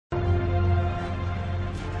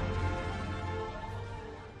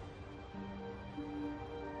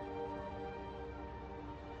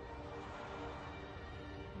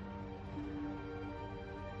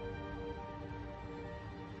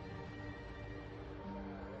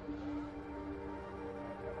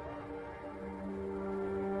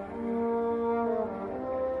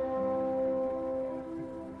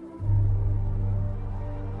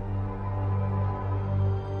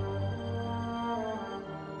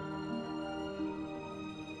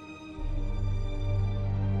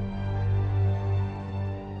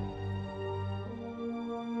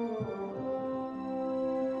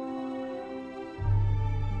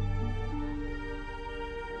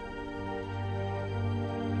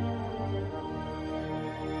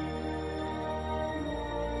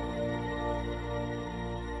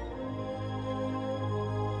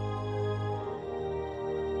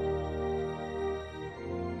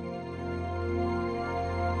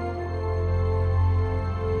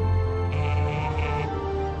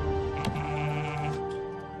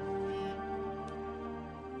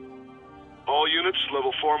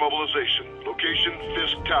before mobilization. Location,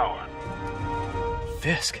 Fisk Tower.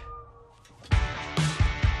 Fisk?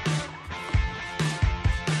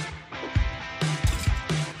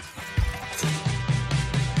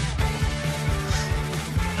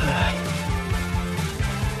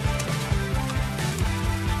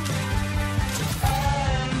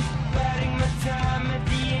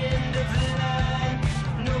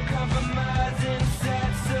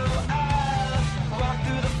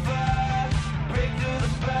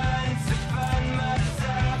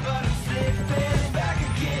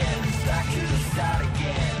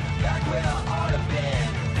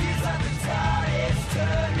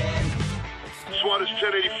 SWAT is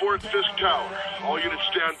 1084 at Fisk Tower. All units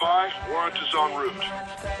stand by. Warrant is en route.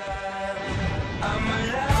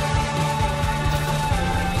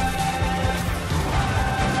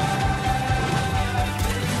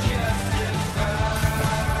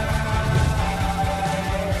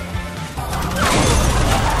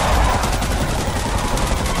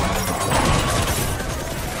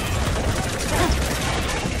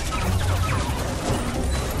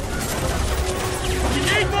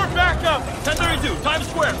 Backup! 1032, Times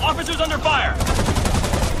Square. Officers under fire.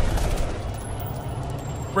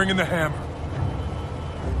 Bring in the hammer.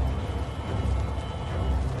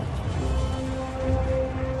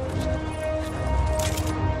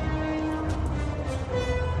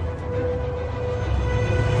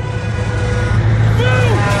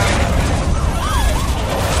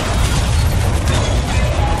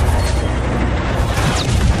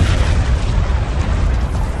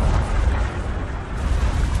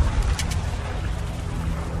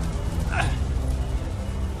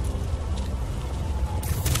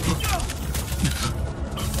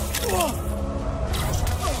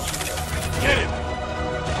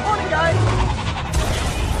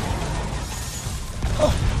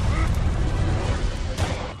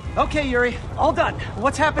 Okay, Yuri. All done.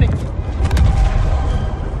 What's happening?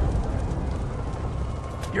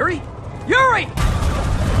 Yuri? Yuri!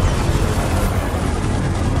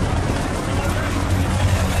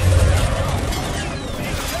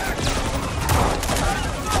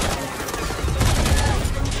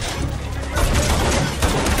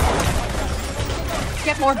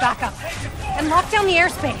 Get more backup. And lock down the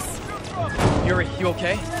airspace. Yuri, you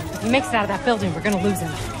okay? If he makes it out of that building, we're gonna lose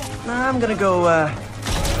him. I'm gonna go,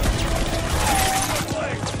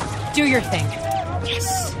 Do your thing.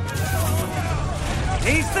 Yes!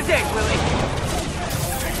 Seize the day, Willie!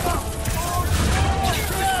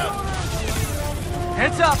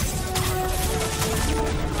 Heads up!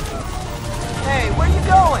 Hey, where you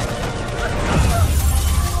going?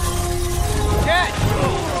 Ted!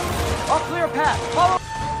 I'll clear a path. Follow!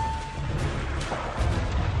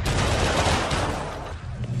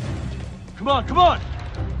 Come on, come on!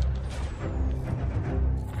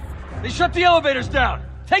 They shut the elevators down!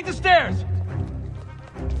 Take the stairs!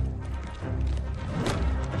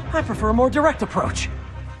 I prefer a more direct approach.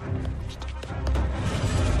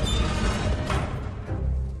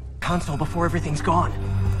 Console before everything's gone.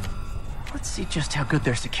 Let's see just how good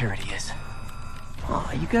their security is.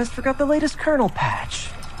 Aw, you guys forgot the latest kernel patch.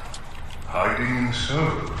 Hiding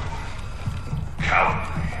so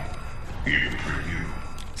cowardly, even for you.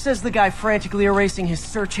 Says the guy frantically erasing his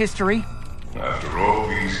search history. After all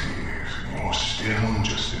these years, you're still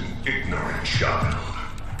just an ignorant child.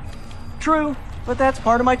 True, but that's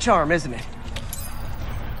part of my charm, isn't it?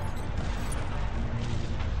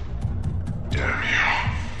 Damn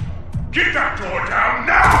you. Get that door down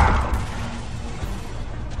now!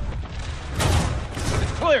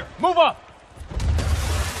 It's clear. Move up!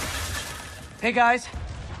 Hey guys,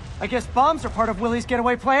 I guess bombs are part of Willie's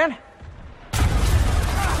getaway plan?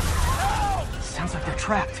 Sounds like they're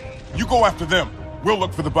trapped. You go after them. We'll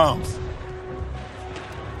look for the bombs.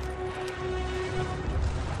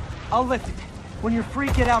 I'll lift it. When you're free,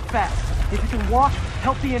 get out fast. If you can walk,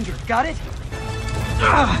 help the injured. Got it?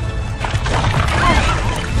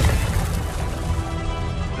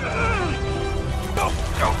 Go,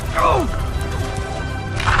 go, go!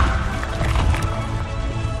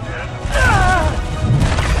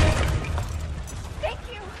 Thank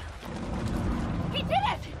you! He did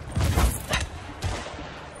it!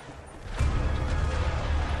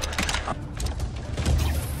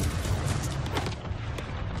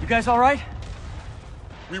 You guys all right?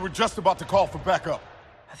 We were just about to call for backup.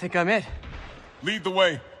 I think I'm it. Lead the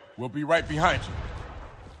way. We'll be right behind you.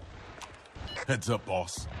 Heads up,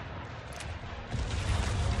 boss.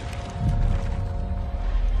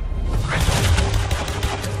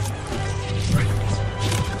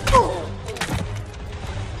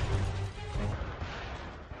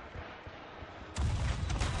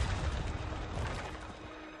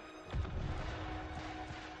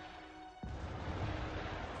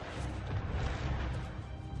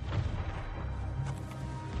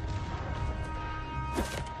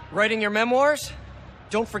 Writing your memoirs?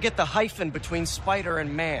 Don't forget the hyphen between spider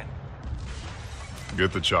and man.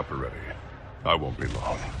 Get the chopper ready. I won't be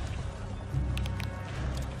long.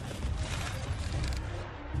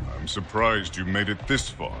 I'm surprised you made it this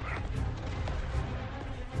far.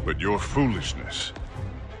 But your foolishness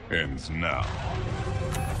ends now.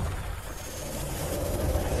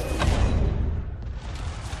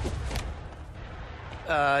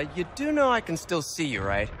 You do know I can still see you,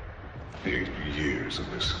 right? 8 years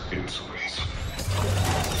of this insolence.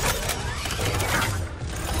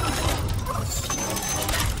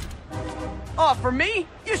 Oh, for me?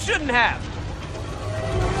 You shouldn't have!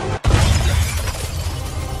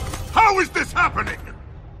 How is this happening?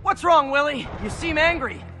 What's wrong, Willie? You seem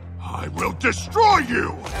angry. I will destroy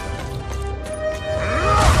you!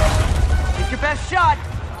 Take your best shot!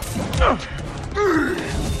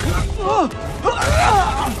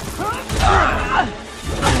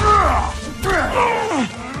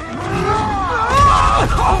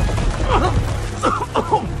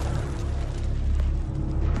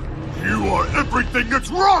 You are everything that's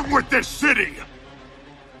wrong with this city!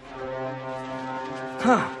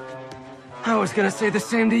 Huh. I was gonna say the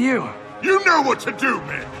same to you. You know what to do,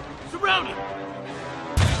 man! Surround him!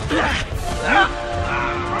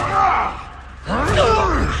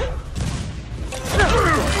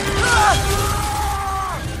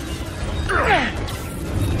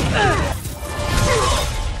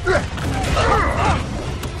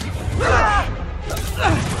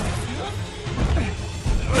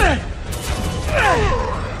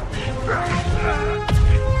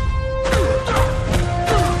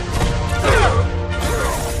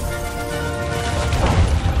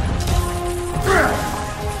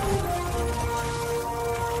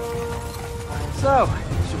 So,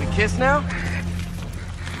 should we kiss now?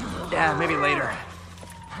 Yeah, maybe later.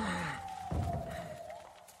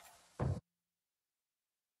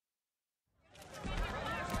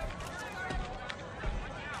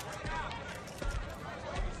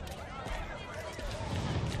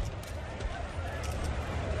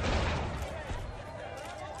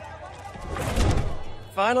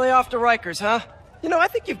 Finally off to Rikers, huh? You know, I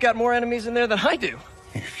think you've got more enemies in there than I do.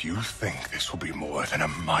 If you think this will be more than a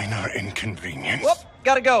minor inconvenience... Whoop,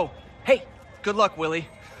 gotta go. Hey, good luck, Willie.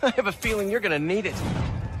 I have a feeling you're gonna need it.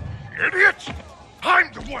 Idiot!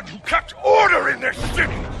 I'm the one who kept order in this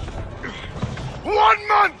city! 1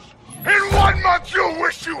 month! In 1 month you'll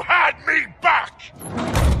wish you had me back!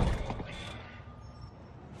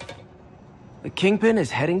 The Kingpin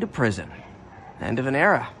is heading to prison. End of an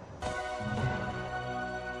era.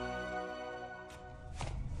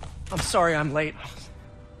 I'm sorry I'm late.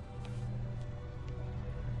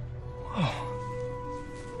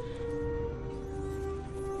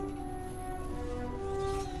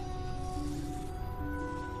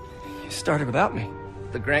 You started without me.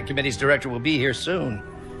 The grant committee's director will be here soon.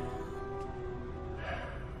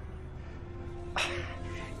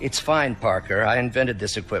 It's fine, Parker. I invented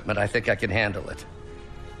this equipment. I think I can handle it.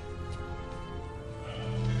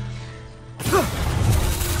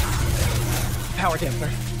 Power dampener.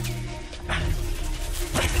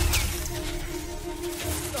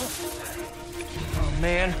 Oh,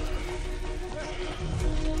 man.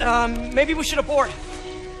 Maybe we should abort.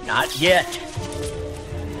 Not yet.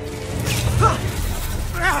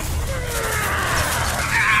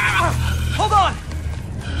 Hold on!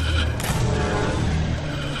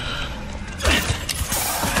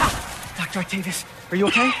 Dr. Octavius, are you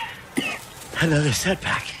okay? Another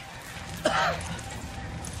setback.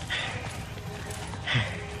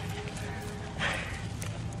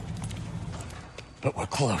 But we're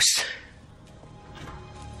close.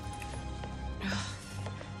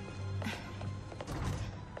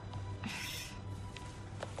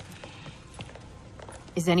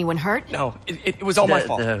 Is anyone hurt? No, it was all my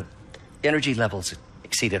fault. The energy levels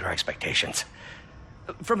exceeded our expectations.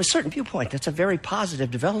 From a certain viewpoint, that's a very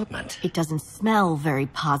positive development. It doesn't smell very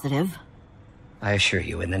positive. I assure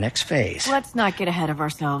you, in the next phase... Let's not get ahead of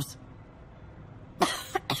ourselves.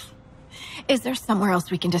 Is there somewhere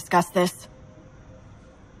else we can discuss this?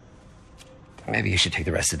 Maybe you should take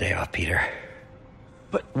the rest of the day off, Peter.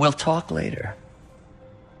 But we'll talk later.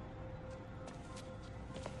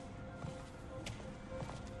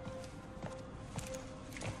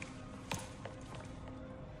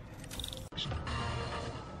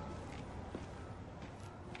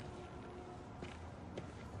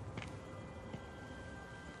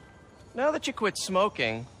 Now that you quit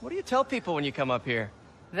smoking, what do you tell people when you come up here?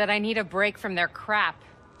 That I need a break from their crap.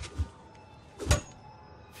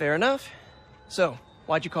 Fair enough. So,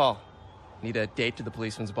 why'd you call? Need a date to the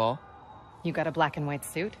policeman's ball? You got a black and white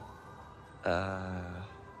suit?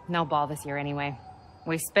 No ball this year anyway.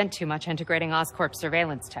 We spent too much integrating Oscorp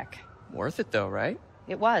surveillance tech. Worth it though, right?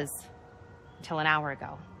 It was. Until an hour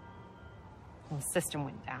ago. The system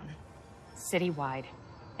went down. Citywide.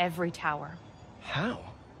 Every tower. How?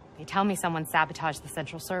 They tell me someone sabotaged the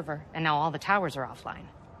central server, and now all the towers are offline.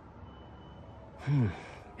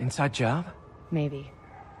 Inside job? Maybe.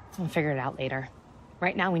 We'll figure it out later.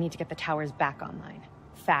 Right now, we need to get the towers back online.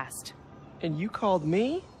 Fast. And you called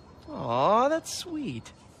me? Aw, that's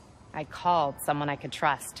sweet. I called someone I could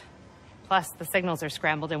trust. Plus, the signals are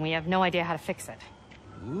scrambled and we have no idea how to fix it.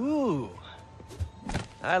 Ooh.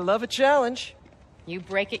 I love a challenge. You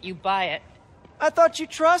break it, you buy it. I thought you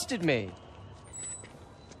trusted me.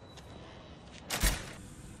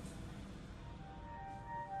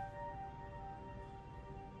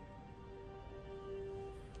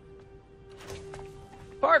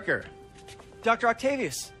 Parker! Dr.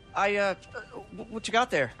 Octavius, what you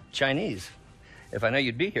got there? Chinese. If I know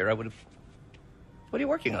you'd be here, I would have... What are you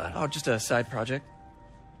working on? Oh, just a side project.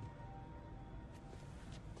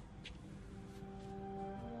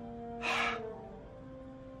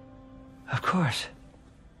 Of course.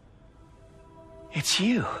 It's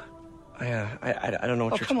you. I don't know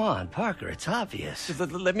what you're... Oh, come on, Parker, it's obvious.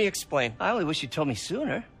 Let me explain. I only wish you'd told me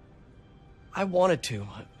sooner. I wanted to,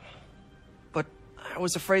 but I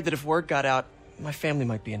was afraid that if word got out, my family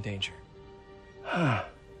might be in danger. Huh.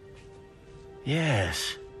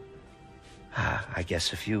 Yes. I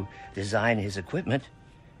guess if you design his equipment,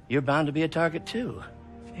 you're bound to be a target too.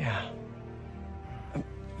 Yeah.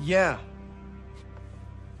 Yeah.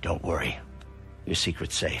 Don't worry. Your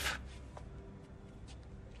secret's safe.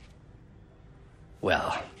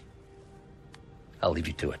 Well, I'll leave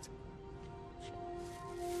you to it.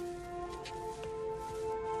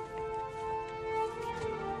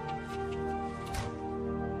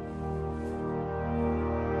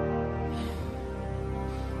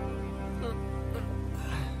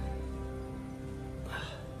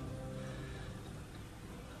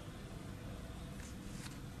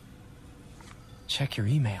 Check your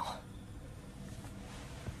email.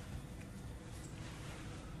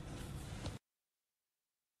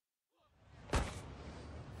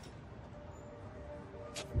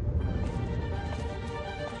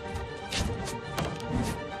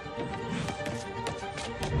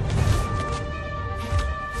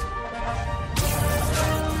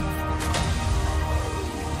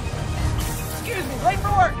 Excuse me, late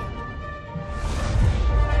for work!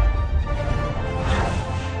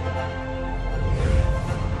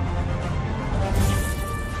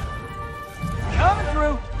 Coming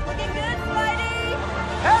through! Looking good, Spidey!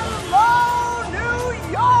 Hello, New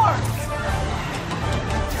York!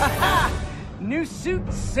 Haha! New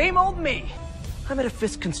suit, same old me. I'm at a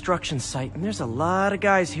Fisk construction site, and there's a lot of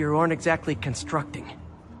guys here who aren't exactly constructing.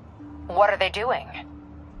 What are they doing?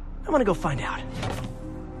 I want to go find out.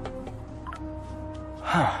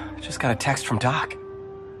 Huh, just got a text from Doc.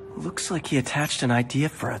 Looks like he attached an idea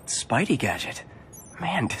for a Spidey gadget.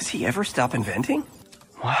 Man, does he ever stop inventing?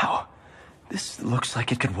 Wow, this looks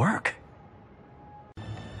like it could work.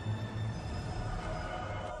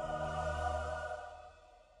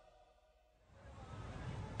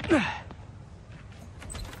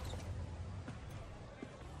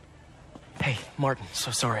 Hey, Martin,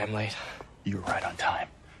 so sorry I'm late. You were right on time.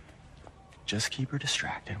 Just keep her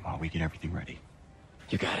distracted while we get everything ready.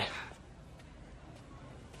 You got it.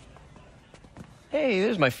 Hey,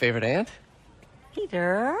 there's my favorite aunt.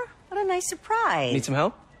 Peter, what a nice surprise. Need some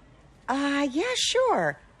help? Yeah,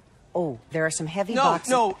 sure. Oh, there are some heavy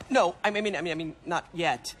boxes. No. I mean, not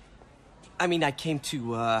yet. I mean, I came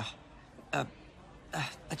to, I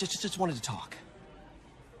just wanted to talk.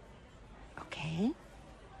 Okay.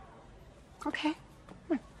 Okay.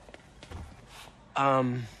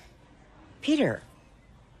 Peter,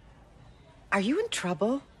 are you in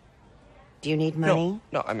trouble? Do you need money?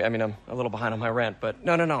 No, I mean, I'm a little behind on my rent, but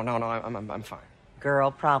no, I'm fine.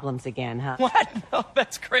 Girl problems again, huh? What? No,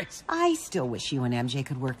 that's crazy. I still wish you and MJ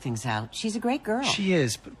could work things out. She's a great girl. She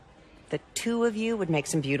is, but... The two of you would make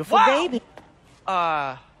some beautiful Wow! baby.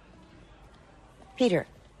 Peter.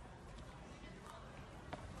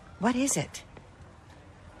 What is it?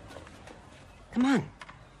 Come on.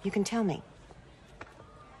 You can tell me.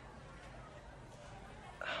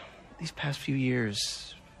 These past few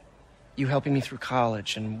years, you helping me through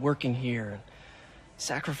college and working here, and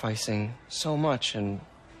sacrificing so much and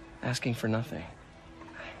asking for nothing.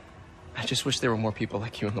 I just wish there were more people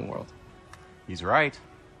like you in the world. He's right.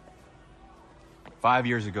 5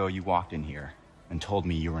 years ago, you walked in here and told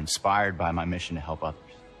me you were inspired by my mission to help others.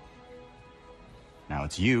 Now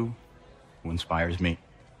it's you who inspires me.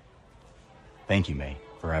 Thank you, May,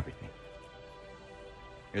 for everything.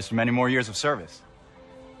 Here's to many more years of service.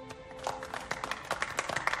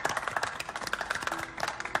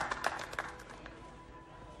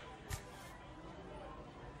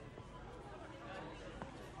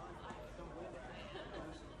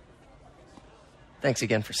 Thanks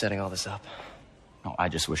again for setting all this up. Oh, I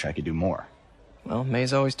just wish I could do more. Well,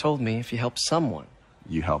 May's always told me if you help someone...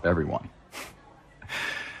 You help everyone.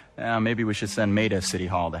 Maybe we should send May to City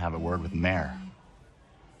Hall to have a word with the mayor.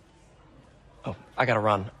 Oh, I gotta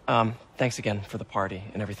run. Thanks again for the party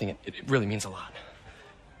and everything. It really means a lot.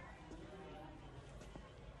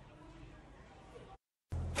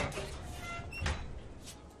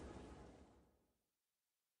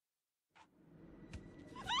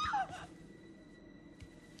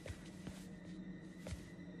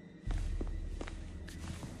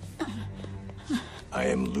 I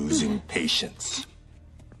am losing patience.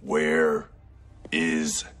 Where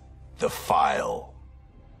is the file?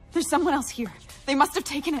 There's someone else here. They must have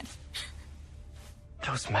taken it.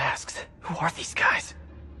 Those masks. Who are these guys?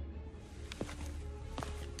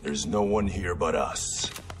 There's no one here but us.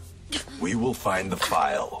 We will find the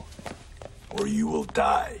file, or you will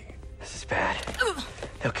die. This is bad.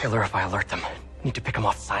 They'll kill her if I alert them. Need to pick them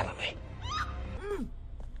off silently.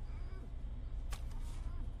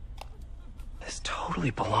 This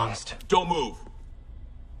totally belongs to... Don't move.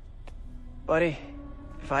 Buddy,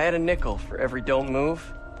 if I had a nickel for every don't move...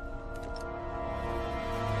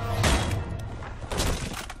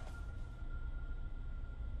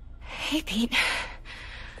 Hey, Pete.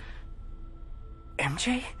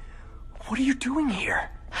 MJ? What are you doing here?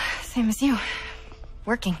 Same as you.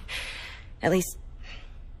 Working. At least,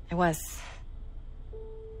 I was.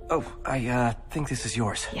 Oh, I think this is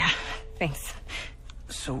yours. Yeah, thanks.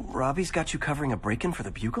 So Robbie's got you covering a break-in for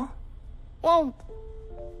the Bugle? Well,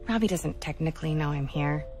 Robbie doesn't technically know I'm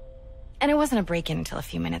here. And it wasn't a break-in until a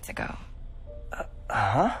few minutes ago.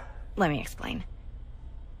 Huh? Let me explain.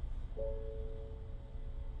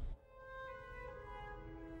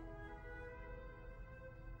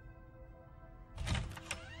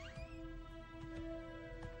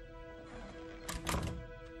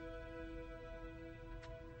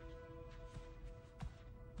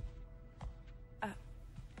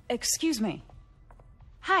 Excuse me.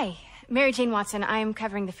 Hi, Mary Jane Watson. I'm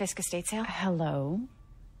covering the Fisk estate sale. Hello.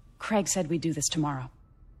 Craig said we'd do this tomorrow.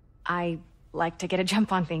 I like to get a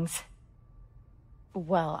jump on things.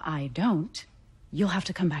 Well, I don't. You'll have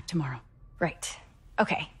to come back tomorrow. Right.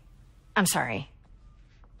 Okay. I'm sorry.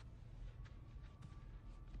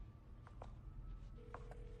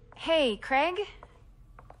 Hey, Craig?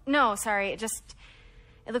 No, sorry. It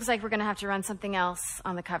looks like we're gonna have to run something else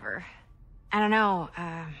on the cover. I don't know,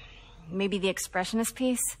 maybe the expressionist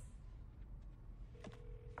piece?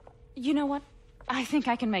 You know what? I think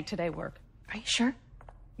I can make today work. Are you sure?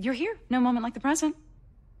 You're here. No moment like the present.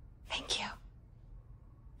 Thank you.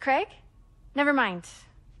 Craig? Never mind.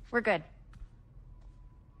 We're good.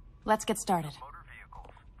 Let's get started. Motor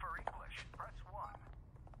vehicles. For English, press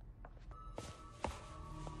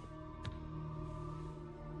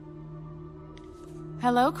 1.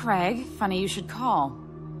 Hello, Craig. Funny you should call.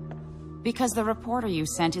 Because the reporter you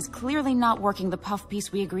sent is clearly not working the puff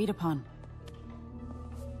piece we agreed upon.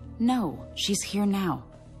 No, she's here now.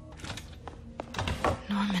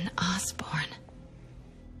 Norman Osborn.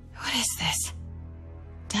 What is this?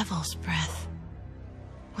 Devil's breath.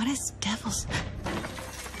 What is devil's...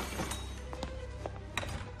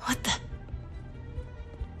 What the...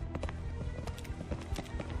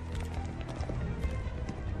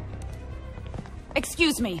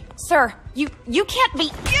 Excuse me, sir. You can't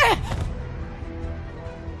be...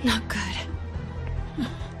 Not good.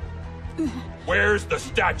 Where's the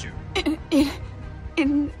statue?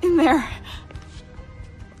 In there.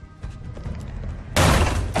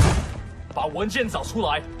 把文件找出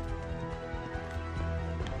来。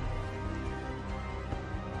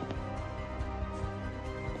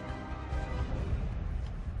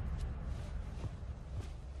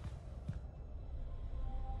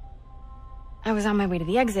 I was on my way to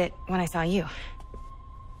the exit when I saw you.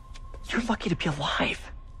 You're lucky to be alive.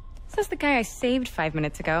 Says the guy I saved 5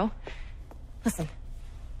 minutes ago. Listen,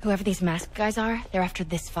 whoever these masked guys are, they're after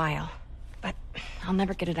this file. But I'll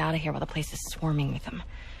never get it out of here while the place is swarming with them.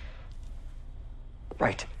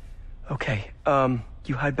 Right. Okay,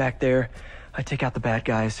 you hide back there. I take out the bad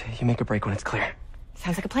guys. You make a break when it's clear.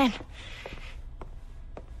 Sounds like a plan.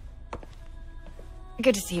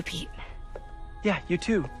 Good to see you, Pete. Yeah, you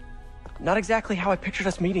too. Not exactly how I pictured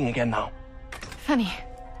us meeting again, though. Funny.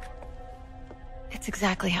 It's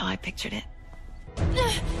exactly how I pictured it.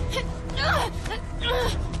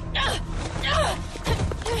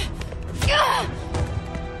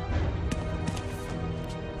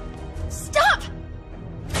 Stop!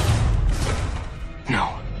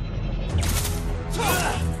 No.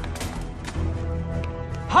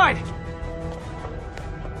 Hide!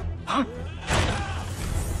 Huh?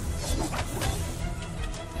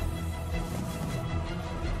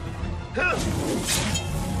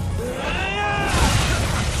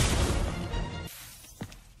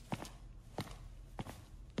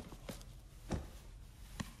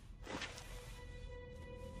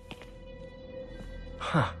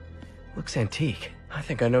 Huh. Looks antique. I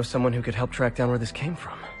think I know someone who could help track down where this came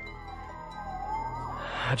from.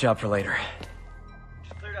 A job for later.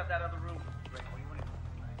 Just cleared out that other room.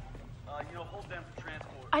 Hold them for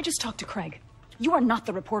transport. I just talked to Craig. You are not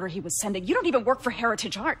the reporter he was sending. You don't even work for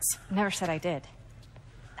Heritage Arts. Never said I did.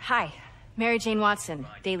 Hi, Mary Jane Watson,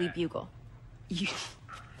 Daily Bugle.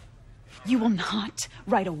 You will not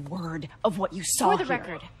write a word of what you saw For the here.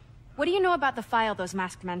 record, what do you know about the file those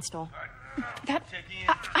masked men stole?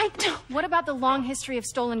 I don't... What about the long history of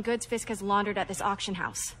stolen goods Fisk has laundered at this auction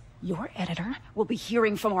house? Your editor will be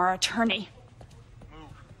hearing from our attorney. Move.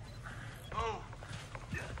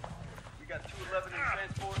 We got 211 in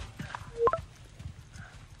transport.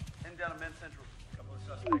 Heading down to Men's Central. A couple of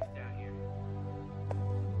suspects down here.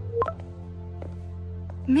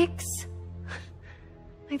 Mix?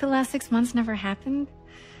 Like the last 6 months never happened?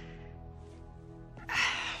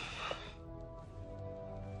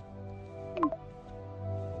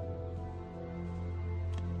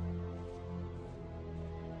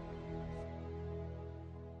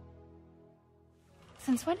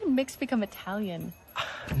 Since when did Mix become Italian?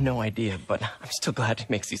 No idea, but I'm still glad he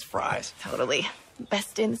makes these fries. Totally.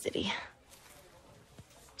 Best in the city.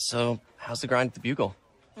 So, how's the grind at the Bugle?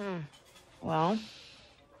 Well,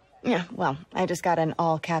 I just got an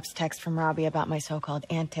all-caps text from Robbie about my so-called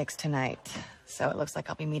antics tonight. So it looks like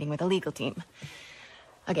I'll be meeting with a legal team.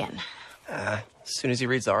 Again. As soon as he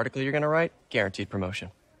reads the article you're gonna write, guaranteed promotion.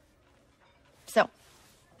 So,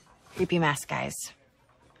 creepy mask guys.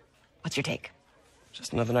 What's your take?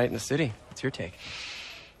 Just another night in the city. What's your take?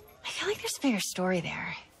 I feel like there's a bigger story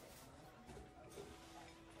there.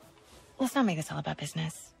 Let's not make this all about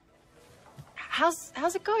business. How's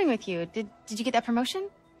it going with you? Did you get that promotion?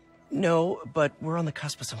 No, but we're on the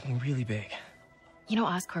cusp of something really big. You know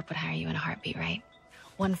Oscorp would hire you in a heartbeat, right?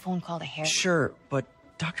 One phone call to Harry. Sure, but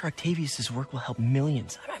Dr. Octavius' work will help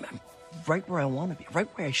millions. I'm right where I want to be, right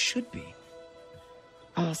where I should be.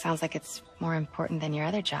 Almost sounds like it's more important than your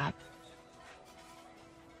other job.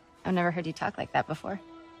 I've never heard you talk like that before.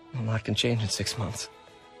 A lot can change in 6 months.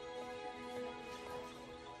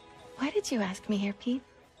 Why did you ask me here, Pete?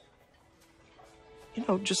 You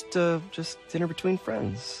know, just dinner between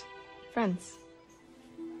friends. Friends.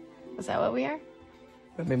 Is that what we are?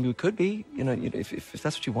 Maybe we could be, if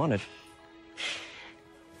that's what you wanted.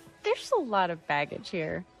 There's a lot of baggage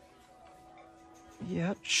here.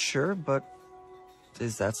 Yeah, sure, but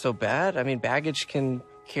is that so bad? I mean, baggage can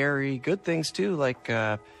carry good things too, like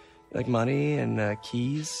money and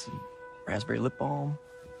keys, and raspberry lip balm.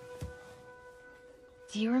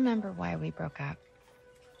 Do you remember why we broke up?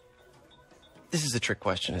 This is a trick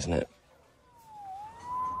question, isn't it?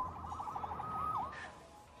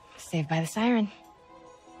 Saved by the siren.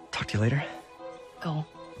 Talk to you later. Go.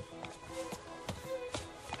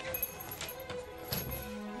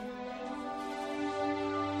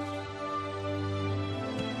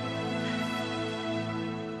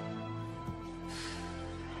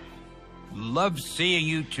 Love seeing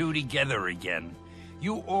you two together again.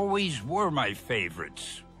 You always were my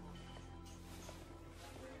favorites.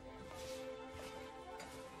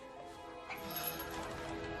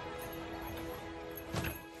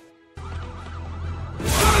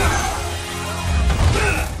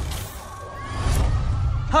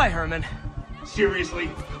 Hi, Herman. Seriously?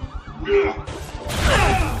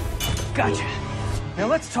 Gotcha. Now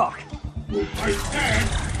let's talk. I said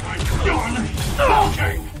I'm done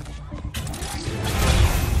talking!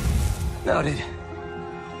 Noted.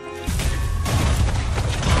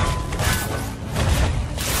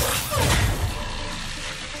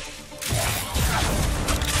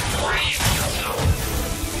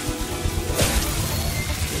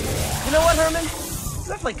 You know what, Herman?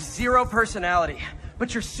 You have like zero personality,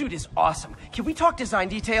 but your suit is awesome. Can we talk design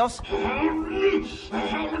details?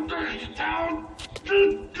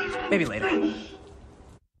 Maybe later.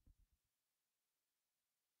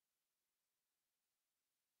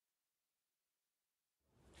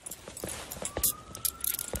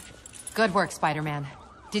 Good work, Spider-Man.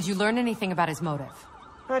 Did you learn anything about his motive?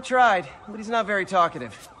 I tried, but he's not very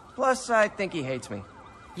talkative. Plus, I think he hates me.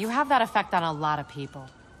 You have that effect on a lot of people.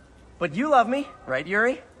 But you love me, right,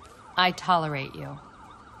 Yuri? I tolerate you.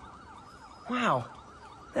 Wow.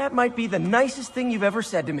 That might be the nicest thing you've ever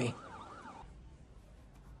said to me.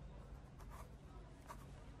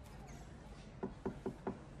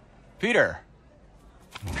 Peter.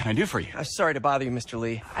 can I do for you? I'm sorry to bother you, Mr.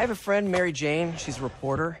 Lee. I have a friend, Mary Jane. She's a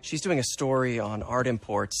reporter. She's doing a story on art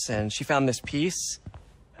imports, and she found this piece.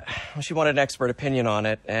 She wanted an expert opinion on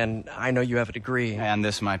it, and I know you have a degree. And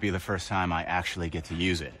this might be the first time I actually get to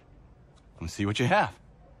use it. Let's see what you have.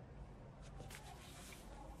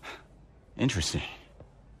 Interesting.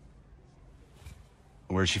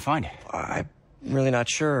 Where'd she find it? I'm really not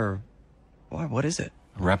sure. What is it?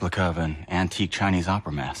 A replica of an antique Chinese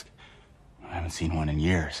opera mask. I haven't seen one in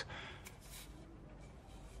years.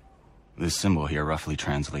 This symbol here roughly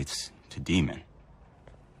translates to demon.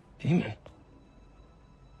 Demon?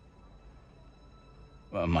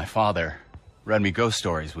 Well, my father read me ghost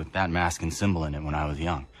stories with that mask and symbol in it when I was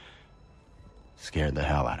young. Scared the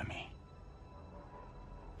hell out of me.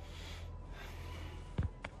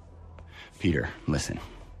 Peter, listen.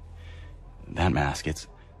 That mask, it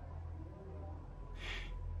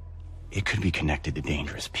could be connected to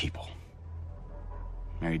dangerous people.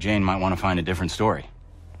 Mary Jane might want to find a different story.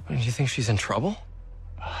 Do you think she's in trouble?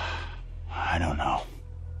 I don't know.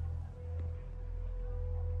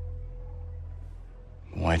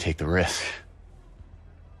 Why take the risk?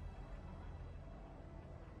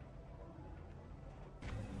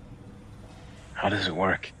 How does it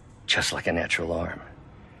work? Just like a natural arm.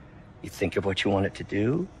 You think of what you want it to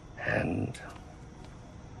do, and...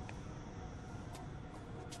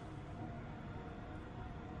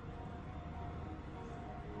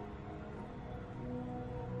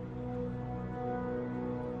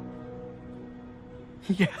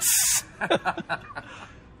 Yes.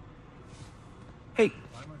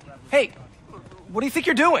 Hey, what do you think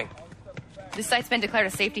you're doing? This site's been declared a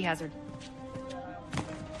safety hazard.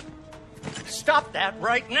 Stop that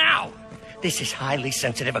right now! This is highly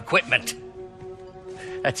sensitive equipment.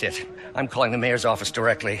 That's it. I'm calling the mayor's office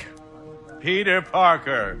directly. Peter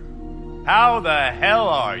Parker, how the hell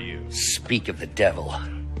are you? Speak of the devil.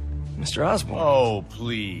 Mr. Osborn. Oh,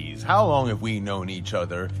 please. How long have we known each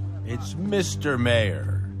other? It's Mr.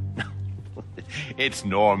 Mayor. It's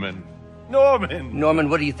Norman. Norman! Norman,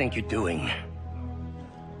 what do you think you're doing?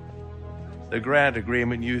 The grant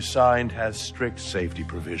agreement you signed has strict safety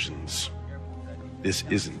provisions. This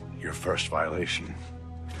isn't your first violation.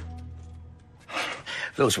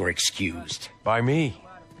 Those were excused. By me.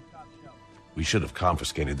 We should have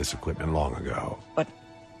confiscated this equipment long ago.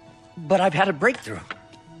 But I've had a breakthrough.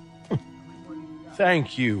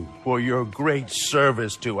 Thank you for your great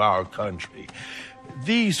service to our country.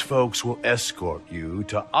 These folks will escort you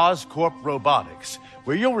to Oscorp Robotics,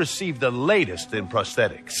 where you'll receive the latest in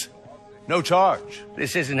prosthetics. No charge.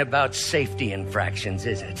 This isn't about safety infractions,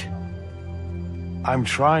 is it? I'm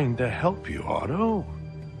trying to help you, Otto.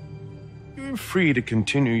 You're free to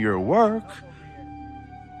continue your work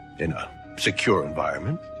in a secure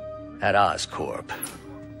environment. At Oscorp.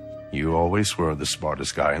 You always were the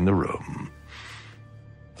smartest guy in the room.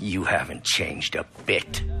 You haven't changed a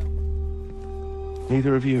bit.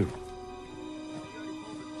 Neither of you.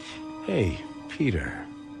 Hey, Peter.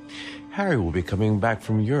 Harry will be coming back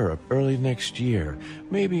from Europe early next year.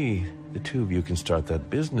 Maybe the two of you can start that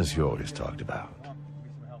business you always talked about.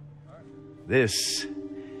 This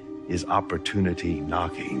is opportunity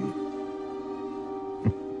knocking.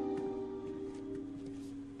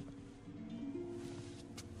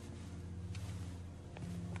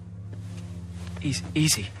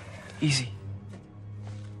 Easy.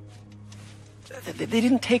 They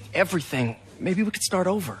didn't take everything. Maybe we could start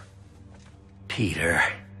over. Peter,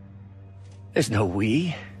 there's no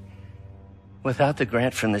we. Without the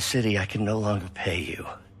grant from the city, I can no longer pay you.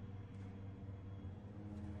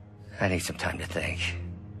 I need some time to think.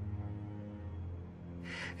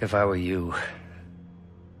 If I were you,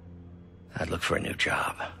 I'd look for a new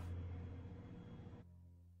job.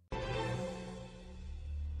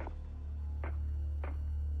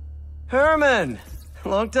 Herman!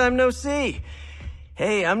 Long time no see.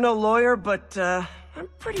 Hey, I'm no lawyer, but I'm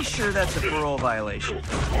pretty sure that's a parole violation.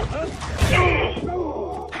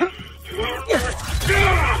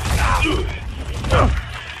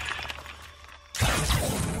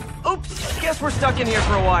 Oops, guess we're stuck in here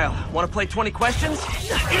for a while. Want to play 20 questions?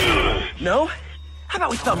 No? How about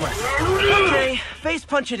we thumb wrestle? Okay, face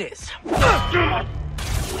punch it is.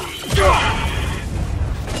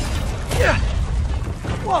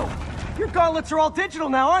 Whoa! Your gauntlets are all digital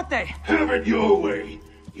now, aren't they? Have it your way.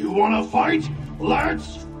 You wanna fight?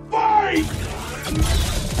 Let's fight!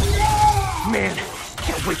 Man,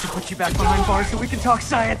 can't wait to put you back behind bars so we can talk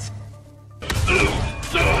science.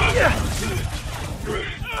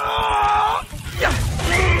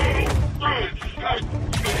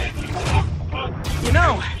 You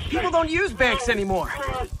know, people don't use banks anymore.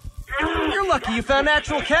 You're lucky you found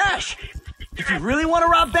actual cash. If you really want to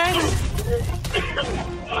rob banks,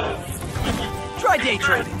 try day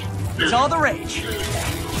trading. It's all the rage.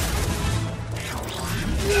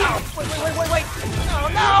 Wait. Oh,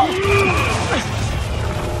 no!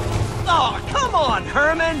 Oh, come on,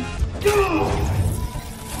 Herman!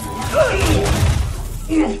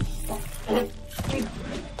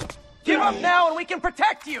 Give up now and we can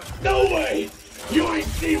protect you! No way! You ain't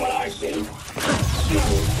see what I see!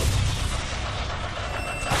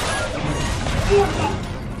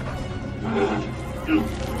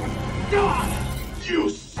 You...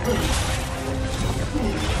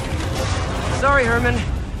 Sorry, Herman.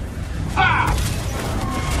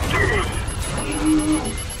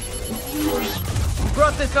 You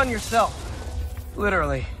brought this on yourself.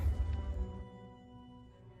 Literally.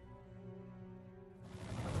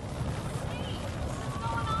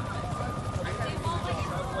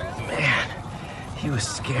 Man, he was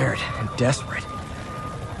scared and desperate.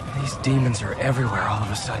 These demons are everywhere all of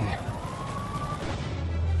a sudden.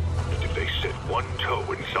 If they set one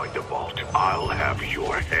toe inside the vault, I'll have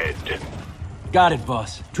your head. Got it,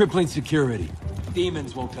 boss. Tripling security.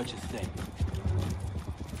 Demons won't touch a thing.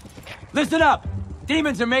 Listen up!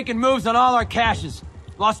 Demons are making moves on all our caches.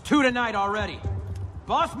 Lost 2 tonight already.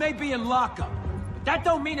 Boss may be in lockup, but that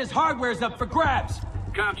don't mean his hardware's up for grabs.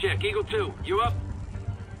 Com check, Eagle 2, you up?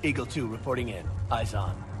 Eagle 2 reporting in. Eyes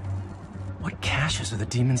on. What caches are the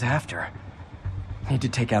demons after? Need to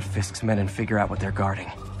take out Fisk's men and figure out what they're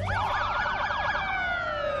guarding.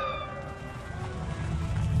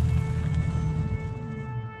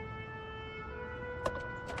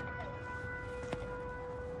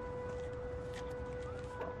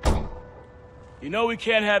 You know we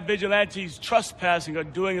can't have vigilantes trespassing or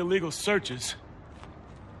doing illegal searches.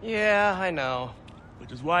 Yeah, I know.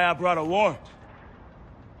 Which is why I brought a warrant.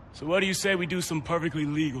 So what do you say we do some perfectly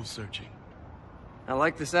legal searching? I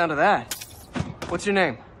like the sound of that. What's your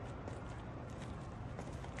name?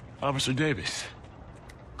 Officer Davis.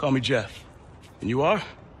 Call me Jeff. And you are?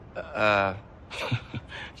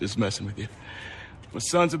 Just messing with you. My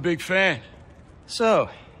son's a big fan. So,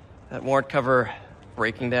 that warrant cover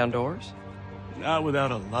breaking down doors? Not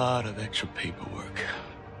without a lot of extra paperwork.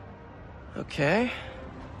 Okay.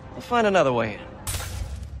 I'll find another way in.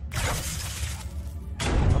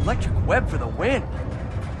 Electric web for the win!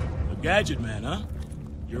 A gadget man, huh?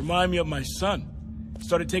 You remind me of my son.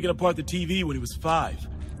 Started taking apart the TV when he was 5.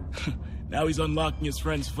 Now he's unlocking his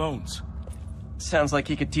friends' phones. Sounds like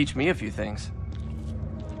he could teach me a few things.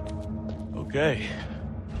 Okay.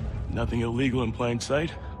 Nothing illegal in plain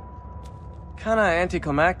sight? Kinda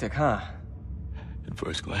anticlimactic, huh? At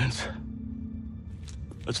first glance.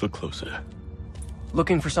 Let's look closer.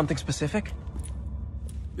 Looking for something specific?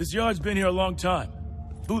 This yard's been here a long time.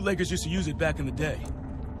 Bootleggers used to use it back in the day.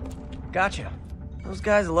 Gotcha. Those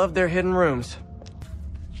guys love their hidden rooms.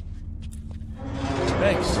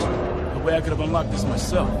 Thanks. No way I could have unlocked this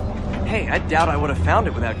myself. Hey, I doubt I would have found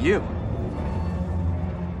it without you.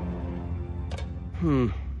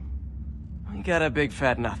 You got a big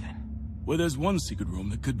fat nothing. Well, there's one secret room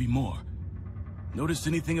that could be more. Noticed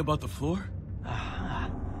anything about the floor?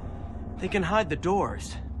 They can hide the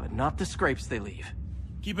doors, but not the scrapes they leave.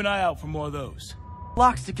 Keep an eye out for more of those.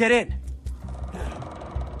 Locks to get in.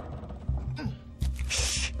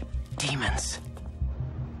 Shh. Demons.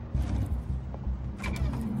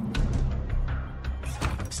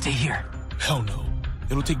 Stay here. Hell no.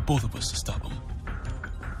 It'll take both of us to stop them.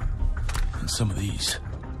 And some of these.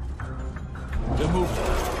 They're moving.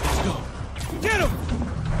 Let's go. Get them!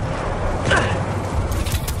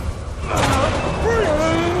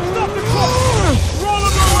 Stop the truck! Roll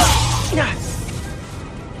them around!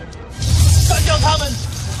 Gunshot coming!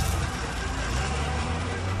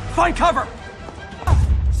 Find cover!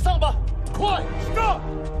 Samba! Quiet! Stop!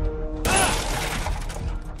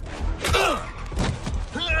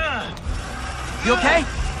 You okay?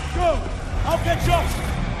 Go! I'll catch up!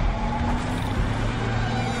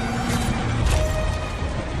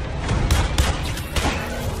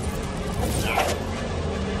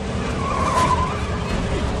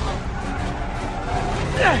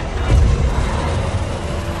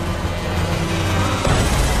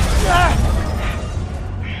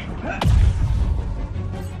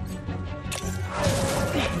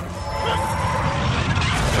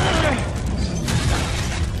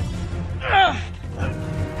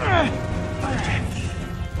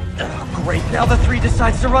 Great, now the 3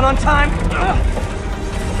 decides to run on time.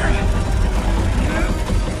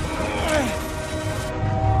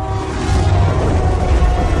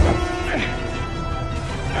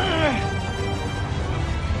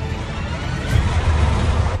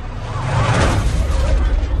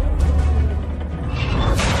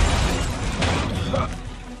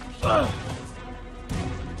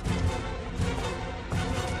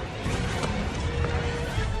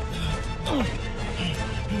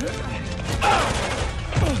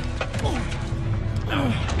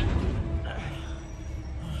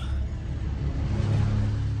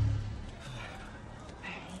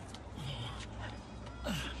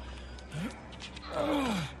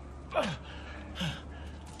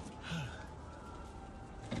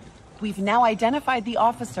 We've now identified the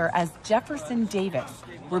officer as Jefferson Davis.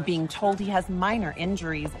 We're being told he has minor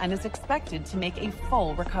injuries and is expected to make a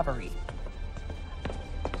full recovery.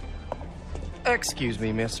 Excuse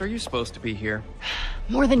me, miss. Are you supposed to be here?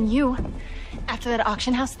 More than you. After that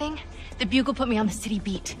auction house thing, the Bugle put me on the city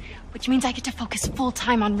beat, which means I get to focus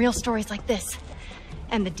full-time on real stories like this.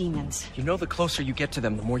 And the demons. You know the closer you get to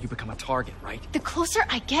them, the more you become a target, right? The closer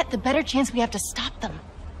I get, the better chance we have to stop them.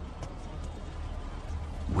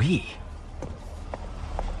 We?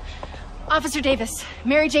 Officer Davis,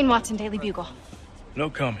 Mary Jane Watson, Daily Bugle. No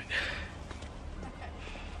comment.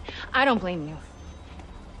 I don't blame you.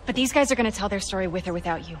 But these guys are gonna tell their story with or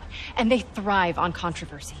without you. And they thrive on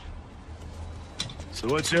controversy. So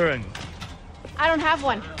what's your angle? I don't have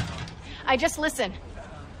one. I just listen.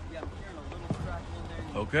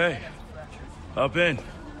 Okay. Hop in.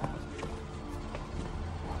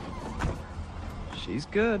 She's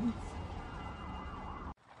good.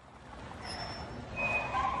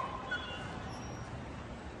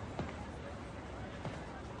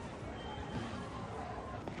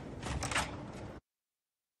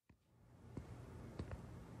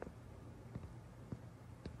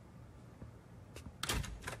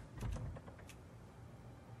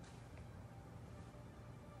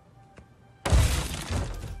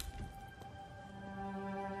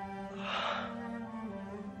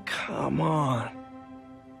 Come on.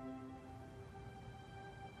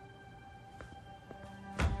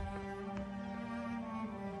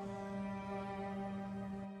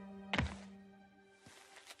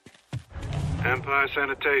 Empire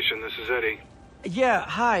Sanitation, this is Eddie. Yeah,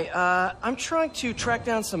 hi. I'm trying to track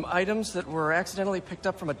down some items that were accidentally picked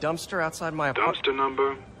up from a dumpster outside my apartment. Dumpster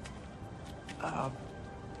number?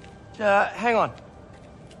 Hang on.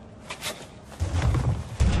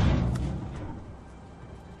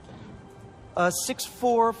 Uh,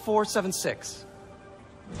 64476.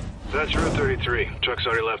 That's Route 33. Truck's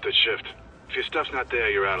already left its shift. If your stuff's not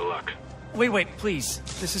there, you're out of luck. Wait, please.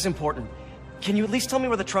 This is important. Can you at least tell me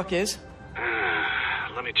where the truck is?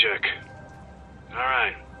 Let me check.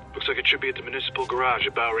 Alright. Looks like it should be at the municipal garage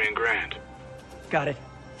at Bowery and Grand. Got it.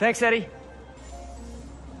 Thanks, Eddie.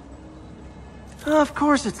 Of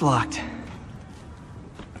course it's locked.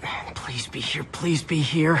 Please be here, please be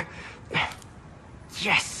here.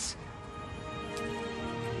 Yes!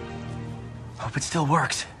 Hope it still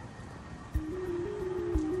works.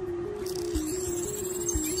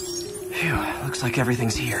 Phew, looks like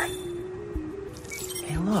everything's here.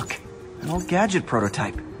 Hey, look, an old gadget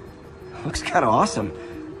prototype. Looks kind of awesome.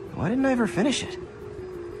 Why didn't I ever finish it?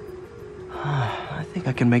 I think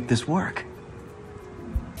I can make this work.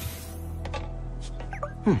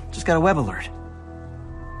 Just got a web alert.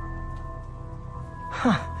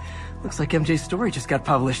 Looks like MJ's story just got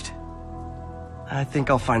published. I think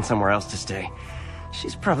I'll find somewhere else to stay.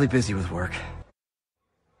 She's probably busy with work.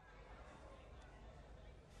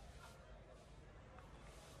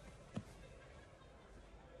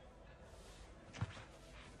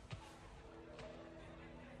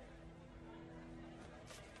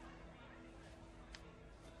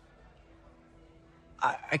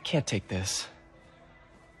 I can't take this.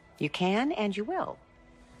 You can, and you will.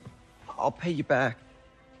 I'll pay you back.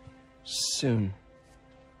 Soon.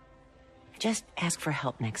 Just ask for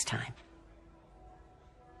help next time.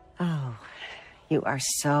 Oh, you are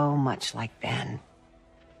so much like Ben.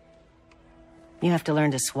 You have to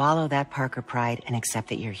learn to swallow that Parker pride and accept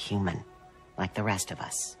that you're human, like the rest of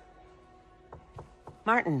us.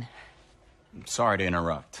 Martin. I'm sorry to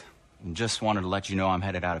interrupt. Just wanted to let you know I'm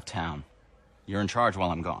headed out of town. You're in charge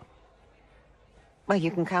while I'm gone. Well,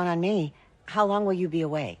 you can count on me. How long will you be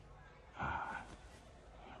away?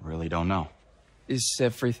 Really don't know. Is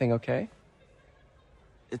everything okay?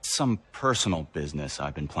 It's some personal business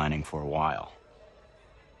I've been planning for a while.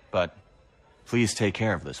 But please take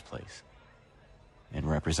care of this place. It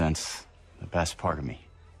represents the best part of me.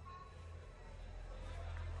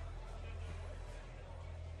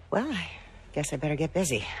 Well, I guess I better get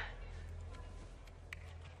busy.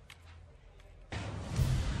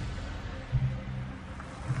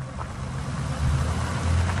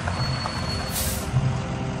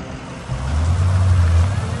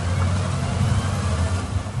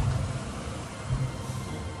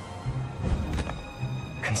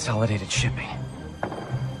 Consolidated shipping.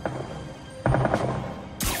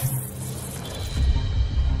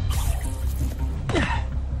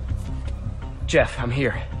 Jeff, I'm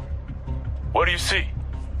here. What do you see?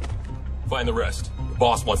 Find the rest. The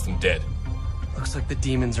boss wants them dead. Looks like the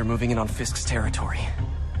demons are moving in on Fisk's territory.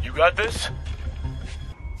 You got this?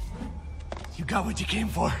 You got what you came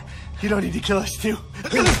for. You don't need to kill us, too.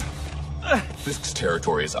 Fisk's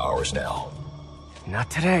territory is ours now. Not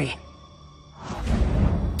today.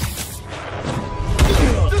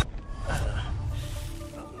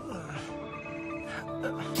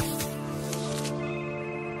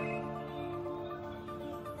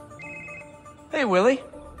 Hey, Willie.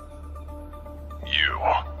 You.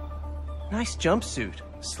 Nice jumpsuit.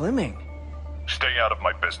 Slimming. Stay out of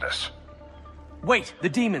my business. Wait, the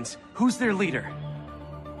demons. Who's their leader?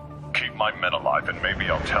 Keep my men alive and maybe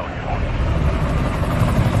I'll tell you.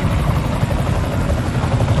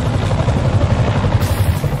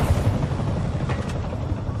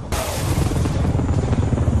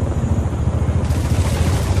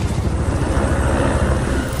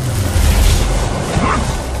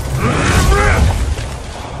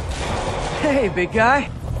 Hey, big guy.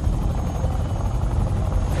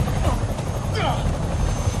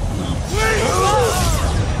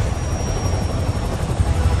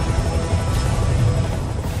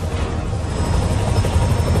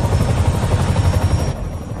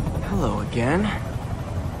 Hello again.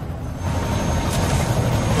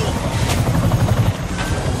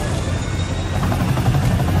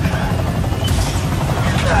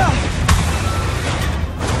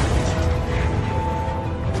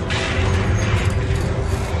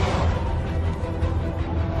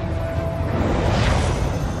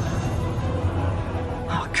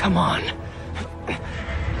 Come on.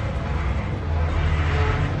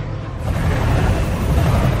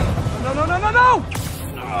 No, no, no, no, no!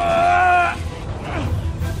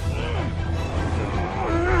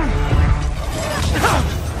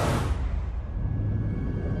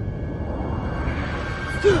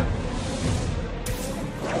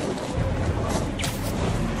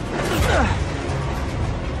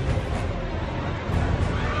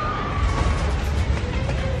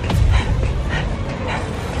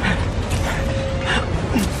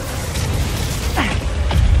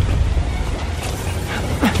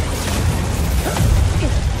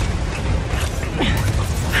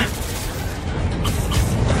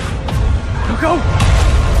 Go!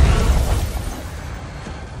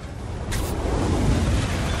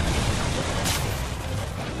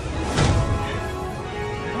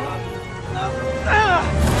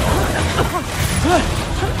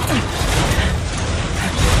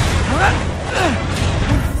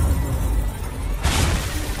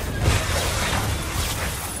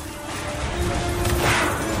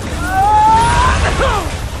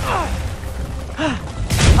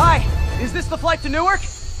 Hi, is this the flight to Newark?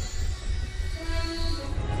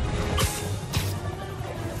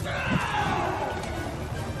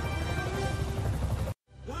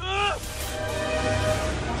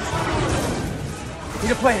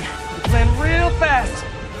 Need a plan. Need a plan real fast.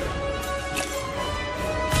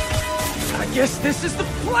 I guess this is the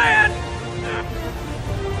plan!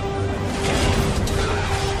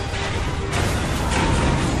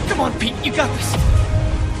 Come on, Pete, you got this!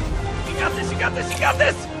 You got this, you got this, you got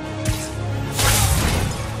this!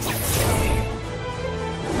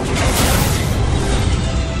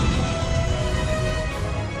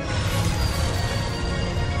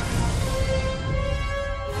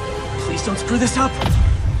 Please don't screw this up!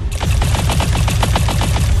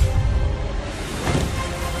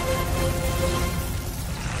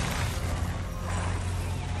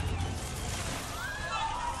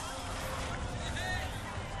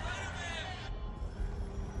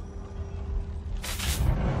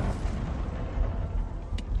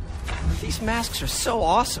 These masks are so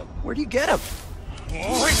awesome. Where do you get them?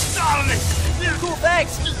 Oh, it's not it! Cool,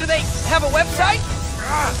 thanks. Do they have a website?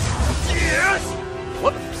 Yes!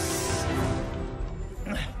 Whoops.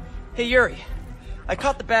 Hey, Yuri. I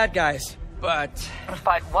caught the bad guys, but...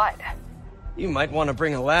 But what? You might want to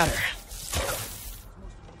bring a ladder.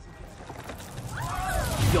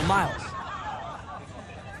 Yo, Miles.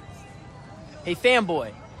 Hey,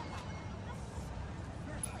 fanboy.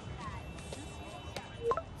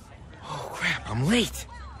 Oh, crap, I'm late.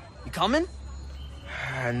 You coming?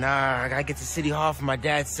 Nah, I gotta get to City Hall for my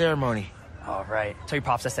dad's ceremony. All right. Tell your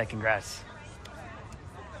pops I said congrats.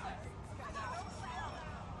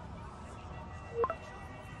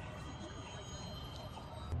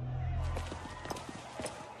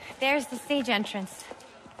 There's the stage entrance.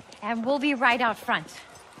 And we'll be right out front.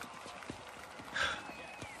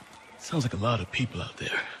 Sounds like a lot of people out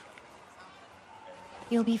there.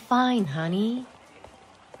 You'll be fine, honey.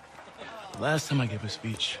 The last time I gave a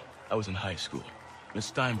speech, I was in high school. Miss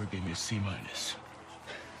Steinberg gave me a C-.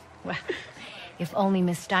 Well, if only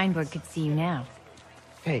Miss Steinberg could see you now.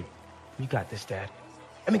 Hey, you got this, Dad.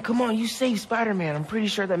 I mean, come on, you saved Spider-Man. I'm pretty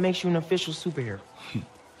sure that makes you an official superhero.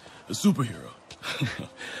 A superhero.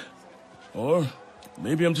 Or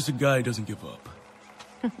maybe I'm just a guy who doesn't give up.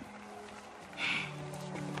 Come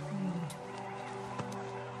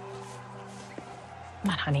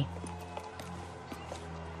on, honey.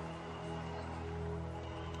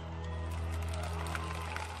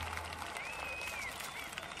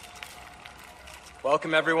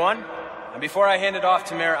 Welcome, everyone. And before I hand it off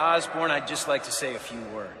to Mayor Osborne, I'd just like to say a few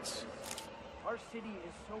words.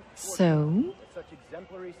 So?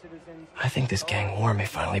 I think this gang war may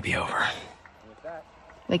finally be over.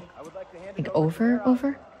 Like over?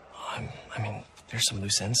 I mean, there's some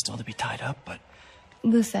loose ends still to be tied up, but...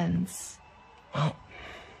 Loose ends. Well,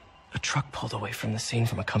 a truck pulled away from the scene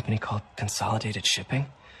from a company called Consolidated Shipping.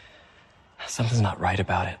 Something's not right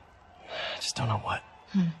about it. I just don't know what.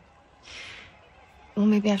 Well,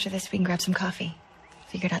 maybe after this we can grab some coffee.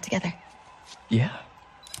 Figure it out together. Yeah.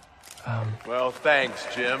 Well, thanks,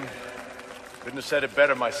 Jim. Couldn't have said it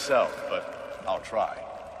better myself, but I'll try.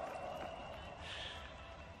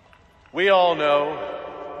 We all know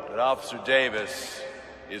that Officer Davis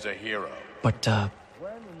is a hero. But,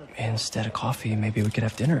 instead of coffee, maybe we could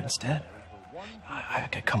have dinner instead. I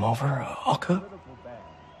could come over, I'll cook.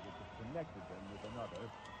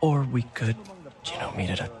 Or we could, meet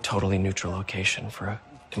at a totally neutral location for a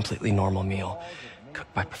completely normal meal,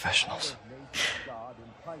 cooked by professionals.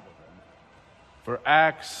 For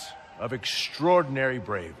acts of extraordinary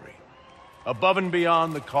bravery, above and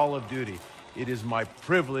beyond the call of duty, it is my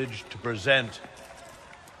privilege to present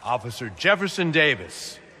Officer Jefferson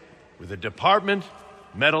Davis with the Department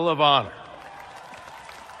Medal of Honor.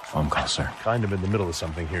 Phone call, sir. Kind of in the middle of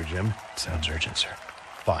something here, Jim. Sounds urgent, sir.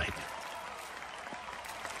 Fine.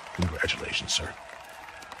 Congratulations, sir.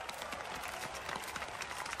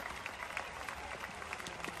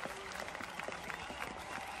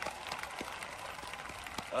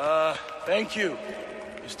 Thank you,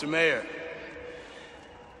 Mr. Mayor.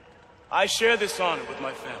 I share this honor with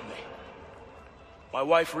my family. My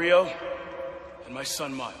wife, Rio, and my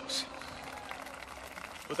son, Miles.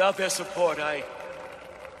 Without their support, I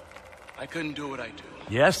couldn't do what I do.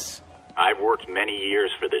 Yes? I've worked many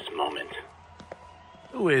years for this moment.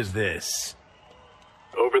 Who is this?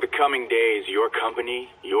 Over the coming days, your company,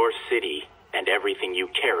 your city, and everything you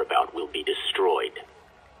care about will be destroyed.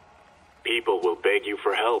 People will beg you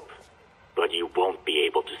for help, but you won't be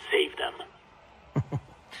able to save them.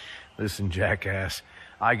 Listen, jackass,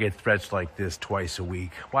 I get threats like this twice a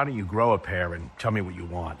week. Why don't you grow a pair and tell me what you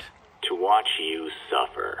want? To watch you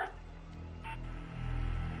suffer.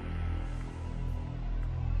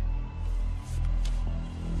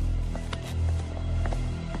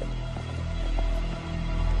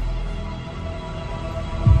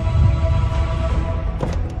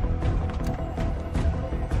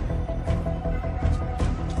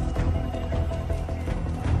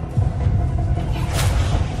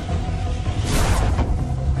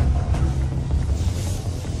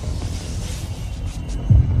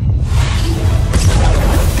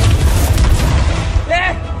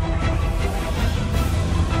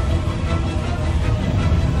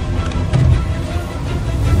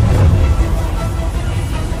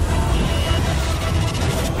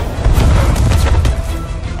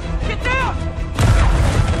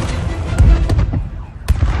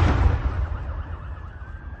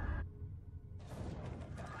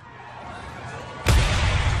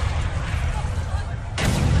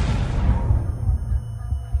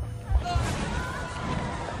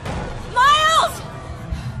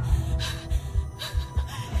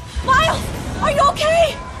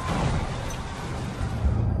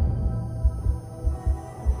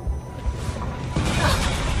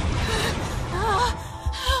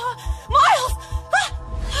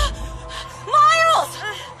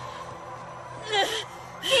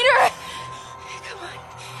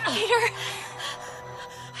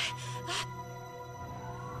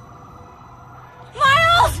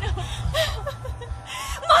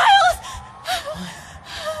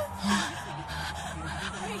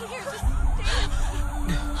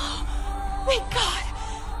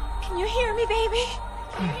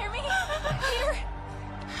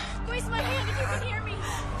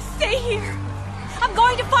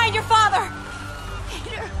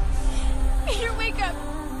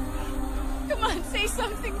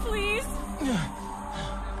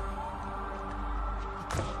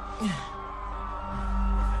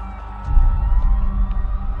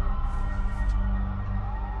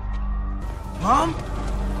 Mom?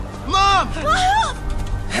 Mom! Miles!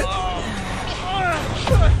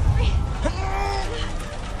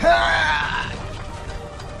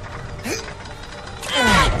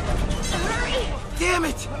 Damn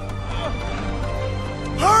it!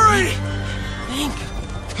 Hurry! Hank!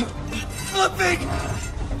 Flipping!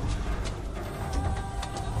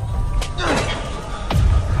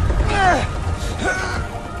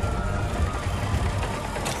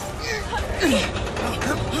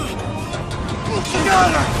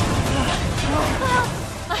 Got her!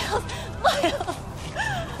 Miles!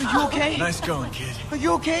 Are you okay? Nice going, kid. Are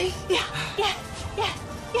you okay? Yeah,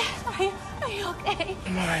 I am. you okay?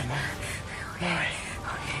 I'm alright, Mom. I'm alright.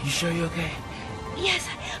 You sure you're okay? Yes,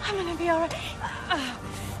 I'm gonna be alright.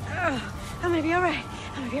 I'm gonna be alright.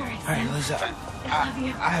 I'm gonna be alright. Alright, Liz, I love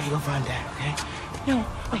you. I have to go find Dad, okay? No,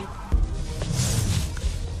 wait.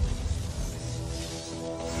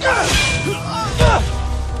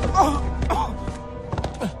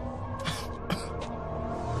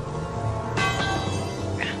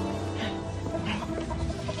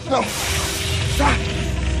 No! Stop!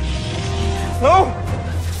 No!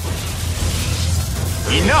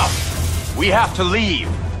 Enough! We have to leave.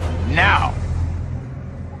 Now!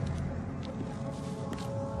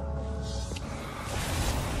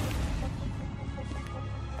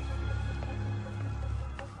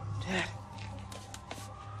 Dad.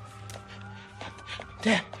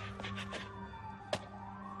 Dad.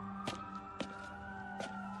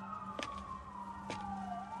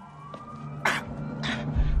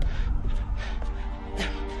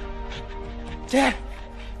 Dad!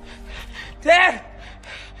 Dad!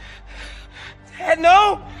 Dad,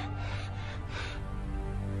 no!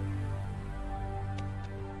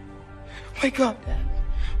 Wake up, Dad.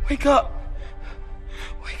 Wake up.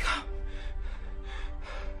 Wake up.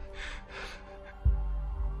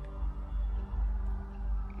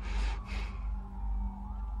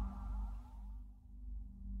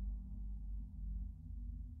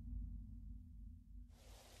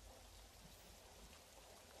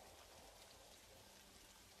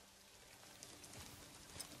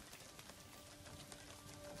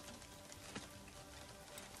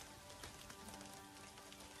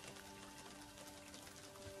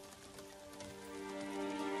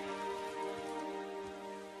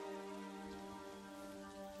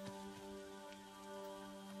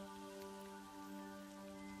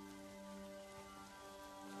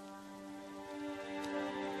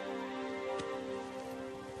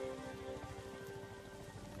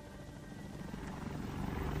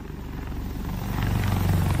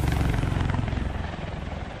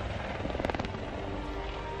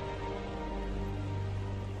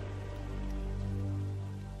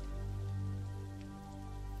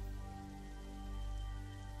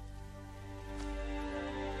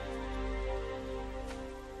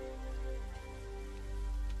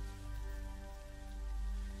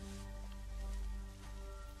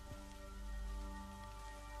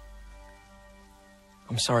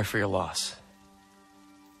 I'm sorry for your loss.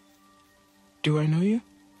 Do I know you?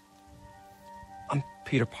 I'm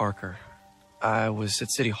Peter Parker. I was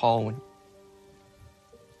at City Hall when...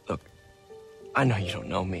 Look, I know you don't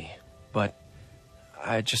know me, but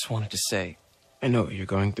I just wanted to say... I know what you're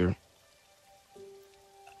going through.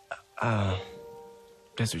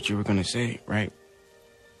 That's what you were gonna say, right?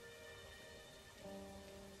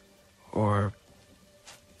 Or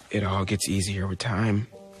it all gets easier with time.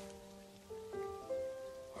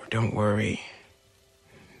 Or don't worry.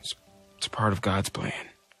 It's part of God's plan.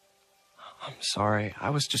 I'm sorry.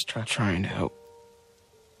 I was just trying to help.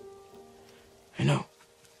 I know.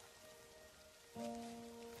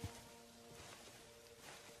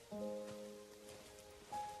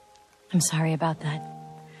 I'm sorry about that.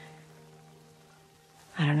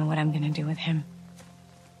 I don't know what I'm gonna do with him.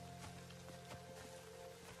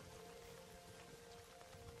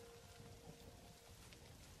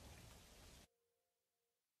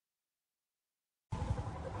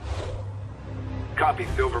 Copy,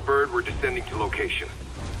 Silverbird. We're descending to location.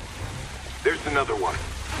 There's another one.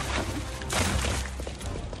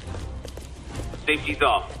 Safety's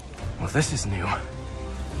off. Well, this is new.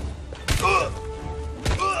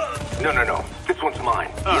 No. This one's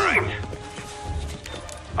mine. All right.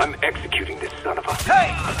 I'm executing this son of a...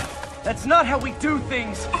 Hey! That's not how we do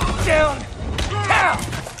things! Down! Down!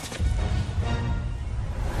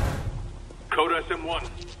 Code SM-1.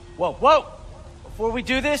 Whoa! Before we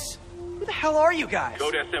do this, who the hell are you guys?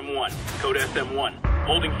 Code SM-1. Code SM-1.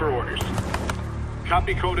 Holding for orders.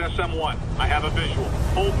 Copy Code SM-1. I have a visual.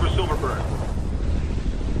 Hold for Silverbird.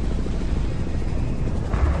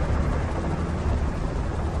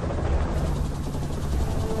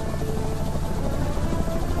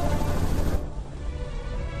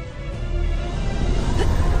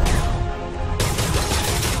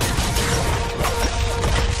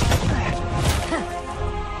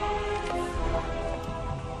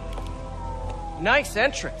 Nice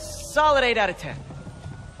entrance. Solid 8 out of 10.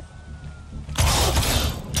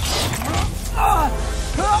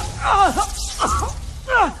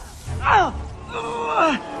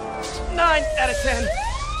 9 out of 10.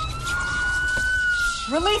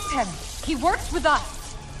 Release him. He works with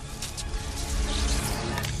us.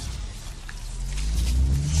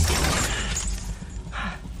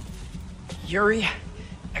 Yuri,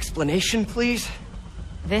 explanation, please?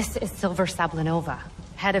 This is Silver Sablinova,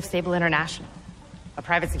 head of Sable International, a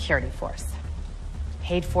private security force.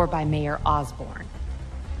 Paid for by Mayor Osborn.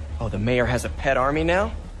 Oh, the mayor has a pet army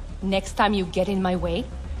now? Next time you get in my way,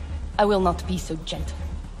 I will not be so gentle.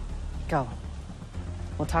 Go.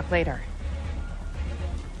 We'll talk later.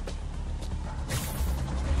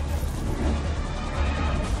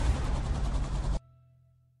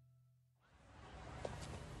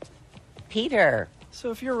 Peter. So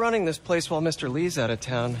if you're running this place while Mr. Lee's out of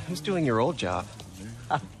town, who's doing your old job?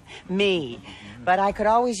 Me. But I could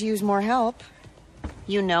always use more help.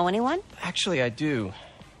 You know anyone? Actually, I do.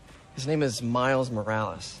 His name is Miles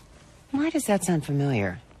Morales. Why does that sound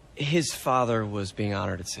familiar? His father was being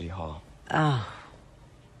honored at City Hall. Oh.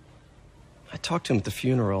 I talked to him at the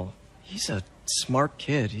funeral. He's a smart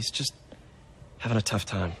kid. He's just having a tough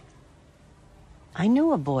time. I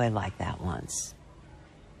knew a boy like that once.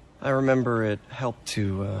 I remember it helped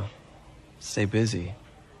to stay busy.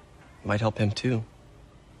 Might help him too.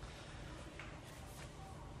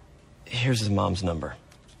 Here's his mom's number.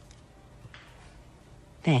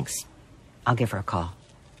 Thanks. I'll give her a call.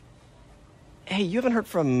 Hey, you haven't heard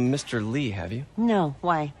from Mr. Lee, have you? No,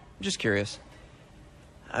 why? Just curious.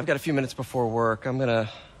 I've got a few minutes before work. I'm gonna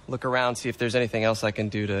look around, see if there's anything else I can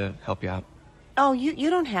do to help you out. Oh,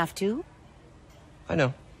 you don't have to. I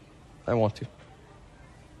know. I want to.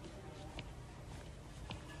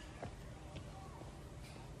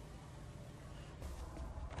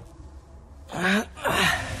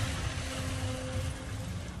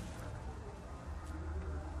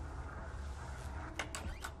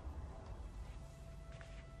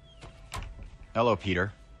 Hello,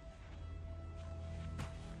 Peter.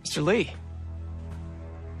 Mr. Lee.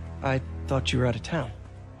 I thought you were out of town.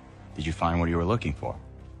 Did you find what you were looking for?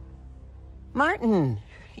 Martin,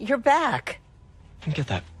 you're back. Get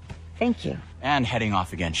that. Thank you. And heading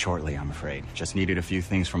off again shortly, I'm afraid. Just needed a few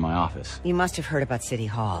things from my office. You must have heard about City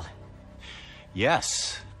Hall.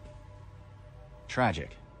 Yes.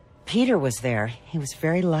 Tragic. Peter was there. He was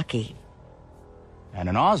very lucky. And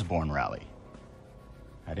an Osborn rally.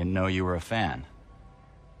 I didn't know you were a fan.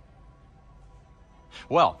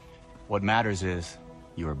 Well, what matters is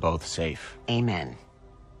you are both safe. Amen.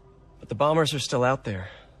 But the bombers are still out there.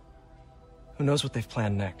 Who knows what they've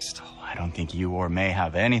planned next? Oh, I don't think you or May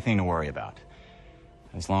have anything to worry about.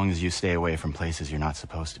 As long as you stay away from places you're not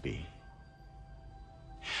supposed to be.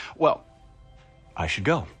 Well, I should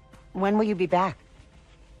go. When will you be back?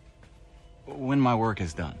 When my work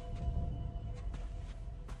is done.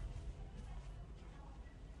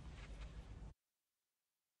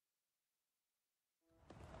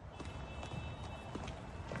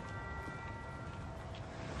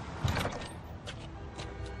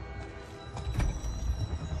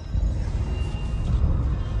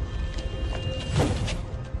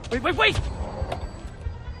 Wait!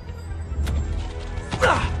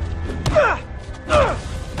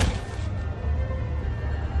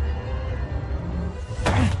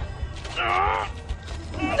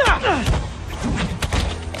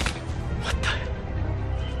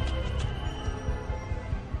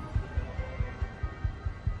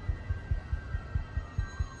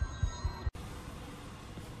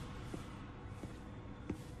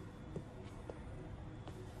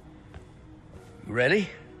 You ready?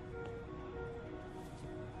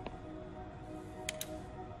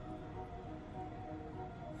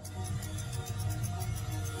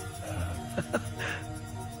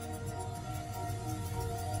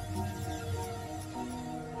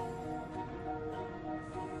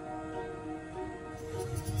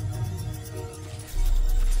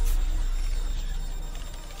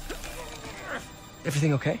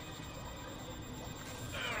 Everything okay?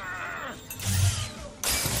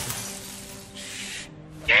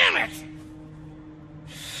 Damn it!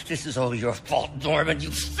 This is all your fault, Norman,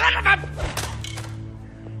 you son of a...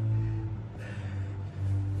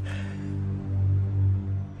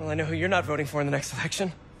 Well, I know who you're not voting for in the next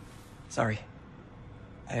election. Sorry.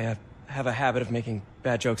 I have a habit of making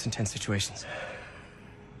bad jokes in tense situations.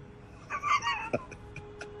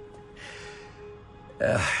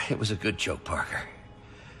 It was a good joke, Parker.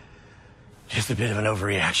 Just a bit of an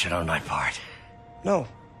overreaction on my part. No,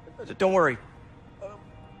 don't worry.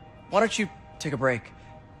 Why don't you take a break?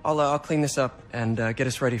 I'll clean this up and get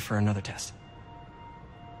us ready for another test.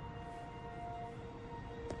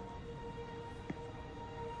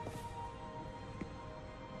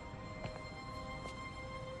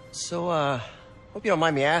 So, hope you don't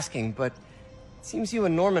mind me asking, but it seems you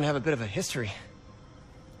and Norman have a bit of a history.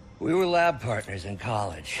 We were lab partners in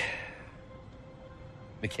college.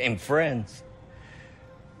 Became friends.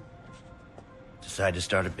 Decided to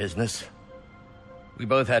start a business. We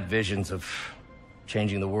both had visions of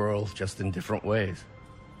Changing the world, just in different ways.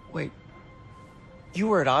 Wait, you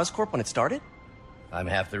were at Oscorp when it started? I'm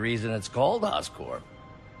half the reason it's called Oscorp.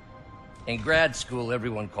 In grad school,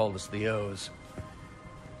 everyone called us the O's.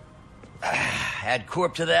 Add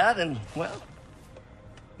Corp to that, and, well,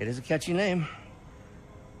 it is a catchy name.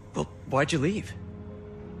 Well, why'd you leave?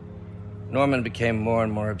 Norman became more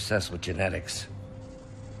and more obsessed with genetics.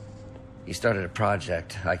 He started a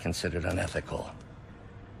project I considered unethical.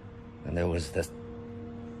 And there was this...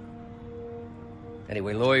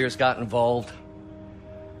 Anyway, lawyers got involved.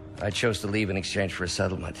 I chose to leave in exchange for a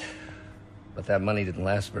settlement. But that money didn't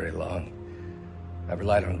last very long. I've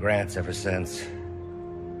relied on grants ever since.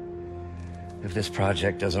 If this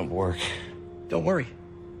project doesn't work... Don't worry.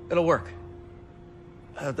 It'll work.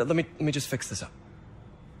 Let me just fix this up.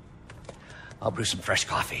 I'll brew some fresh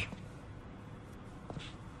coffee.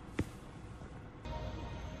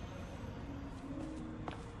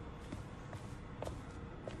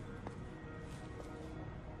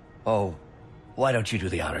 Oh, why don't you do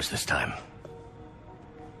the honors this time?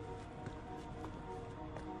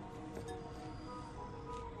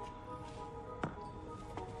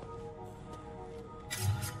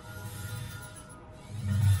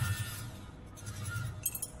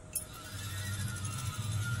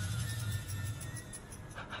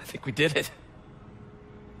 I think we did it.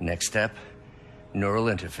 Next step, neural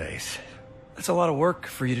interface. That's a lot of work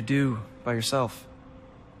for you to do by yourself.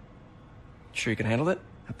 Sure you can handle it?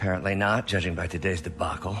 Apparently not, judging by today's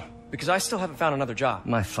debacle. Because I still haven't found another job.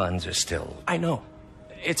 My funds are still... I know.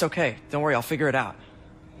 It's okay. Don't worry, I'll figure it out.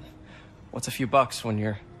 What's a few bucks when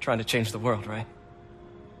you're trying to change the world, right?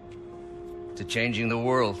 To changing the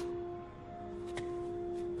world.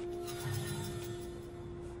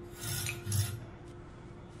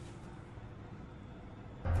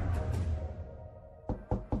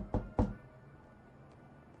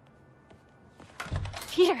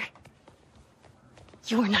 Peter!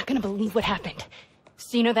 You are not gonna believe what happened.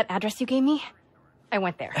 So you know that address you gave me? I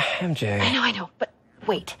went there. MJ. I know, but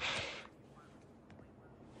wait.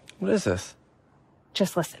 What is this?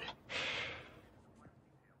 Just listen.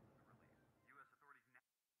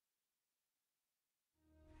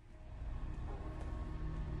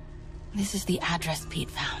 This is the address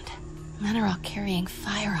Pete found. Men are all carrying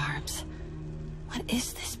firearms. What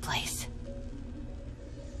is this place?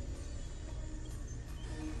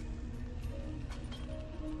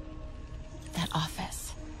 That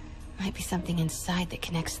office. Might be something inside that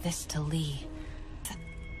connects this to Lee.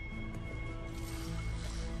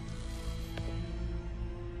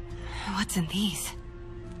 What's in these?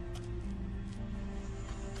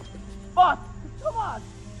 Boss, come on!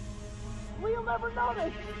 We'll never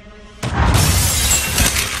notice!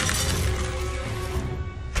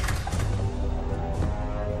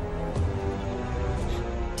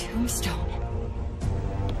 Tombstone.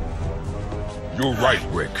 You're right,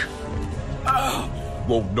 Rick.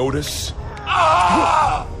 Won't notice?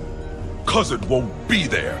 Cause it won't be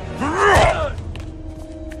there.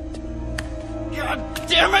 God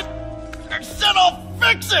damn it! I said I'll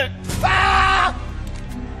fix it!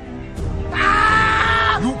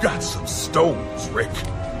 You got some stones, Rick.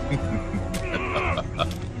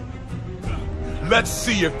 Let's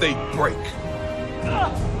see if they break.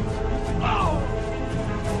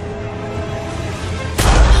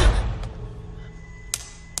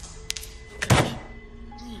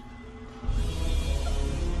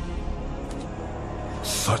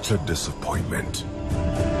 Such a disappointment.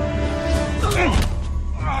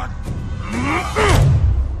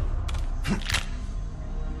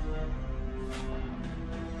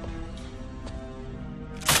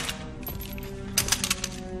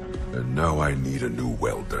 And now I need a new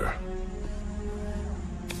welder.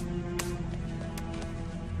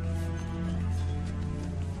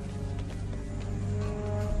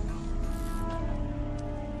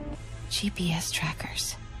 GPS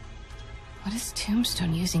trackers. What is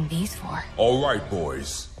Tombstone using these for? All right,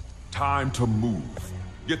 boys. Time to move.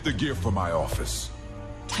 Get the gear from my office.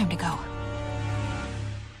 Time to go.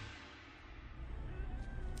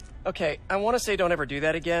 Okay, I want to say don't ever do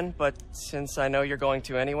that again, but since I know you're going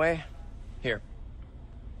to anyway, here.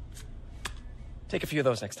 Take a few of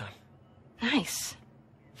those next time. Nice.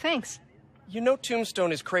 Thanks. You know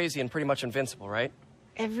Tombstone is crazy and pretty much invincible, right?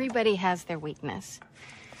 Everybody has their weakness.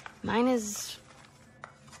 Mine is...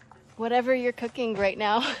 whatever you're cooking right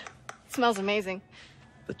now. It smells amazing.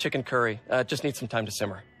 The chicken curry. Just needs some time to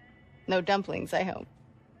simmer. No dumplings, I hope.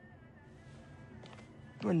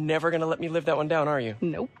 You're never gonna let me live that one down, are you?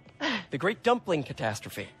 Nope. The Great Dumpling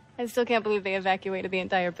Catastrophe. I still can't believe they evacuated the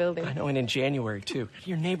entire building. I know, and in January, too.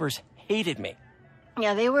 Your neighbors hated me.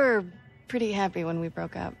 Yeah, they were pretty happy when we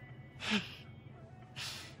broke up.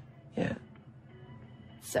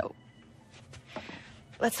 So,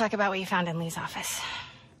 let's talk about what you found in Lee's office.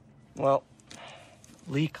 Well,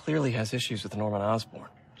 Lee clearly has issues with Norman Osborn.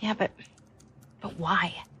 Yeah, but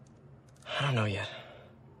why? I don't know yet.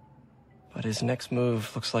 But his next move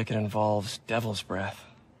looks like it involves Devil's Breath,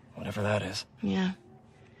 whatever that is. Yeah.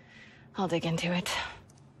 I'll dig into it.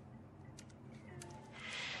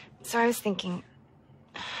 So I was thinking,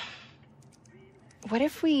 what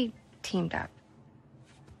if we teamed up?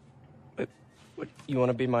 What, you want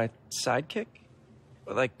to be my sidekick?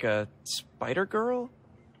 Like a spider girl?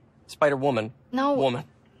 Spider woman? No. Woman.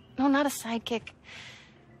 No, not a sidekick.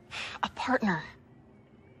 A partner.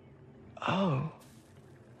 Oh.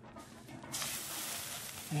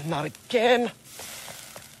 Not again.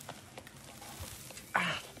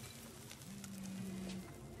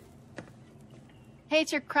 Hey,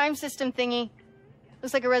 it's your crime system thingy.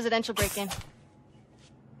 Looks like a residential break-in.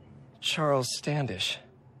 Charles Standish.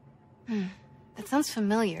 That sounds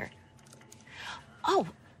familiar. Oh,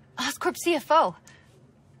 Oscorp CFO.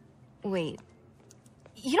 Wait.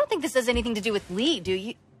 You don't think this has anything to do with Lee, do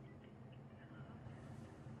you?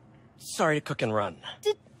 Sorry to cook and run.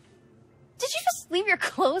 Did you just leave your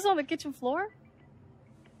clothes on the kitchen floor?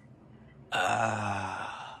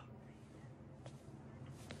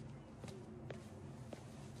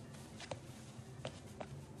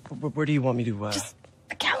 Where do you want me to, Just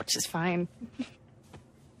the couch is fine.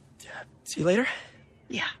 See you later?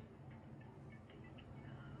 Yeah.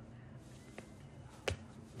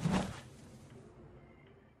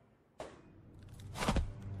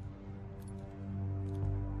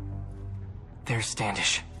 There's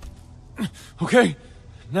Standish. Okay,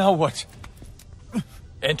 now what?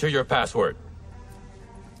 Enter your password.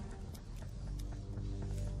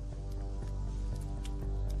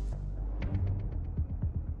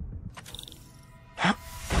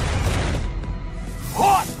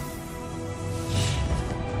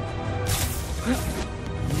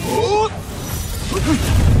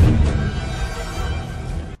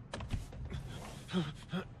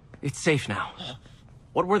 It's safe now.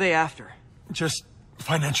 What were they after? Just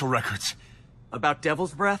financial records. About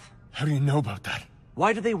Devil's Breath? How do you know about that?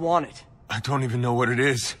 Why do they want it? I don't even know what it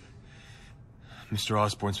is. Mr.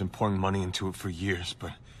 Osborn's been pouring money into it for years,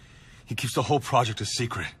 but he keeps the whole project a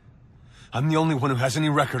secret. I'm the only one who has any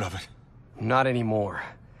record of it. Not anymore.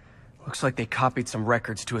 Looks like they copied some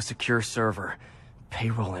records to a secure server.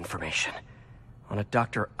 Payroll information. On a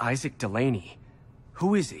Dr. Isaac Delaney.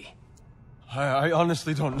 Who is he? I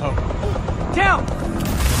honestly don't know. Down!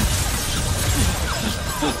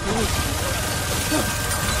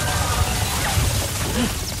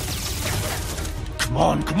 Come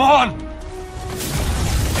on, come on!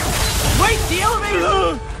 Wait, the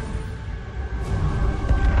elevator!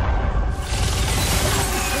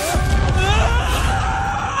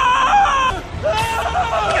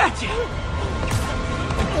 Gotcha!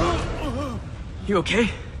 You okay?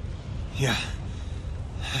 Yeah,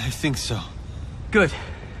 I think so. Good.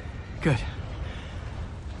 Good.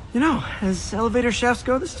 You know, as elevator shafts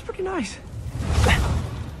go, this is pretty nice.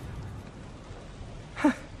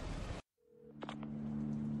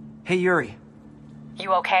 Hey, Yuri.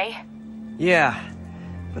 You okay? Yeah,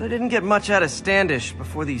 but I didn't get much out of Standish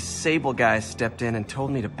before these Sable guys stepped in and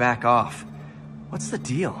told me to back off. What's the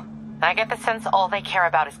deal? I get the sense all they care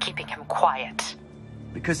about is keeping him quiet.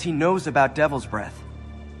 Because he knows about Devil's Breath.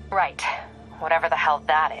 Right. Whatever the hell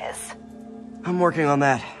that is. I'm working on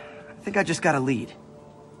that. I think I just got a lead.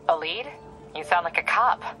 A lead? You sound like a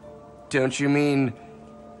cop. Don't you mean...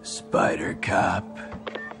 Spider Cop?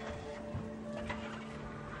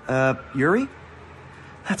 Yuri?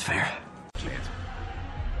 That's fair.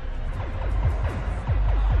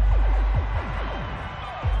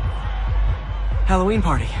 Halloween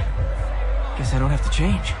party. Guess I don't have to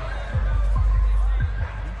change.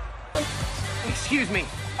 Excuse me,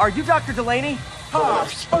 are you Dr. Delaney? Ah,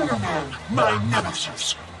 Spider-Man, my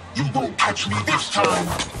nemesis. You won't catch me this time.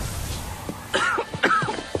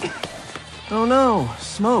 Oh no,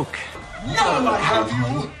 smoke. Now I have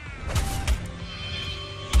you.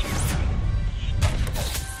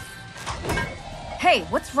 Hey,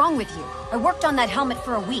 what's wrong with you? I worked on that helmet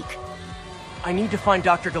for a week. I need to find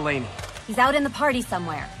Dr. Delaney. He's out in the party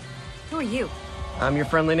somewhere. Who are you? I'm your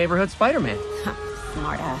friendly neighborhood Spider-Man.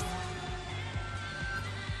 Smartass.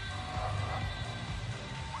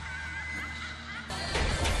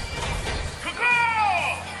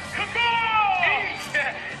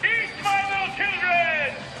 Eat, my little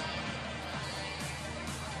children!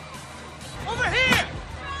 Over here!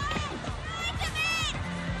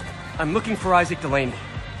 I'm looking for Isaac Delaney.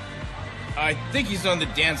 I think he's on the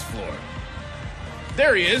dance floor.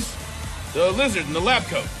 There he is! The lizard in the lab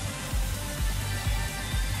coat.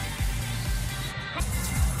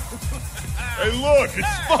 Hey, look, it's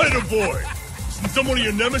Spider-Boy. Isn't someone of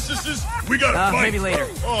your nemesises? We gotta fight. Maybe later.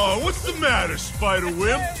 Oh, what's the matter,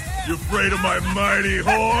 Spider-Wimp? You afraid of my mighty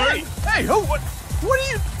horn? Hey, who? What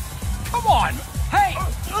are you? Come on! Hey!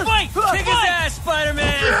 Wait! Kick his ass,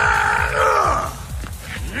 Spider-Man!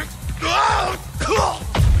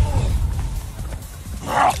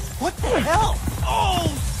 What the hell?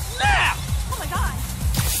 Oh, snap! Oh my god.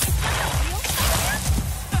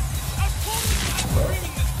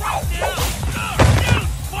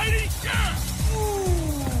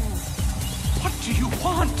 What do you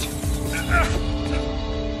want?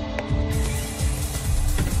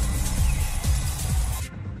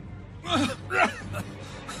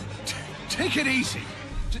 Take it easy.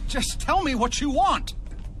 Just tell me what you want.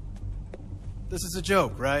 This is a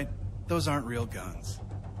joke, right? Those aren't real guns.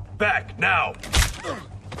 Back, now!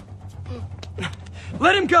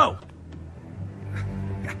 Let him go!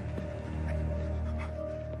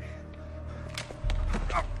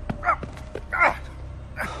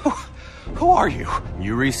 Who are you?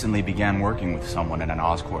 You recently began working with someone in an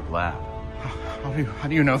Oscorp lab. How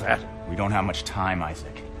do you know that? We don't have much time,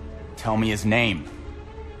 Isaac. Tell me his name.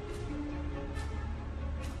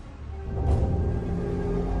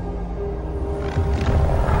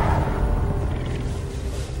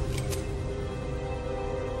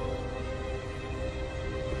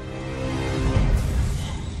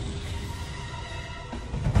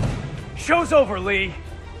 Show's over, Lee.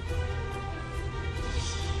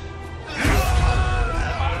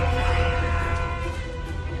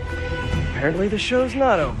 Apparently the show's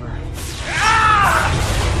not over.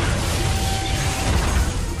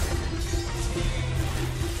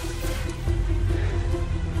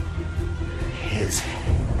 His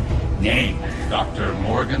name, Dr.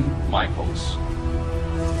 Morgan Michaels.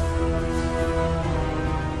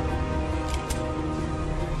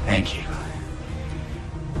 Thank you.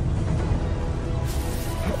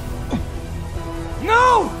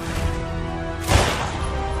 No!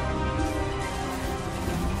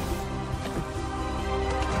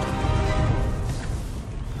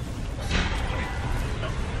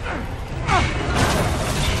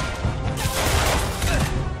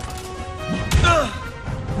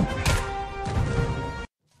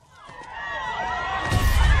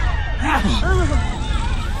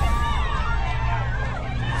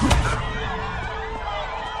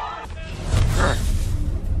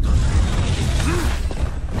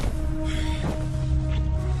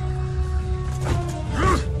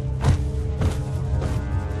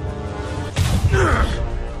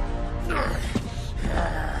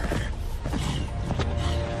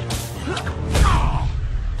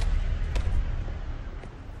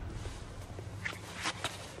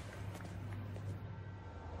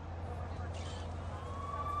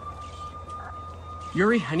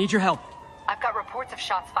 Yuri, I need your help. I've got reports of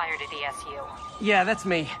shots fired at ESU. Yeah, that's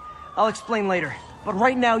me. I'll explain later. But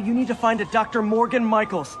right now, you need to find a Dr. Morgan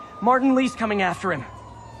Michaels. Martin Lee's coming after him.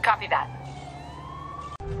 Copy that.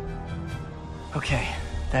 Okay,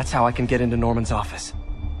 that's how I can get into Norman's office.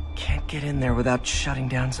 Can't get in there without shutting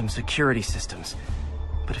down some security systems.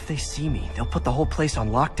 But if they see me, they'll put the whole place on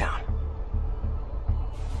lockdown.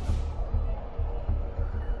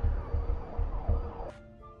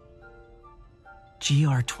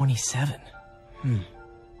 GR-27.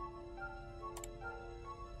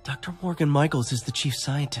 Dr. Morgan Michaels is the chief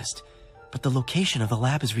scientist, but the location of the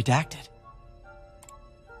lab is redacted.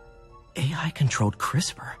 AI-controlled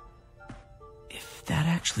CRISPR. If that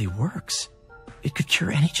actually works, it could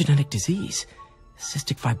cure any genetic disease.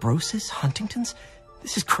 Cystic fibrosis, Huntington's.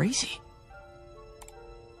 This is crazy.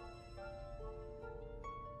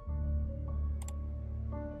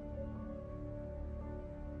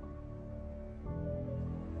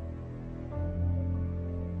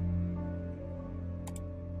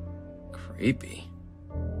 Creepy.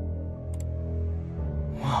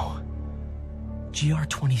 Whoa.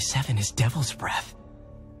 GR-27 is Devil's Breath.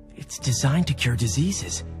 It's designed to cure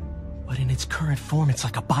diseases, but in its current form, it's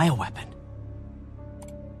like a bioweapon.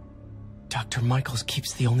 Dr. Michaels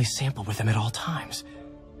keeps the only sample with him at all times.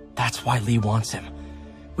 That's why Lee wants him.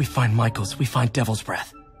 We find Michaels, we find Devil's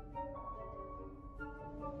Breath.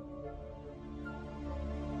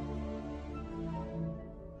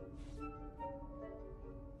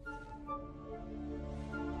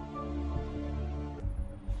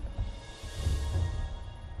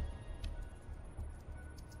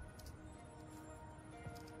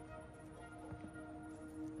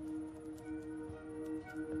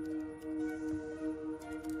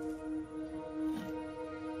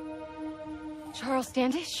 Charles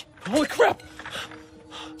Standish? Holy crap!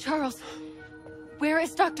 Charles, where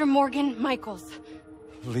is Dr. Morgan Michaels?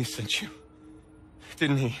 Lee sent you.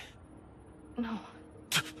 Didn't he? No.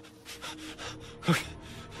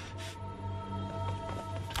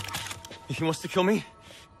 He wants to kill me?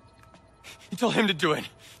 You tell him to do it.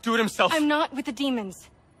 Do it himself. I'm not with the demons.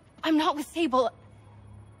 I'm not with Sable.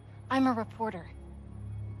 I'm a reporter.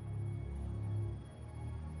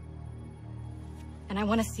 And I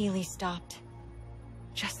want to see Lee stopped.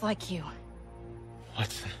 Just like you.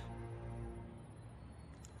 What?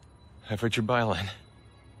 I've read your byline.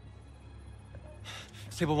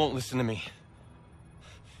 Sable won't listen to me.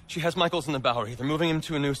 She has Michaels in the Bowery. They're moving him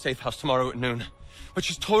to a new safe house tomorrow at noon. But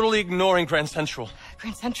she's totally ignoring Grand Central.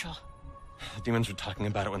 Grand Central? The demons were talking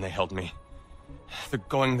about it when they held me. They're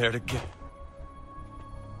going there to get...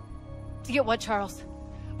 To get what, Charles?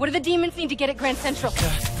 What do the demons need to get at Grand Central?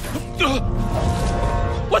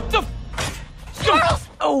 What the... Charles!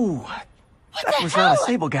 Oh! What That the was hell? not a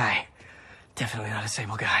Sable guy. Definitely not a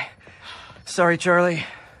Sable guy. Sorry, Charlie.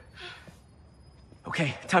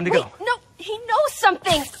 Okay, time to Wait, go. no! He knows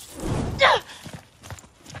something!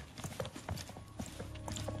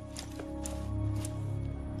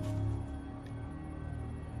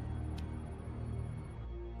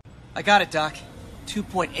 I got it, Doc.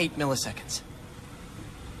 2.8 milliseconds.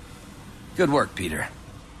 Good work, Peter.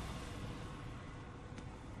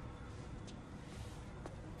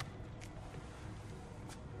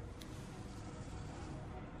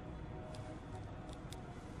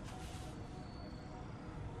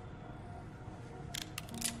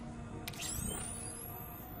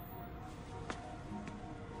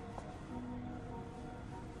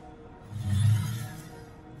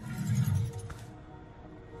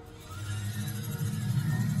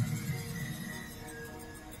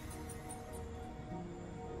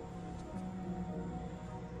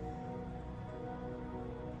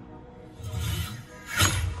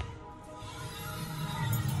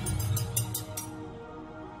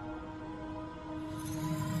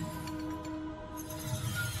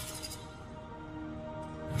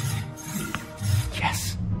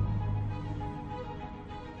 Yes.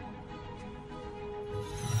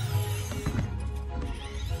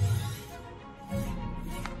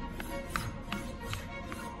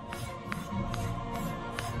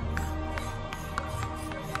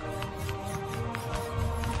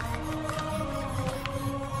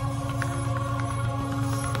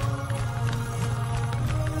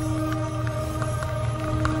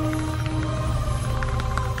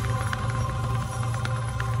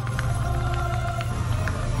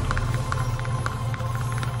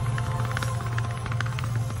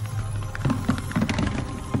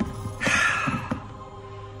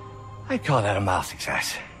 I'd call that a mild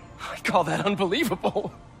success. I call that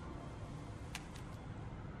unbelievable.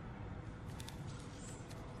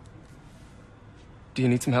 Do you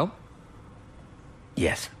need some help?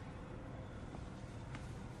 Yes.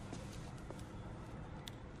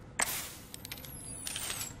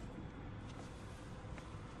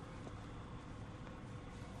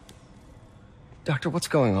 Doctor, what's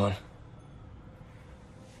going on?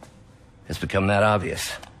 It's become that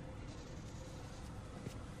obvious.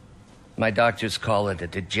 My doctors call it a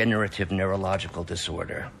degenerative neurological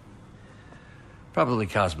disorder. Probably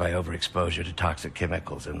caused by overexposure to toxic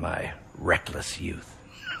chemicals in my reckless youth.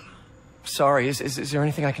 Sorry, is there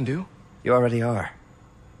anything I can do? You already are.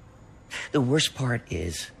 The worst part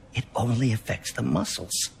is, it only affects the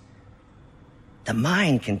muscles. The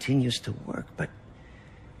mind continues to work, but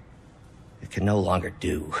it can no longer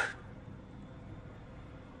do.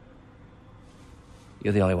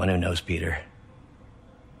 You're the only one who knows, Peter.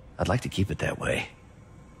 I'd like to keep it that way.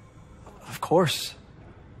 Of course.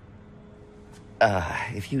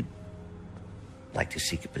 If you'd like to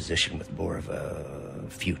seek a position with more of a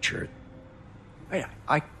future...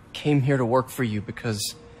 I came here to work for you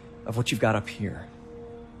because of what you've got up here.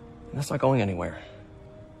 And that's not going anywhere.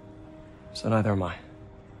 So neither am I.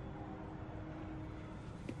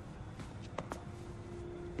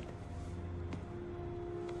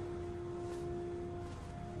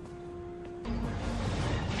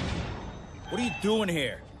 What are you doing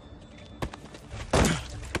here?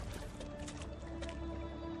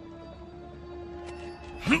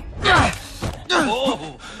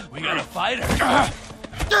 Oh, we got a fighter.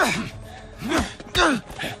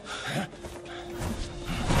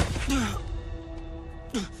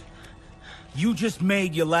 You just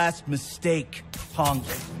made your last mistake, punk.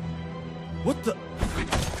 What the...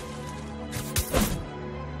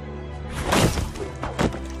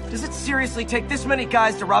 Does it seriously take this many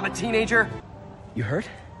guys to rob a teenager? You hurt?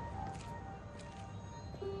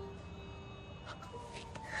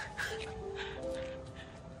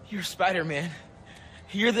 You're Spider-Man.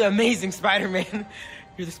 You're the amazing Spider-Man.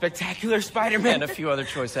 You're the spectacular Spider-Man. And a few other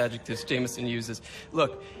choice adjectives Jameson uses.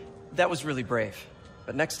 Look, That was really brave.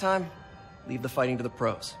 But next time, leave the fighting to the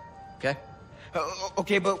pros, okay?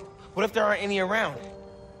 Okay, but what if there aren't any around?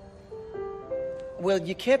 Well,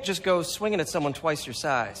 you can't just go swinging at someone twice your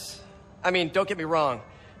size. I mean, don't get me wrong.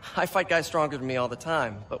 I fight guys stronger than me all the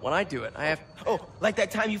time, but when I do it, I have... Oh, like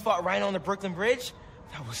that time you fought Rhino on the Brooklyn Bridge?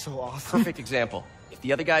 That was so awesome. Perfect example. If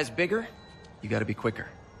the other guy's bigger, you gotta be quicker.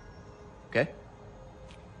 Okay?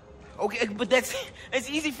 Okay, but that's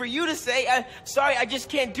easy for you to say. Sorry, I just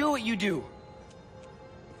can't do what you do.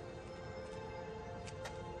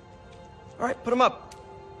 All right, put him up.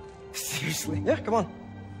 Seriously? Yeah, come on.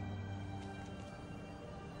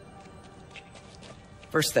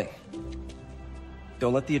 First thing,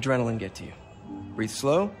 don't let the adrenaline get to you. Breathe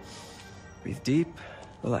slow, breathe deep,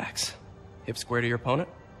 relax. Hip square to your opponent.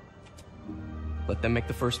 Let them make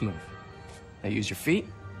the first move. Now use your feet.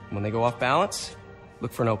 When they go off balance,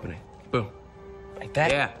 look for an opening. Boom. Like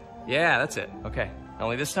that? Yeah, that's it. Okay.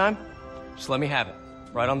 Only this time, just let me have it.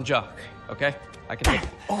 Right on the jaw. Okay? I can take it.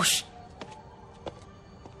 Oh,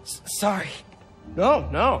 sorry.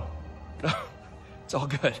 No. It's all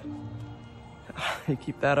good. You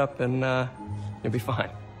keep that up and you'll be fine.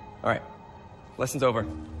 All right. Lesson's over.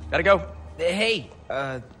 Gotta go. Hey,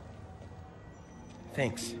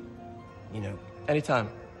 thanks. You know. Anytime.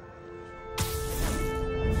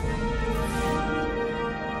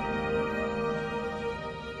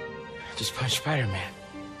 Just punch Spider-Man.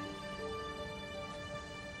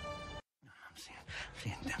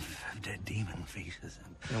 Seeing dead demon faces.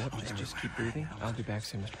 You know what? Just keep breathing. I'll be back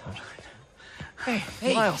soon, Mr. Punch.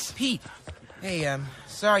 Hey, Miles. Pete. Hey,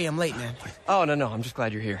 sorry I'm late, man. Oh, no. I'm just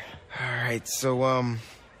glad you're here. All right, so,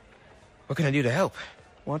 what can I do to help?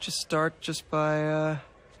 Why don't you start just by,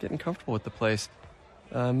 getting comfortable with the place.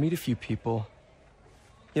 Meet a few people.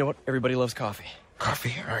 You know what? Everybody loves coffee.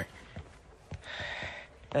 Coffee? All right.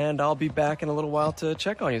 And I'll be back in a little while to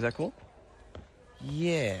check on you. Is that cool?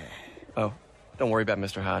 Yeah. Oh, don't worry about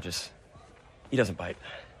Mr. Hodges. He doesn't bite.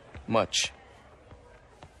 Much.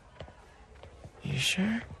 You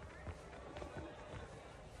sure?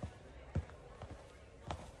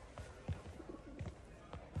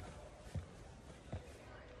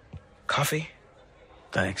 Coffee?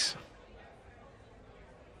 Thanks.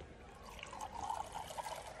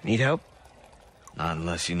 Need help? Not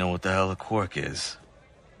unless you know what the hell a quark is.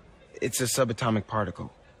 It's a subatomic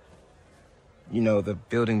particle. You know, the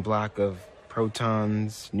building block of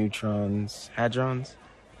protons, neutrons, hadrons.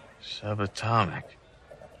 Subatomic.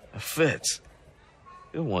 It fits.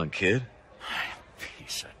 Good one, kid.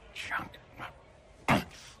 Piece of junk.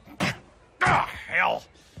 Ah, hell.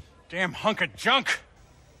 Damn hunk of junk.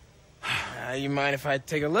 You mind if I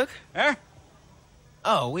take a look? Eh?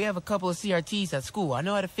 Oh, we have a couple of CRTs at school. I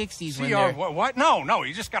know how to fix these when CR, they're... what? No,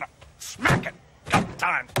 you just gotta smack it. Got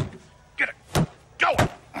time. Get it. Go!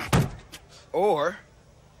 Or,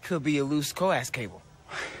 could be a loose coax cable.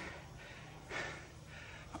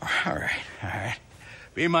 All right.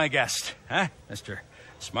 Be my guest, huh, Mr.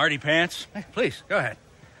 Smarty Pants? Hey, please, go ahead.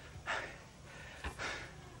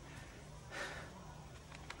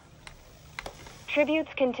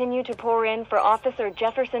 Tributes continue to pour in for Officer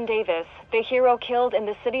Jefferson Davis, the hero killed in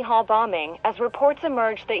the City Hall bombing, as reports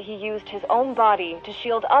emerge that he used his own body to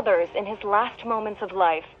shield others in his last moments of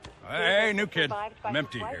life. Hey, new kid. I'm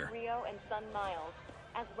empty here. Rio and son Miles,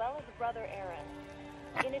 as well as brother Aaron.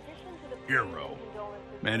 In addition to the Hero.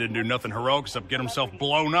 Man didn't do nothing heroic except get himself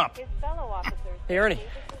blown up. his fellow officers, Hey, Ernie.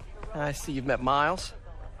 I see you've met Miles.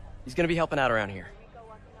 He's gonna be helping out around here.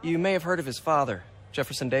 You may have heard of his father,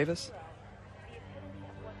 Jefferson Davis.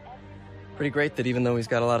 Pretty great that even though he's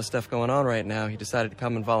got a lot of stuff going on right now, he decided to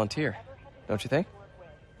come and volunteer. Don't you think?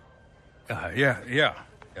 Yeah.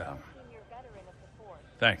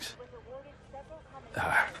 Thanks.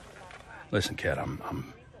 Listen, kid,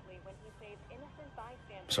 I'm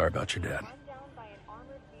sorry about your dad.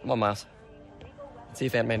 Come on, Miles. Let's see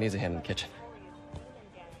if Aunt May needs a hand in the kitchen.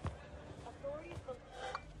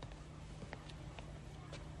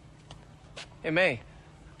 Hey, May.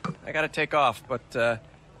 I gotta take off, but,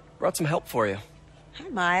 brought some help for you. Hi,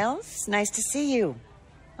 Miles. Nice to see you.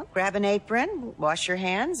 Oh, grab an apron, wash your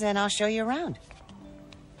hands, and I'll show you around.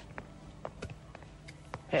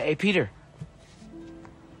 Hey, Peter.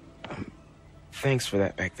 Thanks for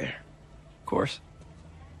that back there. Of course.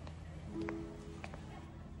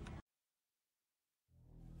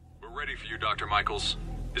 We're ready for you, Dr. Michaels.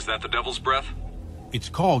 Is that the Devil's Breath? It's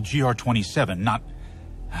called GR-27, not...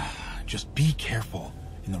 Just be careful.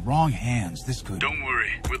 In the wrong hands, this could... Don't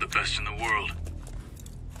worry, we're the best in the world.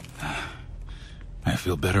 I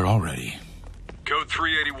feel better already. Code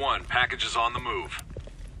 381, package is on the move.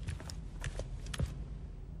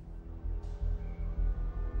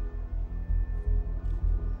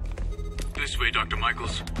 way, Dr.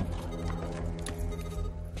 Michaels.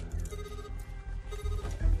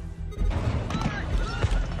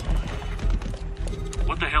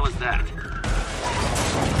 What the hell is that?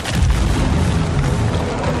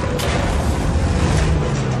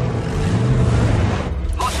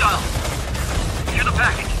 Hostile! Near the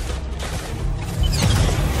package.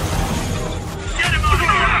 Get him out of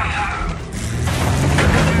here!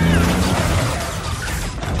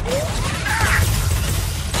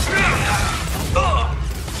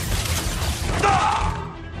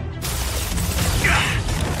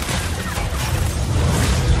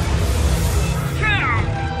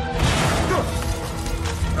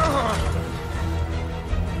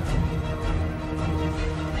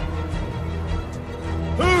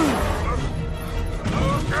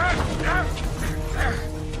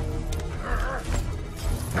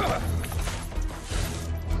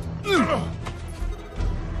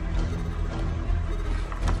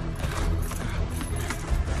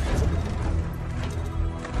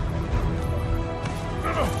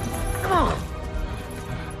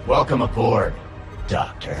 Welcome aboard,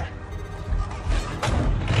 Doctor.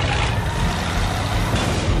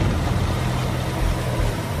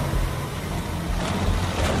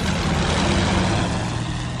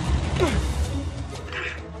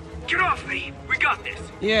 Get off me! We got this!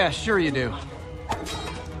 Yeah, sure you do.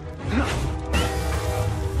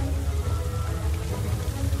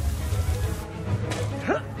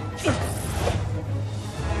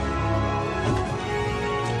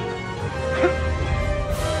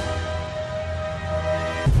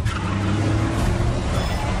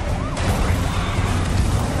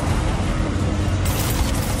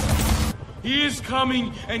 He is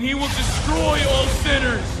coming, and he will destroy all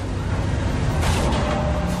sinners!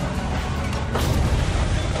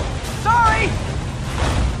 Sorry!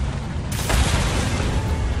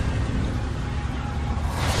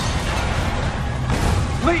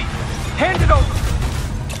 Lee, hand it over!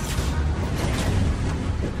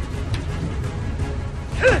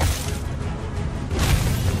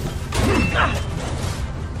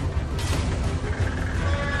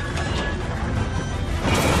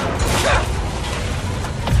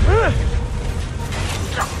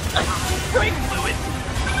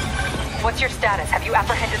 What's your status? Have you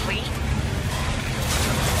apprehended Lee?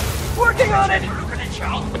 Working on it!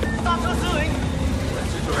 大车司令，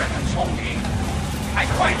这个人很聪明，太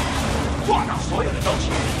快，撞到所有的东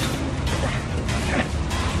西。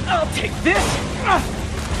I'll take this!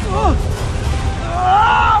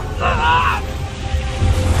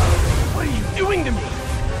 What are you doing to me?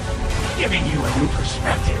 Giving you a new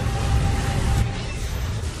perspective.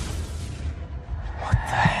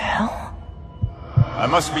 I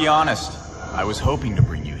must be honest. I was hoping to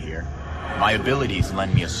bring you here. My abilities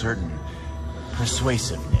lend me a certain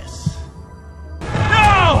persuasiveness.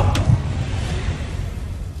 No!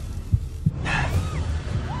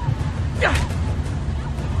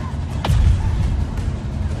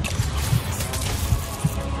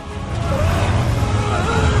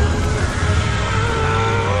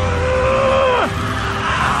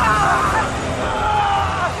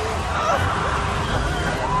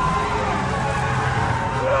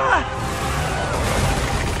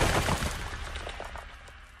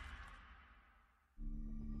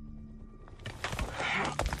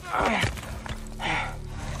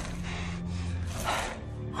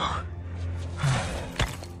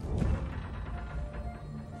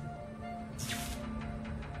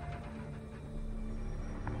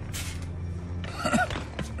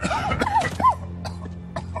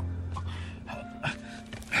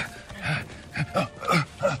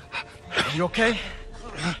 You okay?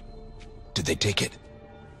 Did they take it?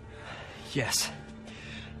 Yes.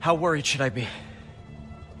 How worried should I be?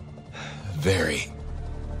 Very.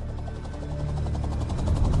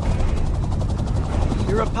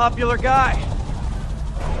 You're a popular guy.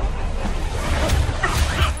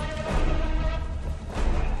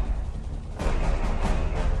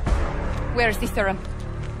 Where's the serum?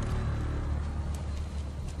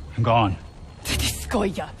 I'm gone.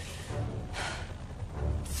 Skoya.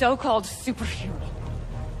 So-called superhero.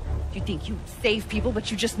 You think you save people, but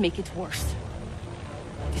you just make it worse.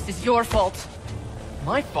 This is your fault.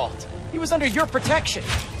 My fault? He was under your protection.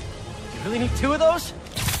 You really need two of those?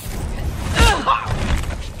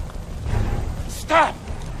 Stop!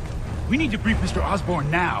 We need to brief Mr. Osborn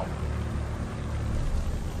now.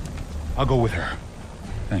 I'll go with her.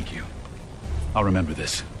 Thank you. I'll remember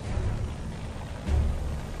this.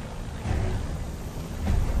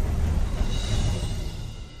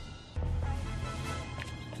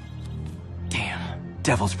 Damn.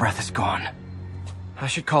 Devil's breath is gone. I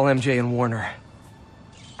should call MJ and warn her.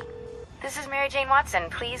 This is Mary Jane Watson.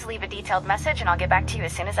 Please leave a detailed message and I'll get back to you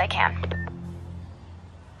as soon as I can.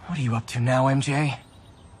 What are you up to now, MJ?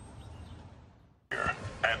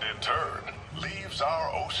 And in turn, leaves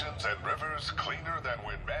our oceans and rivers cleaner than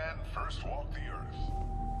when man first walked the earth.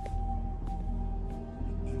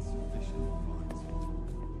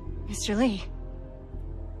 Mr. Lee.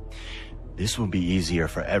 This will be easier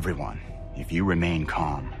for everyone if you remain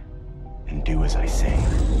calm and do as I say.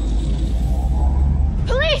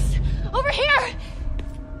 Police! Over here!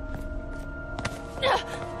 No!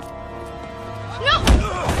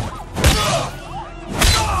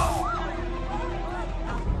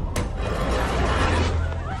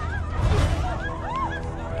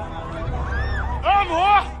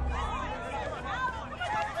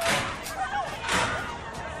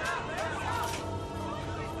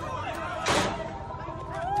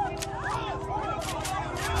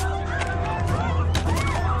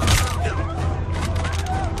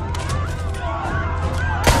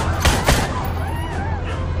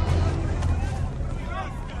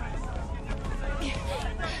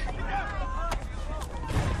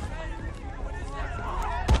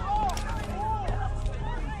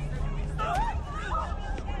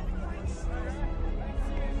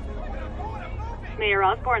 Mayor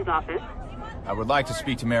Osborne's office. I would like to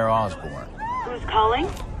speak to Mayor Osborne. Who's calling?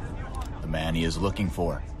 The man he is looking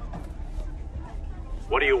for.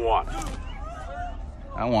 What do you want?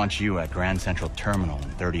 I want you at Grand Central Terminal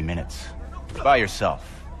in 30 minutes. By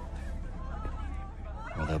yourself.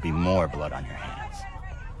 Or there'll be more blood on your hands.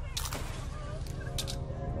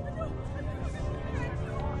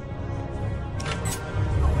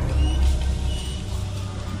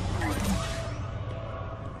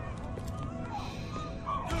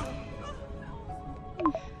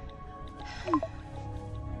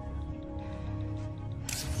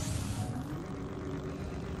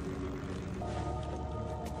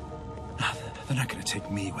 They're not gonna take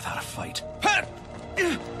me without a fight.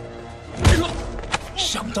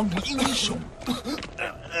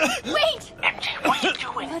 Wait! MJ, what are you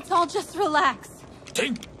doing? Let's all just relax.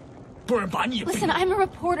 Listen, I'm a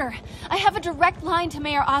reporter. I have a direct line to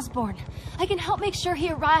Mayor Osborne. I can help make sure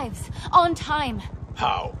he arrives on time.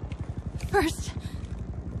 How? First,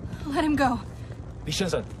 let him go. 李先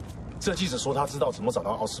生，这记者说他知道怎么找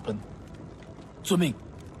到奥斯喷。遵命。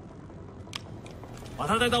把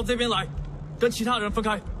他带到这边来，跟其他人分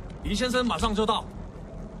开。李先生马上就到。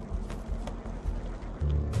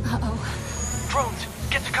Uh-oh. Drones,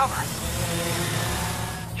 get to cover.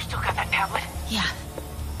 You still got that tablet? Yeah.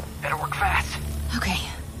 Better work fast. Okay,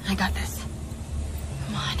 I got this.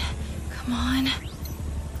 Come on, come on.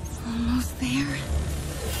 Almost there.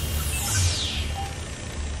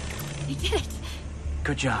 I did it.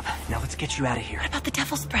 Good job. Now let's get you out of here. What about the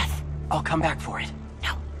devil's breath? I'll come back for it.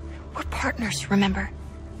 No, we're partners, remember?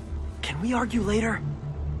 Can we argue later?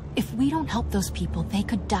 If we don't help those people, they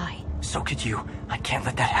could die. So could you. I can't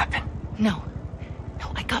let that happen. No.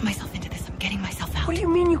 No, I got myself into this. I'm getting myself out. What do you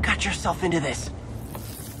mean you got yourself into this?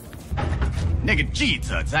 那个记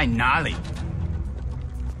者在哪里？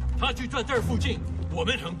他就在这儿附近，我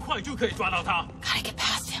们很快就可以抓到他。Gotta get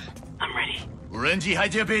past him. I'm ready. 无人机还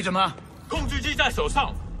戒备着吗？控制机在手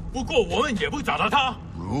上，不过我们也不找到他。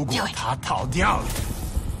如果他逃掉了，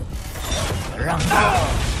让他。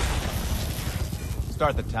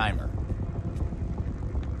Start the timer.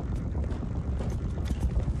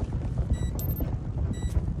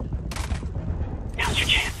 Now's your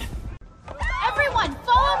chance. Everyone,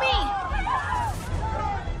 follow me!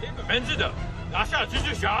 这个门子的，拿下蜘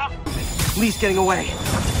蛛侠。Lee's getting away.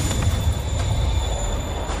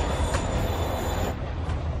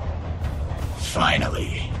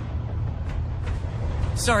 Finally.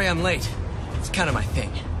 Sorry I'm late. It's kind of my thing.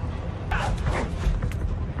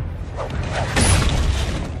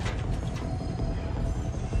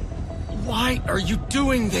 Why are you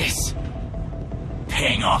doing this?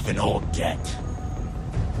 Paying off an old debt.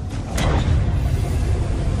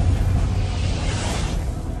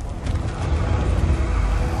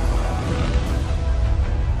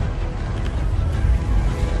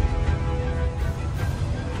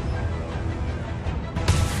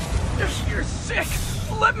 You're sick.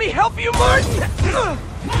 Let me help you, Martin.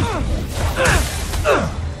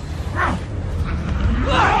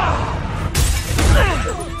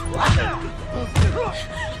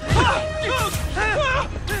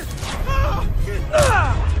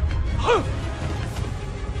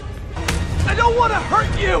 I don't want to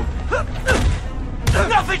hurt you.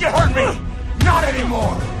 Nothing can hurt me. Not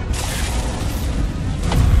anymore.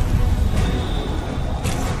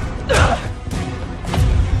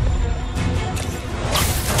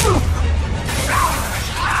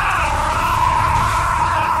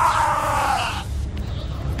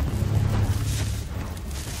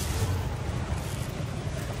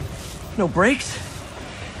 No brakes?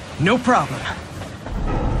 No problem.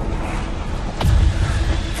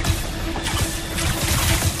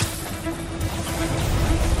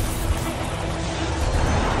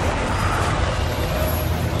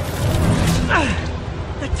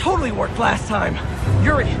 That totally worked last time.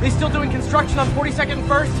 Yuri, they still doing construction on 42nd and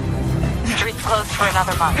 1st? Street's closed for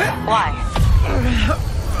another month. Why?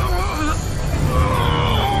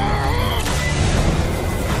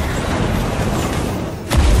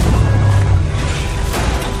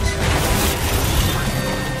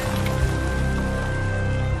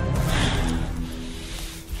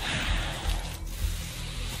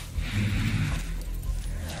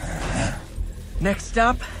 Next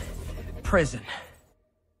stop, prison.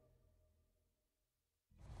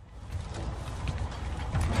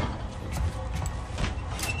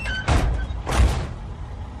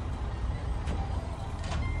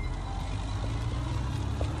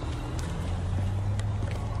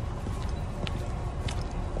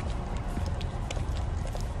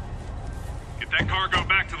 Get that cargo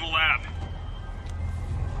back to the lab.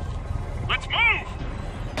 Let's move!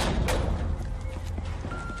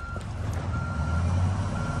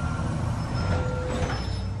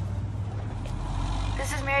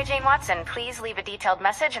 This is Mary Jane Watson. Please leave a detailed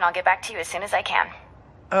message and I'll get back to you as soon as I can.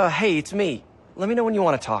 Hey, it's me. Let me know when you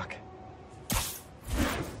want to talk.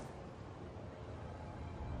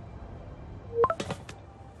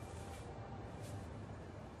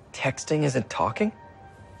 Texting isn't talking?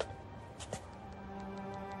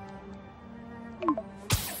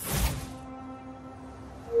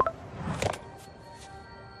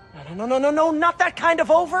 No, not that kind of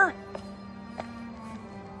over!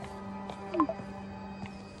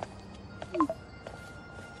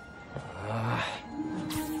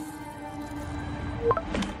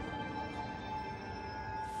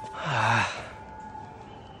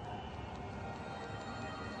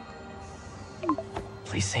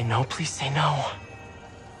 Please say no, please say no.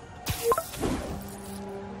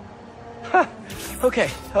 Huh. Okay.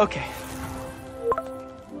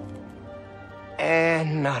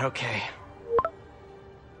 And not okay.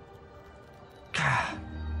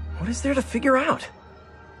 What is there to figure out?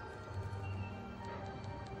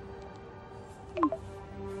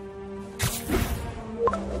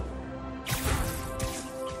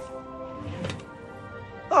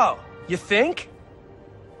 Oh, you think?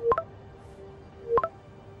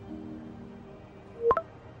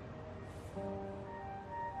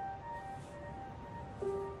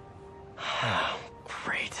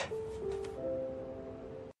 Great.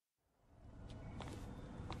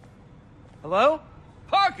 Hello?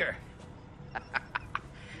 Parker!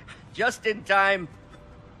 Just in time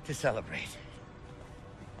to celebrate.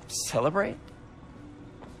 Celebrate?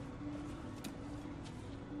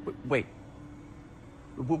 Wait.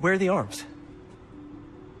 Where are the arms?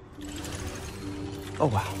 Oh,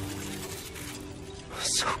 wow.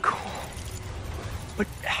 So cool. But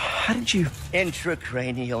how did you...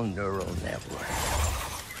 Intracranial neural network.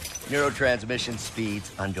 Neurotransmission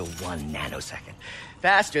speeds under 1 nanosecond.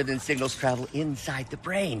 Faster than signals travel inside the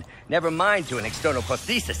brain. Never mind to an external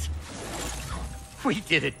prosthesis. We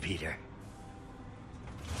did it, Peter.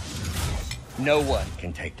 No one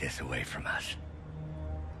can take this away from us.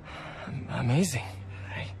 Amazing.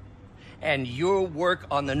 And your work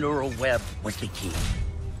on the neural web was the key.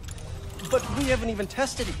 But we haven't even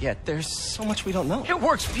tested it yet. There's so much we don't know. It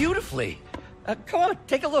works beautifully. Come on,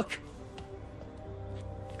 take a look.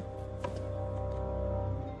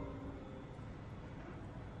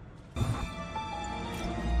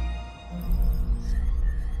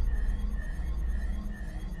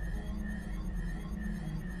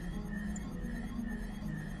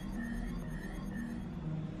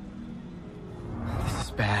 This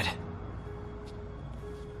is bad.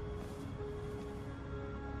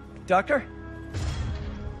 Doctor?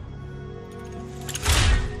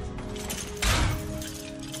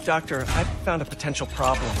 Doctor, I found a potential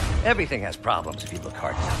problem. Everything has problems if you look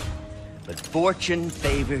hard enough. But fortune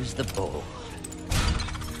favors the bold.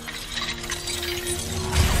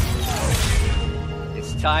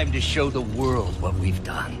 It's time to show the world what we've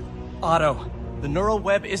done. Otto, the neural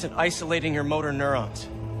web isn't isolating your motor neurons.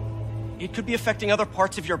 It could be affecting other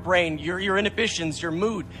parts of your brain, your inhibitions, your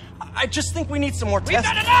mood. I just think we need some more tests.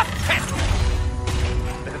 We've done enough tests!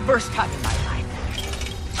 For the first time in my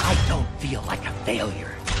life, I don't feel like a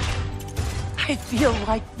failure. I feel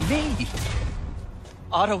like me.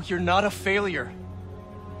 Otto, you're not a failure.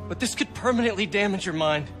 But this could permanently damage your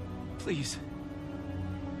mind. Please.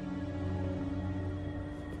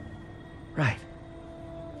 Right.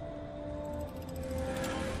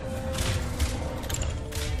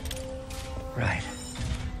 Right.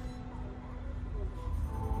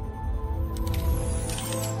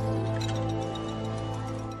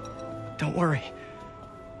 Don't worry.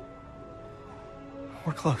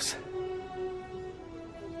 We're close.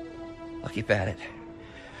 I'll keep at it.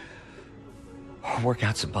 I'll work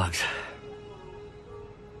out some bugs.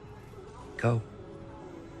 Go.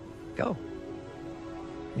 Go.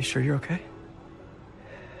 You sure you're okay?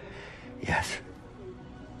 Yes.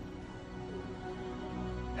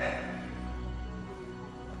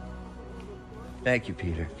 Thank you,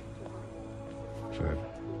 Peter.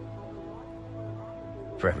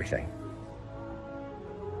 For everything.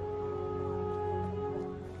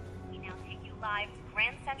 We now take you live to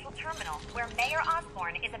Grand Central Terminal, where Mayor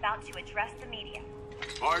Osborne is about to address the media.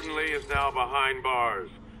 Martin Lee is now behind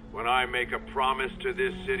bars. When I make a promise to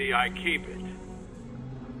this city, I keep it.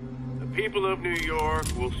 The people of New York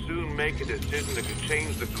will soon make a decision that could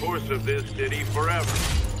change the course of this city forever.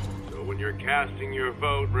 So when you're casting your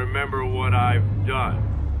vote, remember what I've done.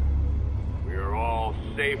 We are all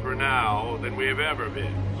safer now than we have ever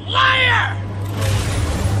been. Liar!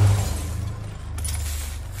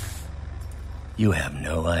 You have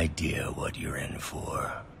no idea what you're in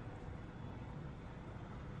for.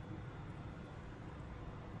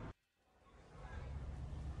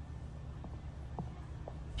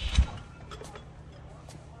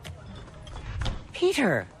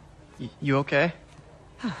 Peter! You okay?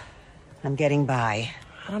 I'm getting by.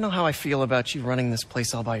 I don't know how I feel about you running this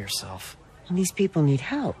place all by yourself. And these people need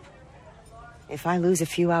help. If I lose a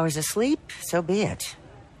few hours of sleep, so be it.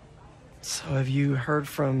 So have you heard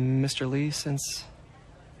from Mr. Lee since?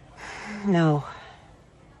 No.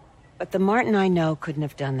 But the Martin I know couldn't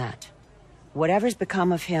have done that. Whatever's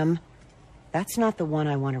become of him, that's not the one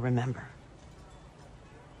I want to remember.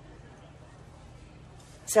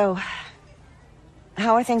 So,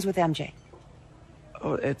 how are things with MJ?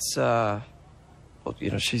 Oh, it's, well,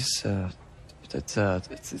 you know, she's,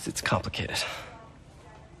 it's complicated.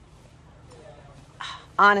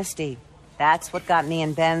 Honesty. That's what got me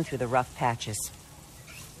and Ben through the rough patches.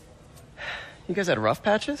 You guys had rough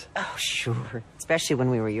patches? Oh, sure. Especially when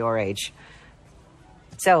we were your age.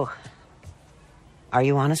 So, are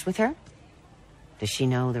you honest with her? Does she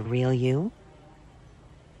know the real you?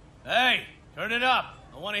 Hey, turn it up.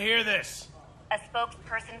 I want to hear this. A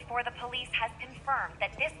spokesperson for the police has confirmed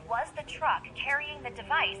that this was the truck carrying the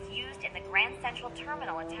device used in the Grand Central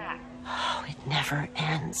Terminal attack. Oh, it never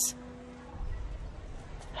ends.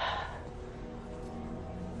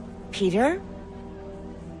 Peter?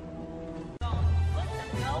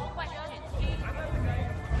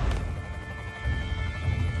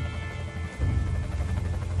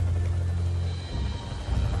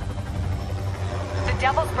 The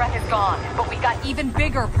Devil's Breath is gone, but we got even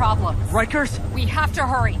bigger problems. Rikers? We have to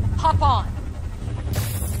hurry. Hop on.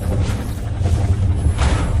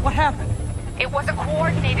 What happened? It was a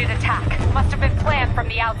coordinated attack. Must have been planned from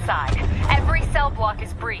the outside. Every cell block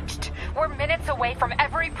is breached. We're minutes away from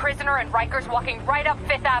every prisoner and Rikers walking right up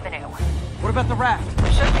 5th Avenue. What about the raft?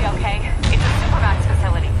 Should be okay. It's a Supermax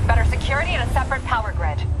facility. Better security and a separate power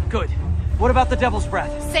grid. Good. What about the Devil's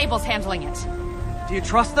Breath? Sable's handling it. Do you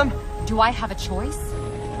trust them? Do I have a choice?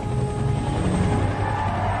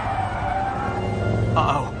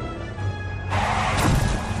 Uh-oh.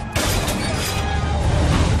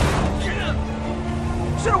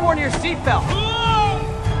 Should have worn your seatbelt.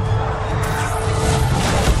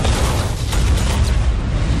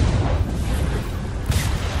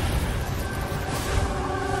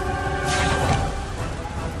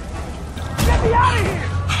 Get me out of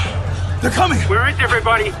here! They're coming! Where is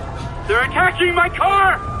everybody? They're attacking my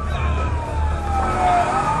car!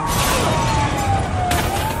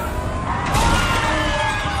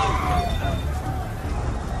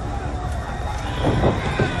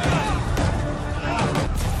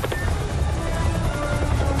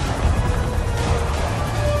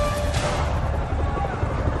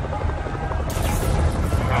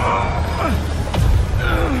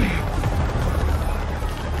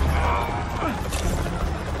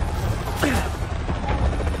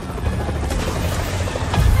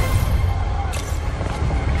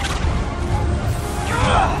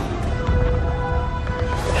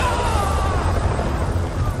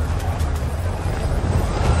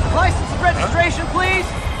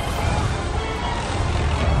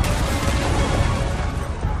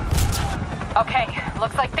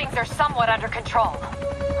 Under control.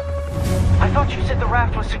 I thought you said the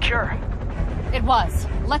raft was secure. It was.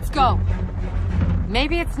 Let's go.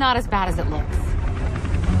 Maybe it's not as bad as it looks.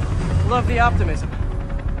 Love the optimism.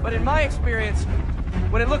 But in my experience,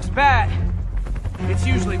 when it looks bad, it's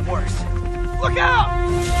usually worse. Look out!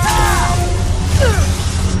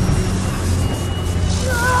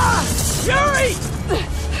 Yuri!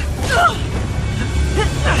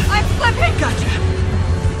 I'm slipping! Gotcha.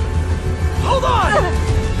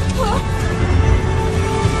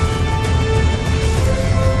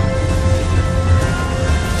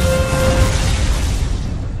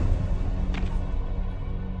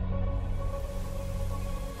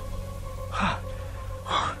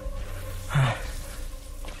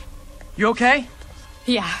 You okay?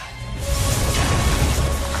 Yeah.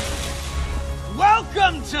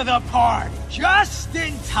 Welcome to the party! Just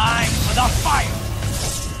in time for the fight!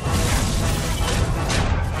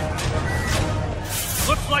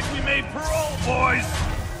 Looks like we made parole, boys!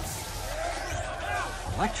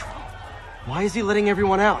 Electro? Why is he letting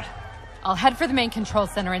everyone out? I'll head for the main control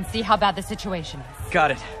center and see how bad the situation is.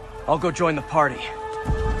 Got it. I'll go join the party.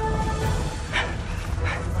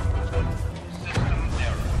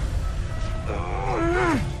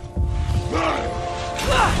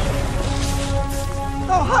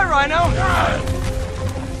 Oh, hi, Rhino!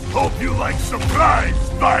 Hope you like surprise,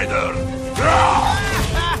 Spider!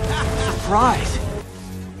 Surprise?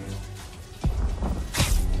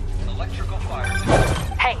 Electrical fire.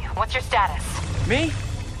 Hey, what's your status? Me?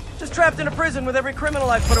 Just trapped in a prison with every criminal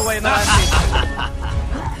I've put away in the last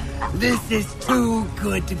week. This is too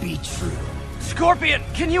good to be true. Scorpion,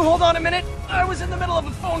 can you hold on a minute? I was in the middle of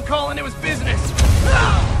a phone call and it was business.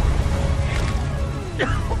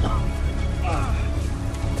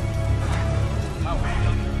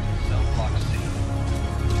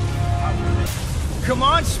 Come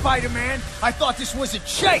on, Spider-Man! I thought this was a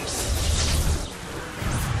chase!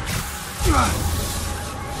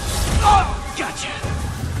 Gotcha!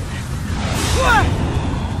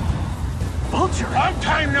 Vulture! Long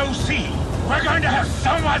time no see! We're going to have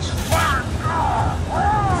so much fun!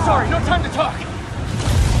 Sorry, no time to talk!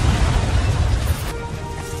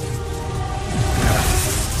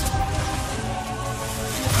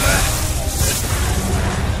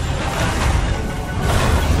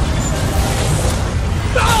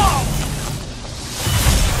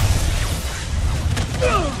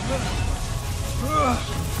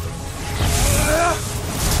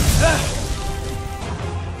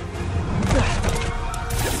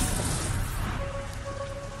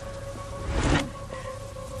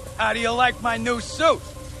 How do you like my new suit?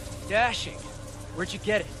 Dashing. Where'd you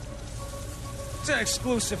get it? It's an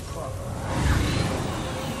exclusive club.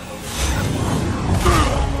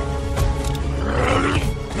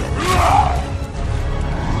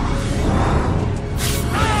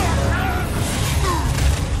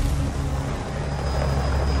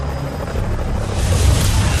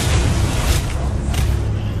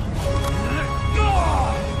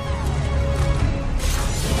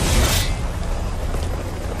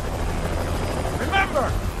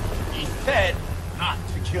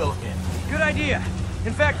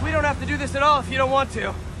 In fact, we don't have to do this at all if you don't want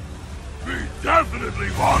to. We definitely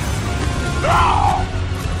want to!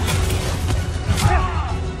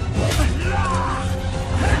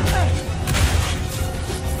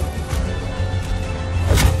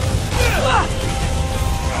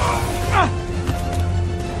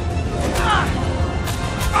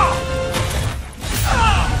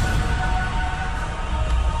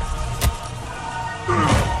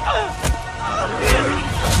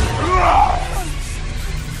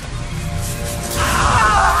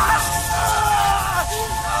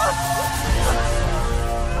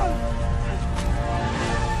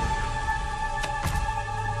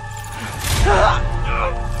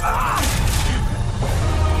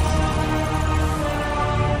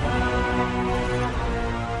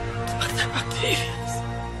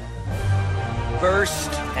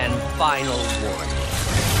 First and final warning.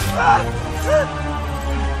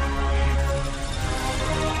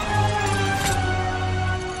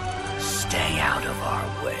 Stay out of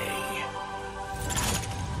our way.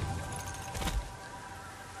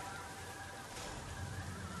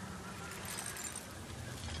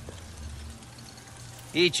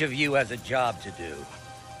 Each of you has a job to do.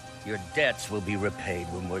 Your debts will be repaid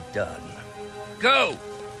when we're done. Go!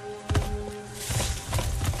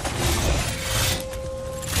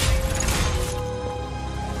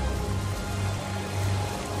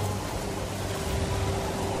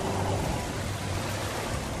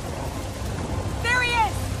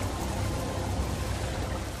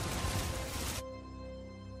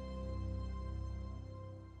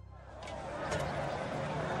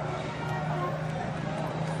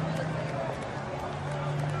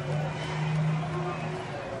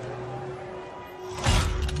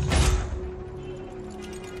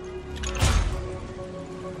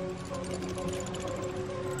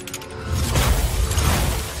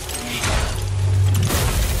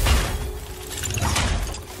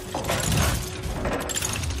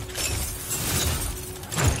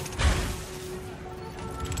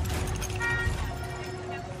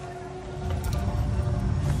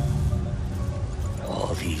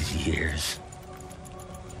 Years.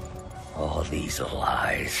 All these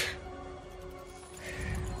lies.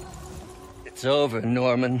 It's over,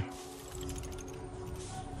 Norman.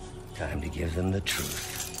 Time to give them the truth.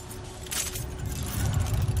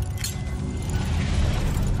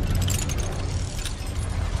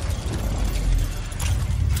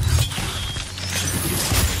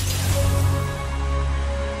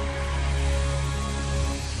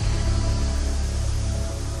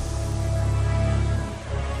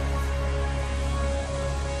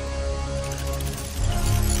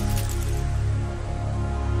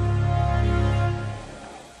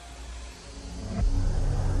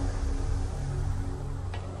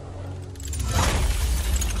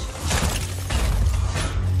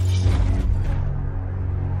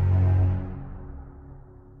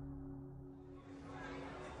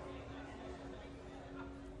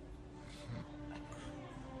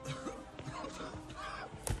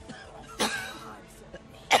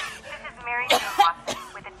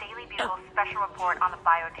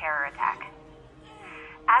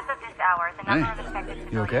 hour, the number of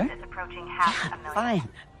infected You okay? civilians is approaching half a million. Fine.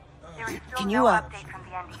 There is still Can no you, update from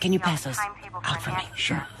the NDC can you on pass the those timetable out for me?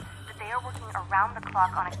 Sure. But they are working around the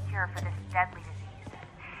clock on a cure for this deadly disease.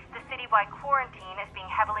 The citywide quarantine is being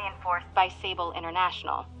heavily enforced by Sable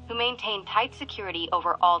International, who maintain tight security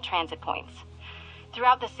over all transit points.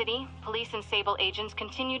 Throughout the city, police and Sable agents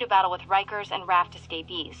continue to battle with Rikers and Raft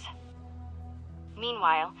escapees.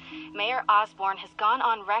 Meanwhile, Mayor Osborn has gone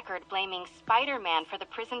on record blaming Spider-Man for the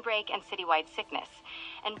prison break and citywide sickness,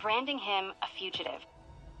 and branding him a fugitive.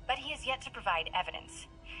 But he has yet to provide evidence.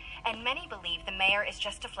 And many believe the mayor is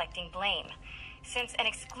just deflecting blame, since an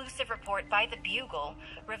exclusive report by the Bugle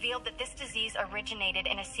revealed that this disease originated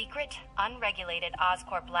in a secret, unregulated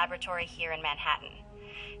Oscorp laboratory here in Manhattan.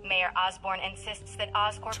 Mayor Osborn insists that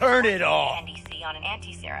Oscorp Turn is it working off. with the NDC on an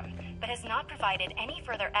anti-serum, but has not provided any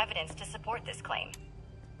further evidence to support this claim.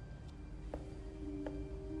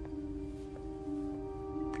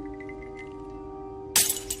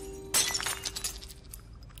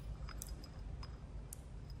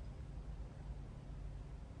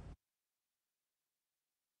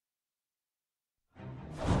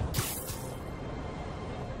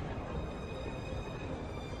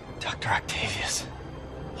 Dr. Octavius.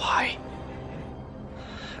 Why?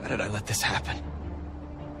 How did I let this happen?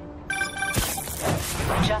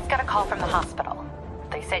 Just got a call from the hospital.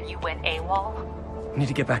 They said you went AWOL. I need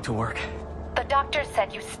to get back to work. The doctor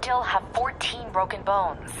said you still have 14 broken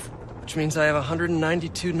bones. Which means I have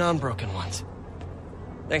 192 non-broken ones.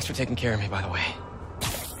 Thanks for taking care of me, by the way.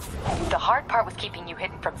 The hard part was keeping you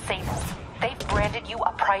hidden from Sable. They've branded you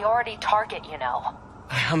a priority target, you know.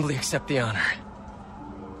 I humbly accept the honor.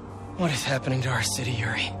 What is happening to our city,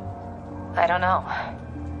 Yuri? I don't know.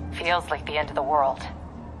 Feels like the end of the world.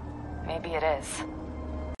 Maybe it is.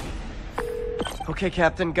 Okay,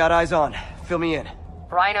 Captain, got eyes on. Fill me in.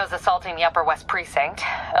 Rhino's assaulting the Upper West Precinct.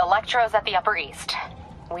 Electro's at the Upper East.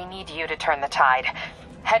 We need you to turn the tide.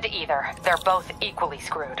 Head to either. They're both equally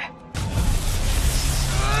screwed.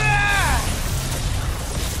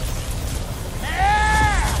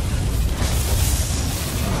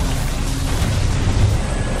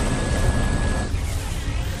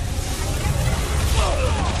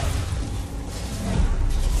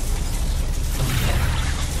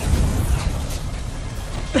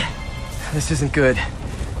 This isn't good.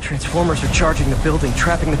 Transformers are charging the building,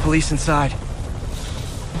 trapping the police inside.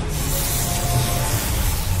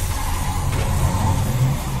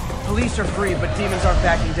 Police are free, but demons aren't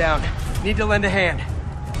backing down. Need to lend a hand.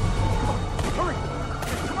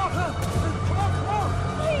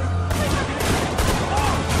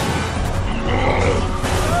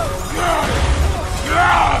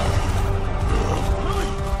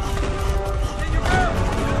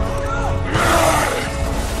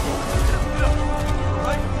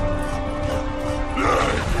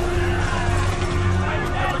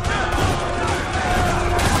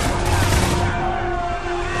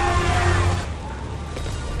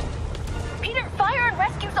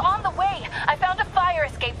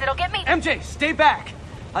 MJ, stay back!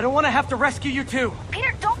 I don't want to have to rescue you too!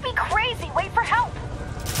 Peter, don't be crazy! Wait for help!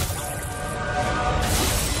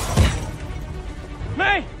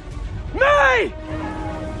 May! May!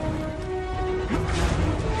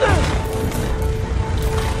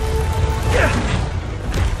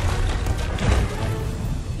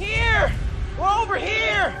 Here! We're over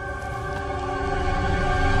here!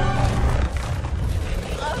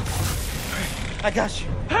 I got you.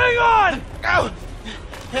 Hang on! Ow!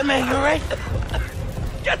 Hey man, you alright?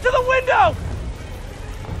 Get to the window!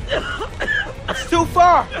 It's too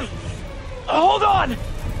far! Hold on!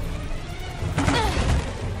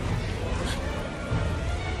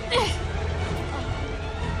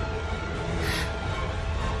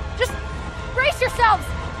 Just brace yourselves!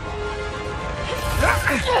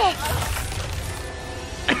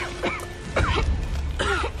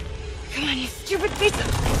 Come on, you stupid piece of...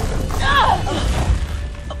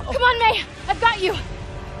 Come on, May! I've got you!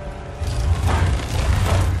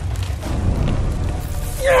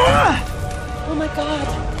 Oh my god.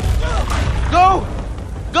 Go!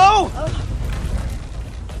 Go!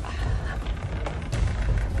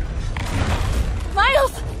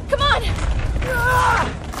 Miles! Come on!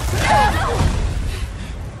 No!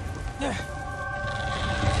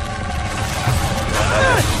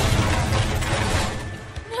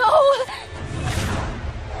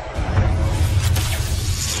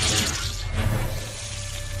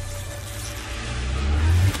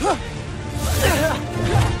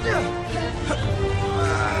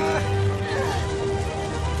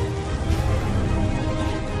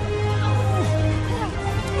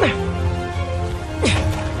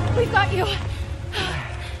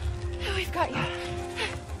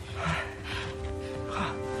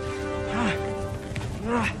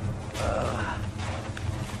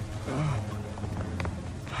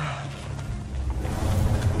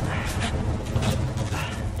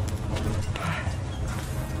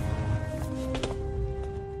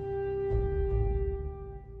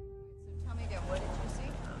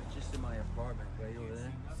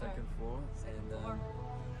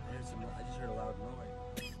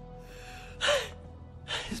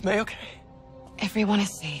 Is May okay? Everyone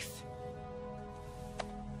is safe.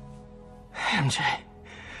 MJ,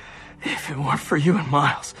 if it weren't for you and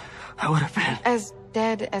Miles, I would have been... As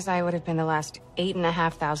dead as I would have been the last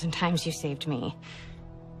 8,500 times you saved me.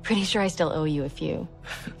 Pretty sure I still owe you a few.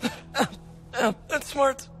 That's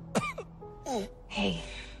smart. Hey.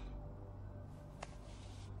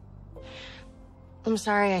 I'm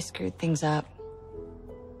sorry I screwed things up.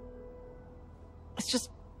 It's just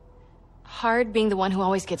hard being the one who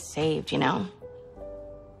always gets saved, you know?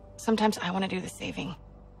 Sometimes I want to do the saving.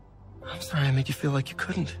 I'm sorry I made you feel like you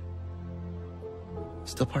couldn't.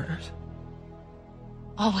 Still partners?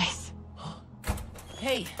 Always.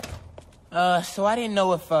 Hey, so I didn't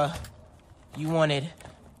know if, you wanted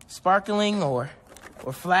sparkling or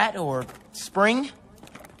flat or spring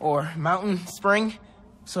or mountain spring,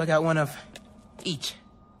 so I got one of each.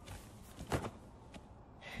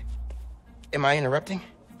 Am I interrupting?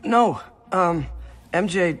 No,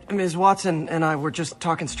 MJ, Ms. Watson, and I were just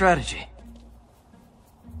talking strategy.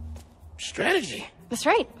 Strategy? That's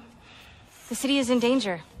right. The city is in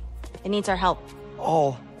danger. It needs our help.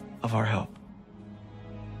 All of our help.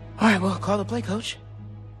 All right, well, call the play, coach.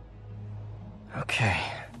 Okay.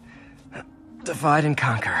 Divide and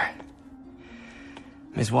conquer.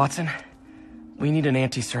 Ms. Watson, we need an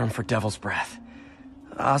anti-serum for Devil's Breath.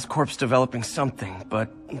 Oscorp's developing something,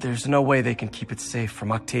 but there's no way they can keep it safe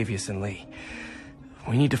from Octavius and Lee.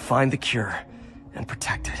 We need to find the cure and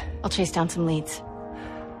protect it. I'll chase down some leads.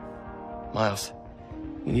 Miles,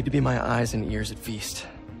 you need to be my eyes and ears at Feast.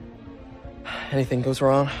 Anything goes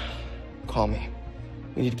wrong, call me.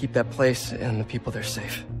 We need to keep that place and the people there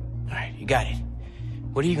safe. All right, you got it.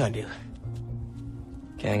 What are you gonna do?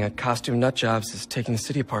 Gang at Costume Nut Jobs is taking the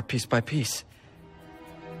city apart piece by piece.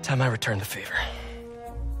 Time I return the favor.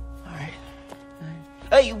 All right.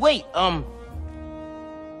 Hey, wait, how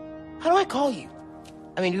do I call you?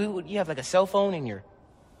 I mean, you have like a cell phone in your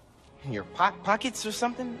pockets or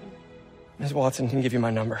something? Ms. Watson can give you my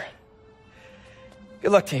number.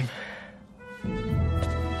 Good luck, team.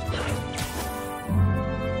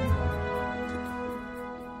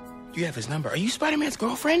 You have his number. Are you Spider-Man's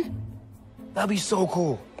girlfriend? That'd be so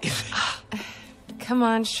cool. Come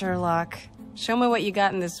on, Sherlock. Show me what you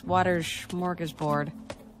got in this water smorgasbord.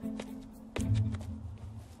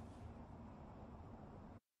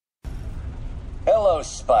 Hello,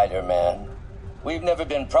 Spider-Man. We've never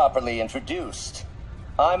been properly introduced.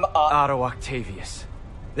 I'm Otto Octavius.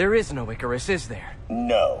 There is no Icarus, is there?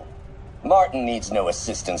 No. Martin needs no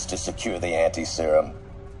assistance to secure the anti-serum.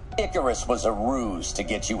 Icarus was a ruse to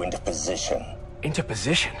get you into position. Into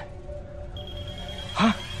position?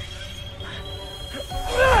 Huh?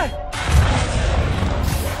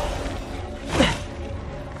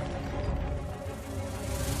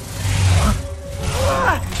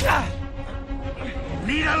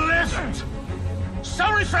 Need a lift?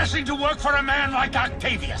 So refreshing to work for a man like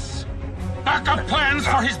Octavius. Backup plans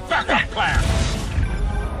for his backup plans.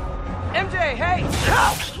 MJ, hey!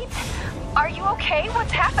 Pete, are you okay?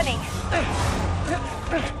 What's happening?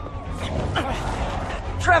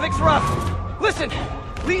 Traffic's rough. Listen,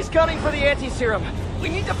 Lee's gunning for the anti-serum. We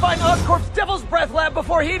need to find Oscorp's Devil's Breath lab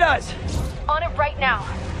before he does. On it right now.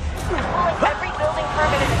 I'm pulling every building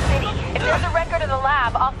permit in the city. If there's a record of the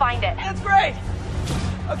lab, I'll find it. That's great.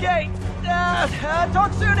 Okay,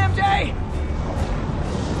 talk soon, MJ.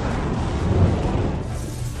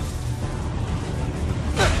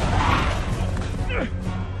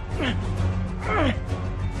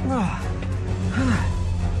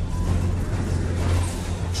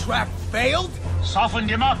 Trap failed? Softened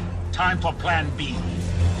him up. Time for plan B.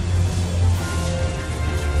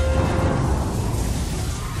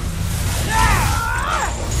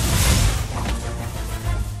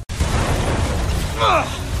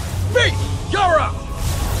 Me! You're up!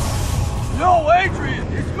 No, Adrian!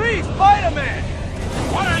 It's me, Spider-Man!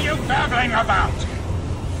 What are you babbling about?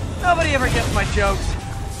 Nobody ever gets my jokes.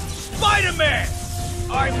 Spider-Man!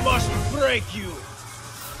 I must break you!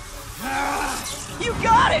 You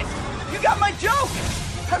got it! You got my joke!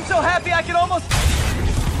 I'm so happy I can almost...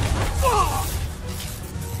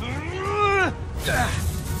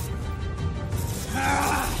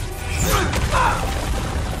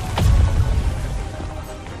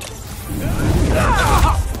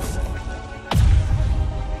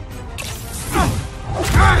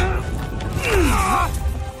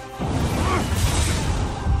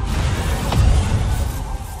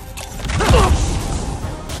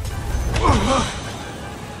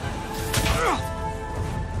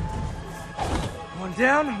 One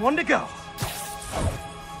down, one to go.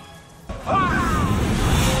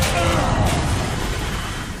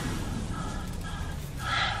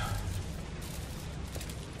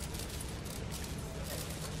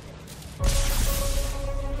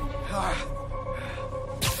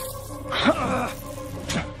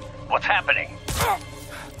 What's happening?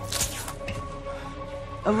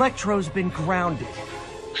 Electro's been grounded.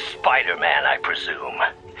 Spider-Man, I presume.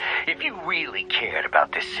 If you really cared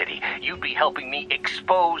about this city, you'd be helping me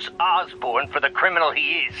expose Osborn for the criminal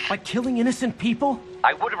he is. By killing innocent people?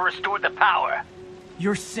 I would have restored the power.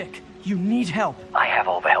 You're sick. You need help. I have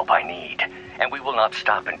all the help I need, and we will not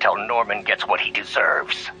stop until Norman gets what he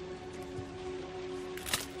deserves.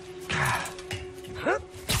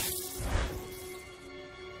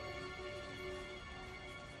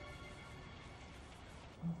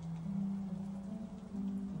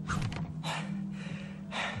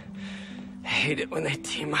 I hate it when they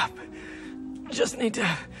team up. Just need to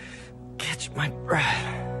catch my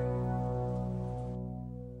breath.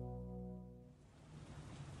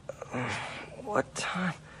 What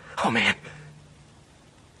time? Oh, man.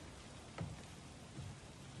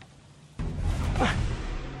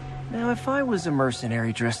 Now, if I was a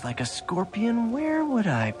mercenary dressed like a scorpion, where would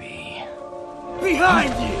I be?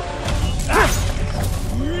 Behind you!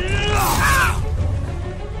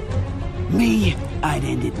 Me, I'd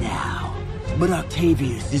end it now. But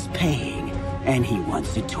Octavius is paying, and he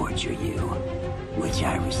wants to torture you, which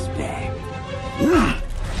I respect.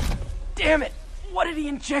 Damn it! What did he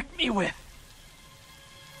inject me with?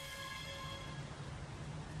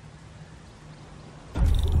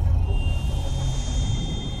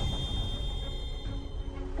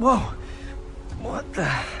 Whoa! What the...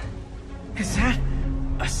 Is that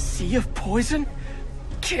a sea of poison?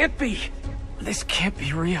 Can't be! This can't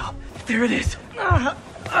be real. There it is!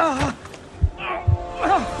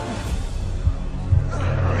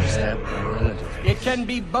 It can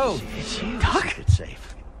be both. It's you. Doc? It's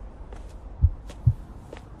safe.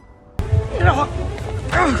 Don't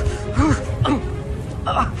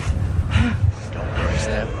press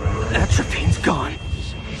that. Atropine's gone.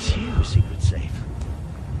 It's you, secret safe.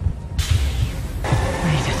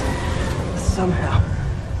 Made it. Somehow.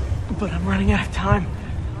 But I'm running out of time.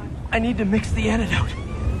 I need to mix the antidote.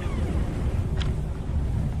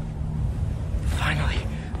 Finally,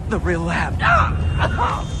 the real lab.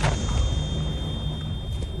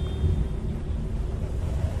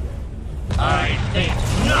 I think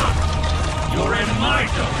not. You're in my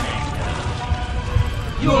domain.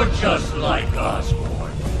 You're just like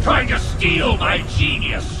Osborn, trying to steal my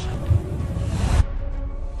genius.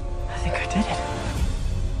 I think I did it.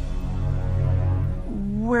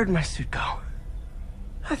 Where'd my suit go?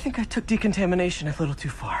 I think I took decontamination a little too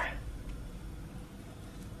far.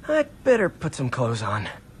 I'd better put some clothes on.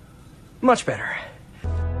 Much better.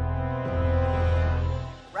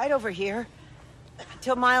 Right over here.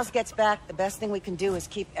 Until Miles gets back, the best thing we can do is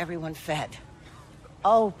keep everyone fed.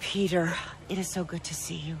 Oh, Peter, it is so good to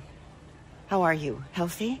see you. How are you?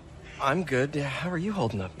 Healthy? I'm good. How are you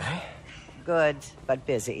holding up, May? Good, but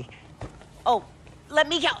busy. Oh, let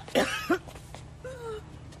me go.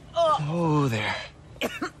 Oh, there.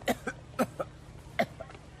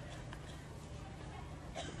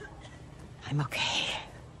 I'm okay.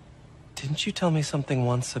 Didn't you tell me something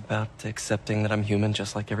once about accepting that I'm human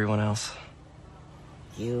just like everyone else?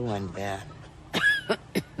 You and Ben.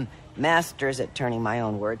 Masters at turning my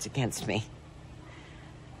own words against me.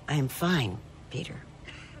 I am fine, Peter.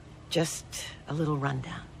 Just a little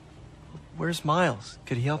rundown. Where's Miles?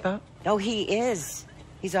 Could he help out? Oh, he is.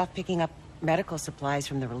 He's off picking up medical supplies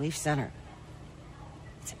from the relief center.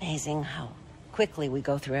 It's amazing how quickly we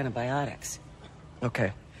go through antibiotics.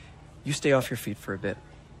 Okay. You stay off your feet for a bit.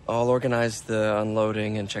 I'll organize the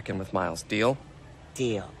unloading and check in with Miles. Deal?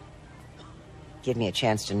 Deal. Give me a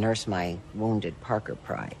chance to nurse my wounded Parker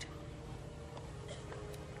pride.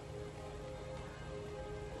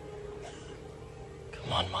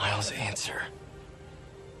 Come on, Miles, answer.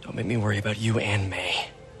 Don't make me worry about you and May.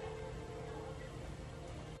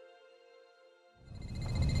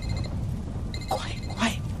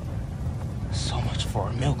 Quiet. So much for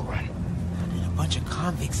a milk run. How did a bunch of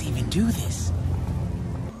convicts even do this?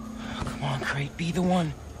 Oh, come on, Crate, be the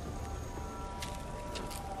one.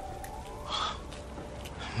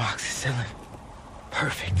 Amoxicillin.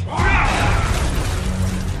 Perfect.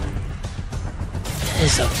 That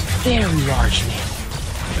is a very large man.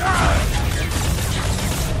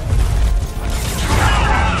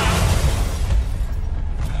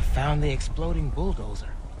 I found the exploding bulldozer.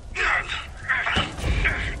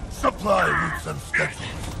 Supply routes and schedules.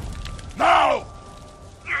 Now!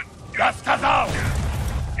 Das сказал!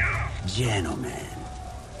 Gentlemen,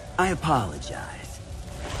 I apologize.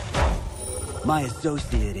 My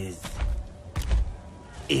associate is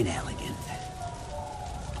inelegant.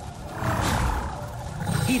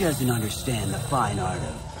 He doesn't understand the fine art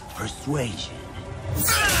of persuasion.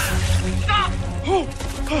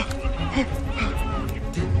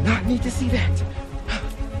 Did not need to see that.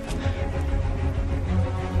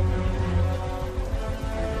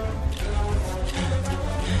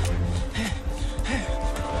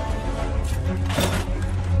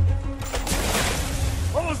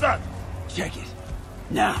 What was that? Check it.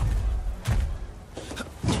 Now.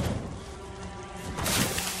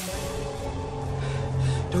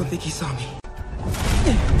 Don't think he saw me.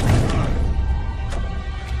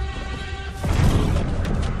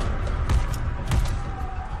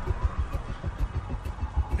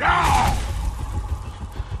 Now!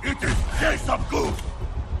 It is Days of Goose!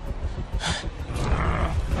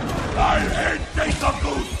 I hate Days of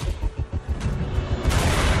Goose!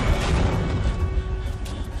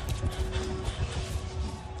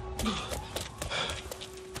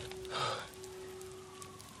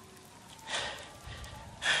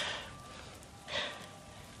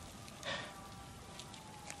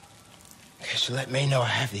 Should let May know I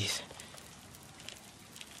have these.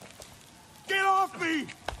 Get off me!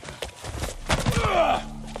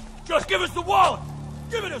 Just give us the wallet!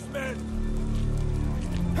 Give it us, man!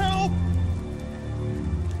 Help!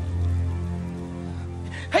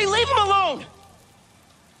 Hey, leave him alone!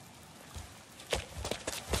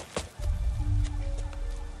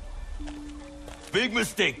 Big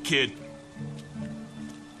mistake, kid.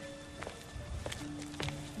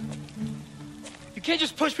 You can't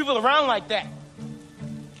just push people around like that.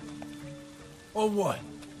 Or what?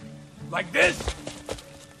 Like this?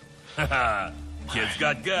 Haha, kid's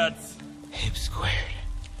got guts. Hip squared.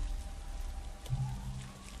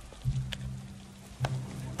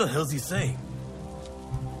 What the hell's he saying?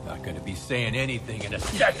 Not gonna be saying anything in a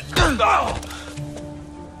second. Oh!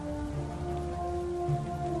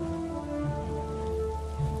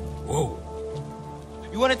 Whoa.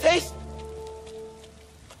 You want a taste?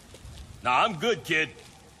 Nah, I'm good, kid.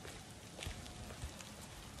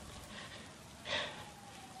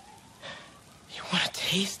 You want a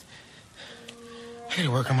taste? I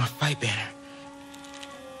gotta work on my fight banner.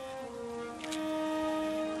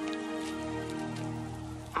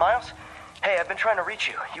 Miles? Hey, I've been trying to reach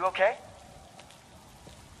you. You okay?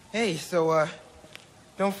 Hey, so,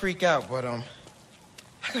 don't freak out, but, I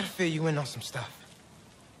gotta fill you in on some stuff.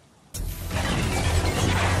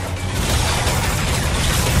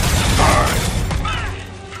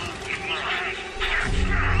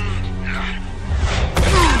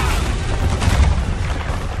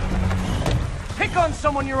 Pick on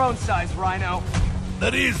someone your own size, Rhino.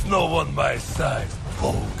 There is no one my size,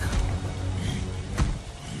 Volk.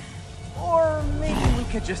 Or maybe we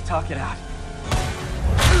could just talk it out.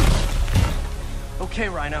 Okay,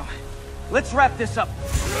 Rhino. Let's wrap this up.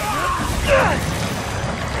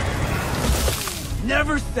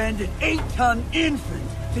 Never send an 8-ton infant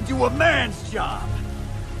to do a man's job.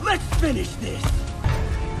 Let's finish this.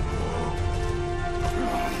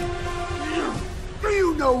 Do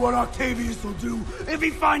you know what Octavius will do if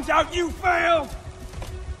he finds out you failed?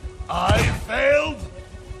 I failed?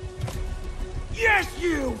 Yes,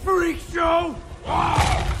 you, freak show!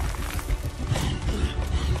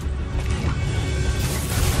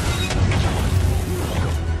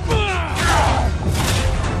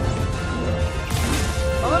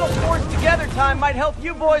 A little forced together time might help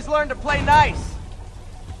you boys learn to play nice.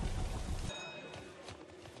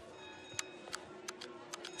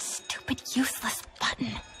 Stupid, useless button.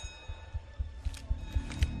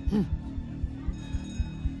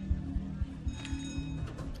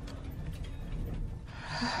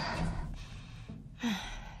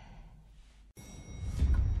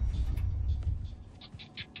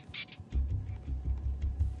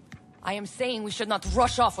 I am saying we should not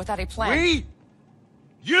rush off without a plan. We?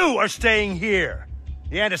 You are staying here.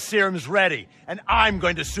 The antiserum's ready, and I'm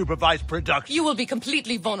going to supervise production. You will be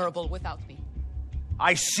completely vulnerable without me.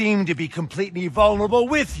 I seem to be completely vulnerable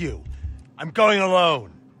with you. I'm going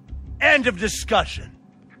alone. End of discussion.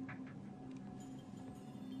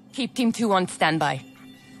 Keep Team 2 on standby.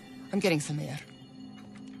 I'm getting some air.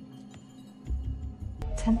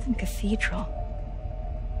 10th and Cathedral.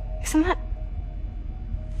 Isn't that...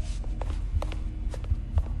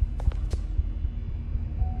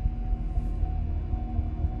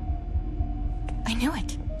 I knew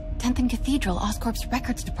it. 10th and Cathedral, Oscorp's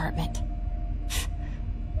records department.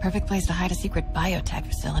 Perfect place to hide a secret biotech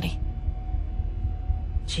facility.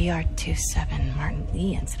 GR27 Martin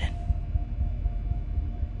Lee incident.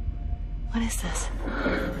 What is this?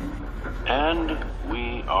 And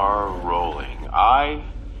we are rolling. I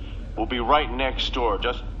will be right next door.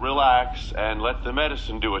 Just relax and let the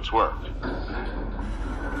medicine do its work.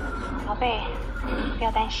 宝贝，不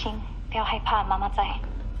要担心，不要害怕，妈妈在。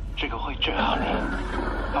这个会治好你，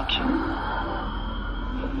放心。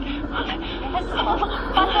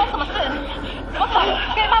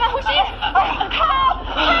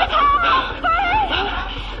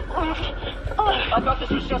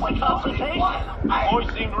Okay? Boys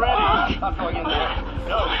seemed ready. Not going in there.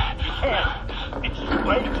 No, you can't. It's too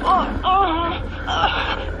late.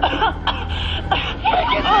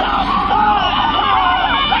 Make it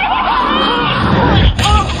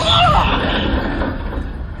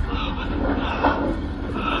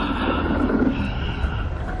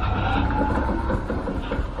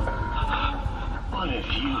What have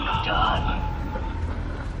you done?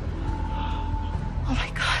 Oh my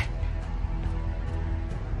God.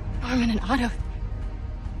 Norman and Otto.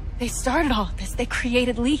 They started all of this. They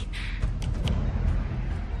created Lee.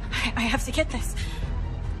 I have to get this.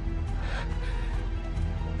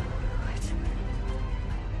 What?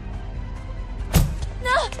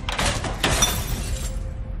 No!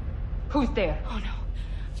 Who's there? Oh no.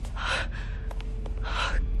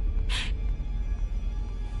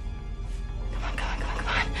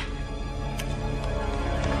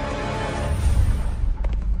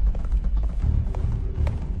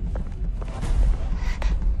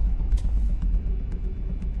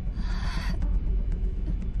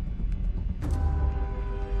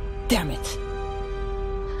 Damn it.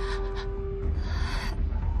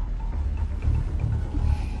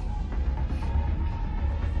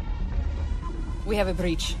 We have a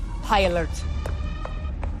breach. High alert.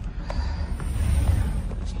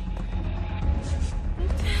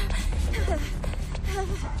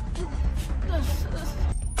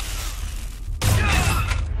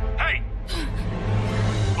 Hey!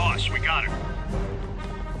 Boss, we got her.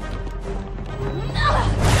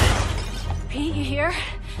 Pete, you here?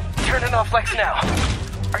 Turning off Lex now.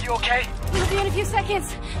 Are you okay? We'll be in a few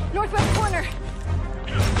seconds. Northwest corner.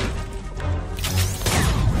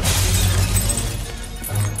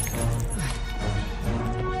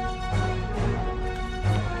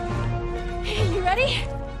 You ready?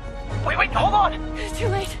 Wait, hold on! It's too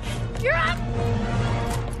late. You're up!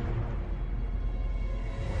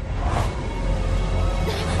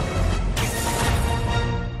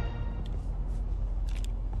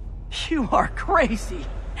 You are crazy.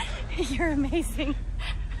 You're amazing.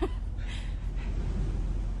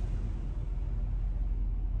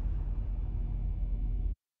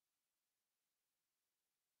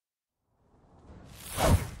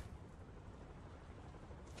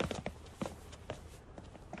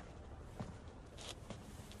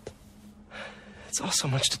 It's all so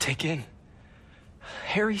much to take in.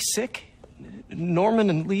 Harry's sick, Norman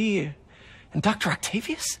and Lee, and Dr.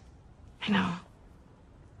 Octavius? I know.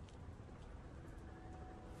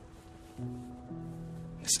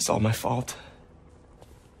 This is all my fault.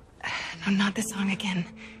 No, not the song again.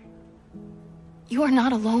 You are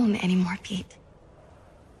not alone anymore, Pete.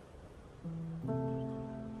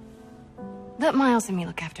 Let Miles and me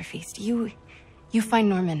look after Feast. You find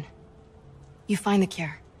Norman. You find the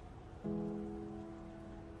cure.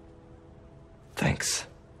 Thanks,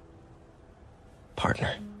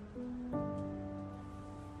 partner.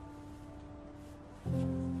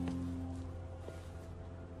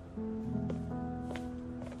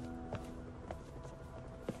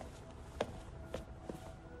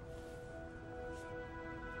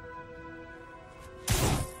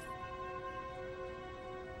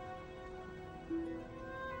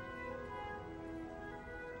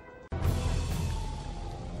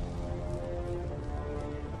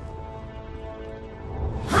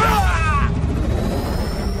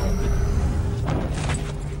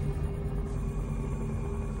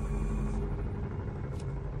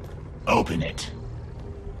 Open it.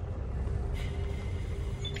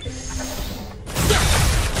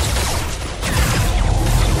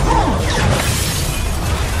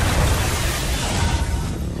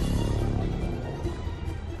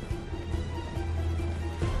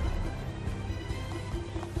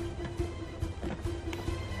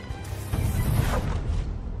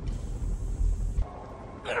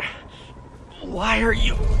 Why are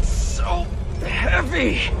you so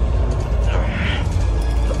heavy?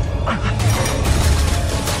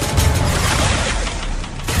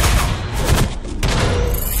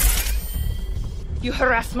 You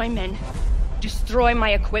harass my men, destroy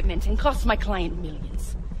my equipment, and cost my client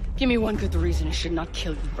millions. Give me one good reason I should not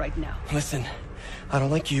kill you right now. Listen, I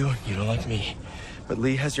don't like you, you don't like me. But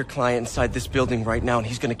Lee has your client inside this building right now, and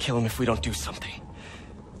he's gonna kill him if we don't do something.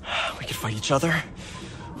 We could fight each other,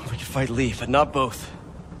 or we could fight Lee, but not both.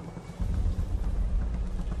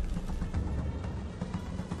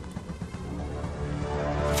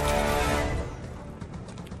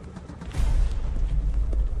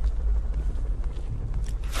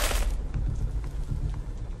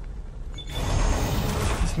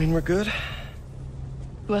 Mean we're good?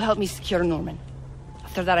 You will help me secure Norman.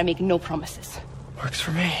 After that, I make no promises. Works for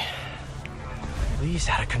me. Lee's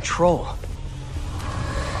out of control.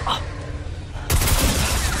 Oh.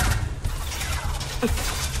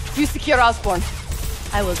 You secure Osborn.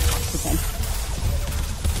 I will talk to them.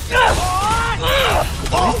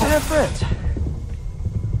 Nice to have friends.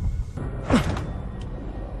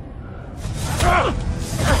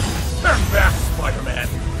 Stand back, Spider-Man.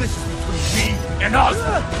 This is between me and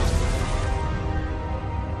Osborn.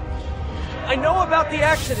 I know about the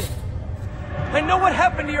accident. I know what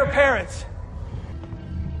happened to your parents.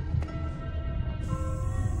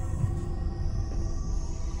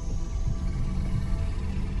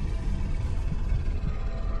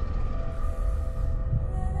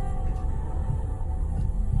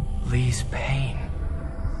 Lee's pain,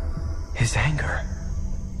 his anger,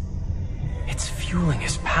 it's fueling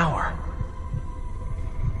his power.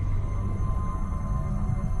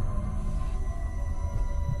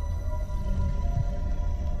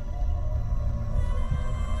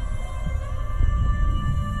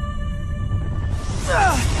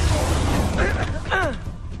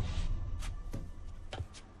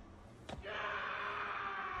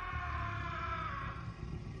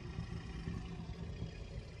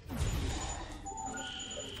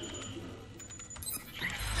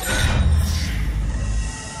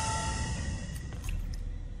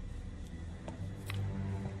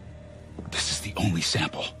 The only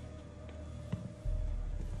sample.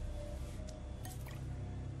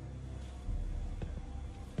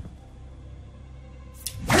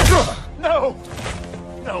 No!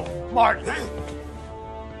 No, Martin!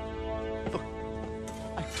 Look,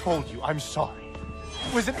 I told you I'm sorry.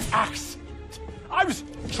 It was an accident. I was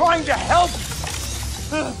trying to help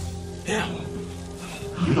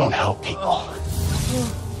you. You don't help people.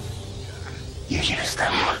 You use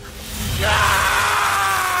them.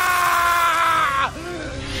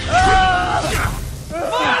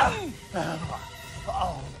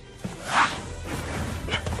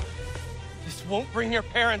 This won't bring your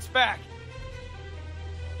parents back.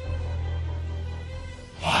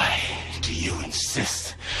 Why do you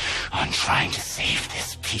insist on trying to save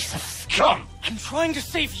this piece of scum? I'm trying to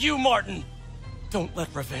save you, Martin. Don't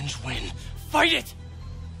let revenge win. Fight it!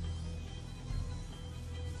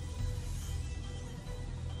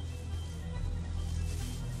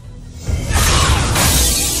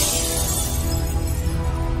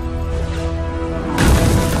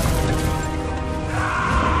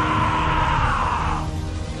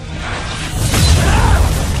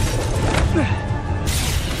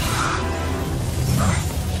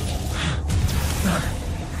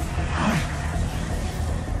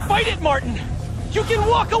 Fight it, Martin! You can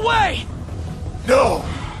walk away! No!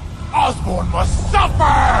 Osborn must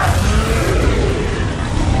suffer!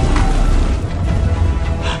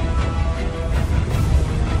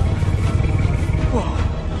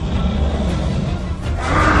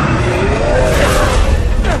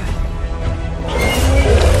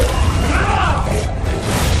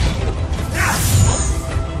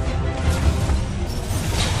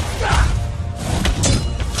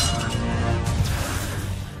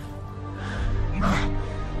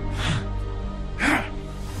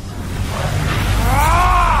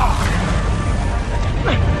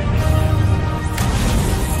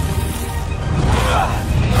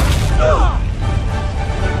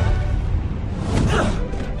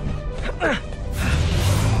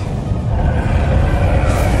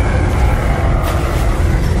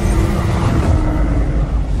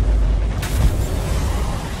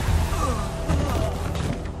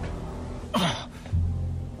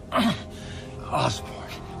 Osborn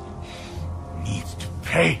needs to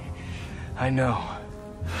pay. I know.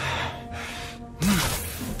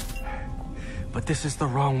 But this is the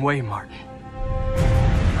wrong way, Martin.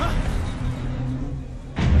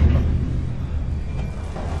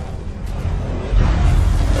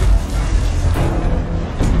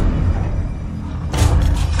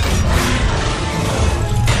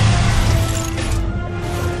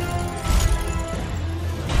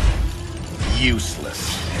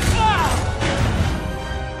 Useless.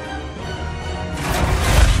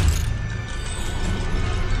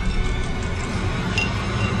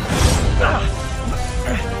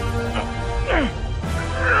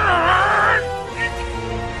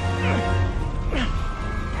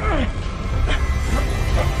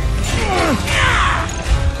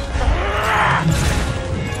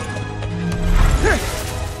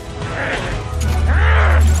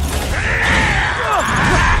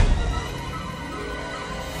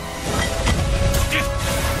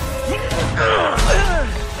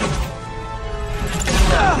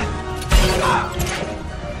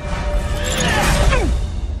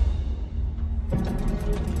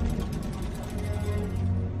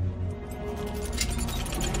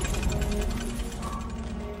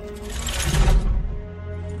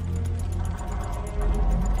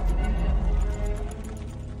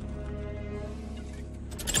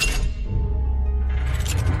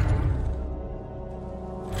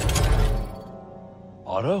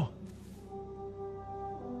 Otto?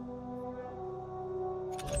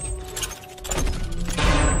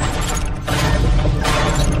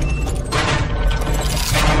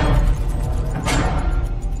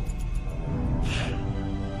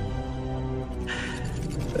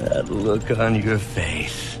 That look on your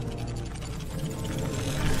face.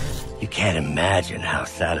 You can't imagine how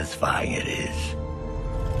satisfying it is.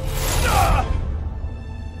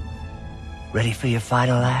 Ready for your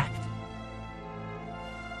final act?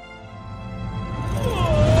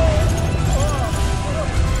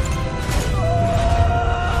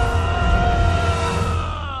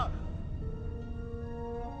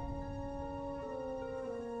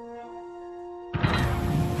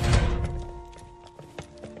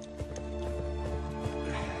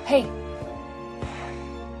 Hey.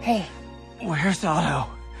 Hey. Where's Otto?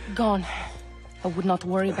 Gone. I would not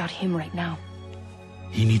worry about him right now.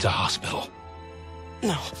 He needs a hospital.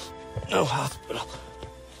 No. No hospital.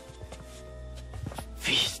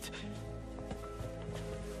 Feast.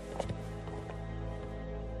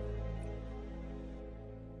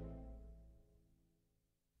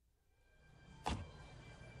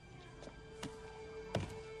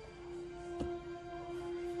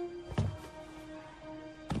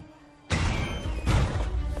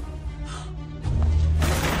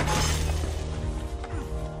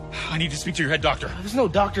 I need to speak to your head doctor. There's no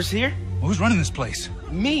doctors here. Well, who's running this place?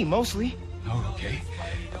 Me, mostly. Oh, okay.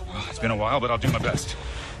 Well, it's been a while, but I'll do my best.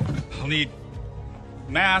 I'll need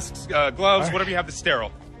masks, gloves, whatever you have that's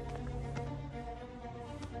sterile.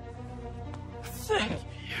 Thank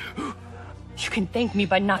you. You can thank me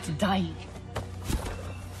by not dying.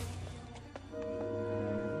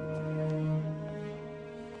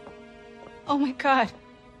 Oh my God.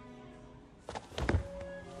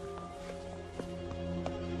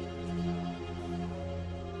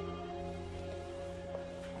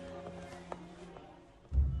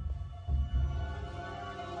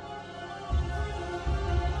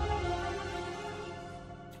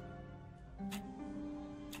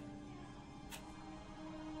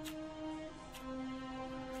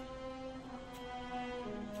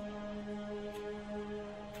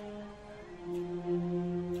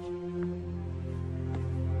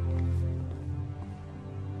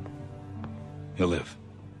 He'll live,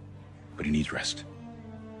 but he needs rest.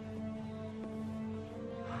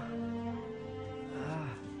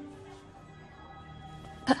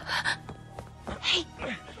 Hey,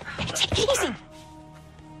 take it easy.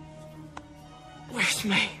 Where's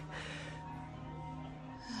May?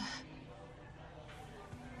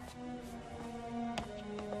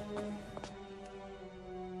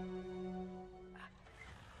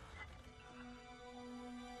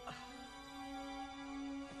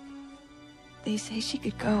 They say she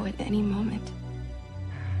could go at any moment.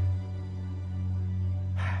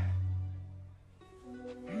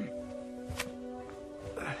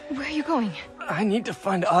 Where are you going? I need to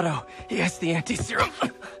find Otto. He has the anti-serum.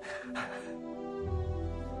 I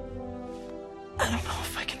don't know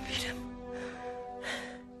if I can beat him.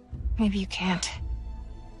 Maybe you can't.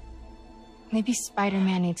 Maybe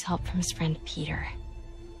Spider-Man needs help from his friend Peter.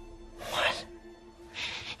 What?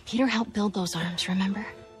 Peter helped build those arms, remember?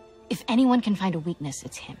 If anyone can find a weakness,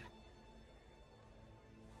 it's him.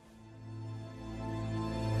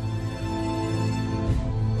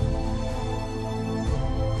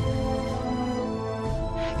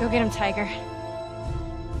 Go get him, Tiger.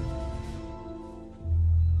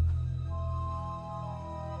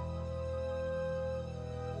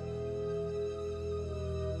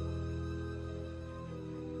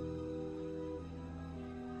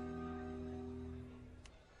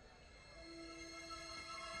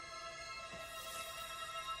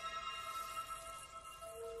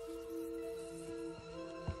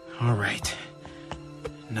 All right.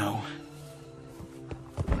 No.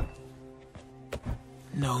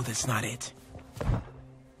 No, that's not it.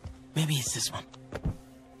 Maybe it's this one.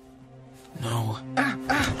 No.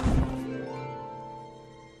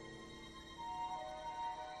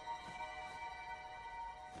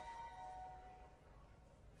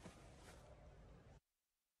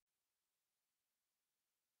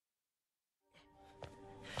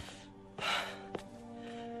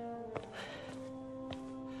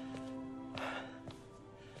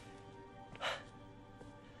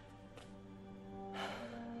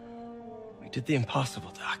 Did the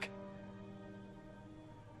impossible, Doc.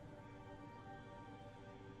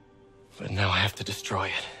 But now I have to destroy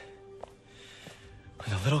it.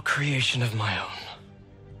 With a little creation of my own.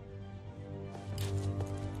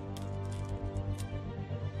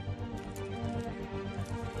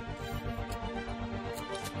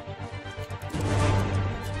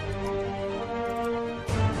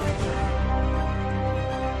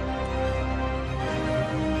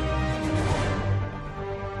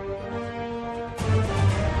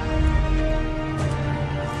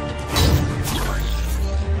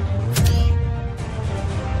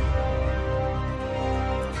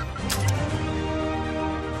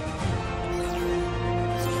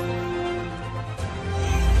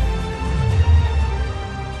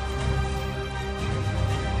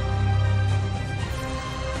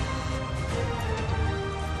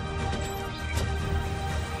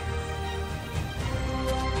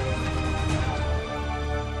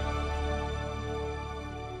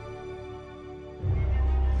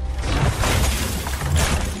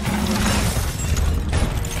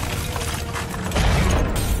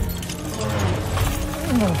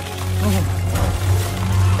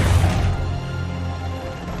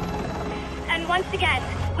 And once again,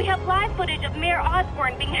 we have live footage of Mayor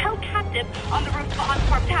Osborn being held captive on the roof of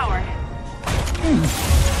Oscorp Tower.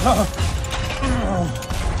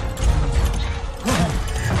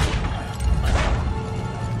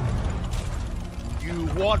 You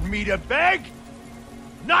want me to beg?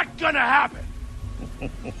 Not gonna happen!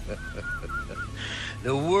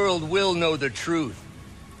 The world will know the truth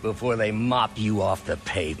before they mop you off the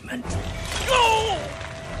pavement. Go!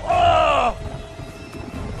 Oh!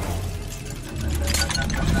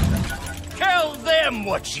 Tell them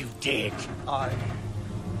what you did. I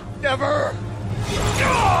never...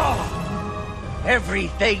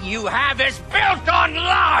 Everything you have is built on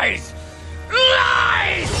lies!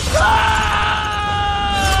 Lies!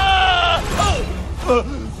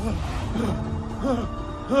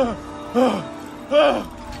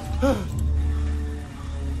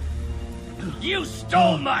 You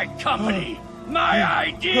stole my company, my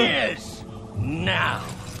ideas! Now,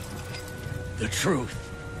 the truth.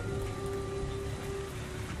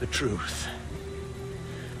 The truth.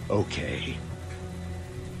 Okay.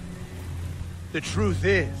 The truth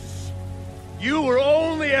is, you were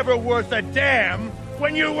only ever worth a damn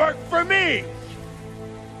when you worked for me!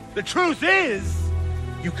 The truth is,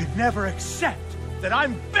 you could never accept that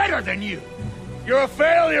I'm better than you! You're a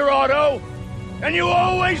failure, Otto! And you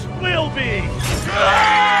always will be!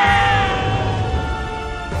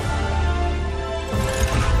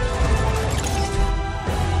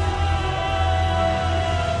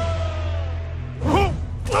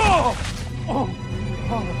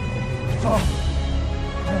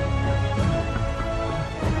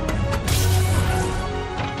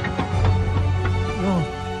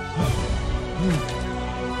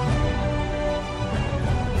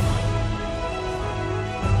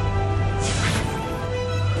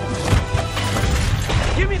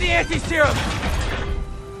 Give me the anti-serum!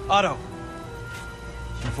 Otto,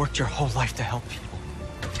 you've worked your whole life to help people.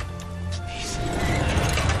 Please.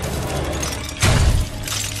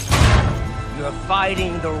 You're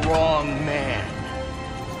fighting the wrong man.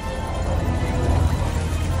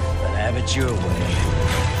 But have it your way.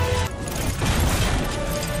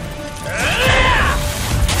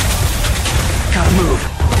 Gotta move.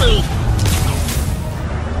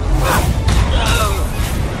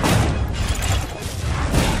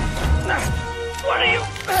 What are you...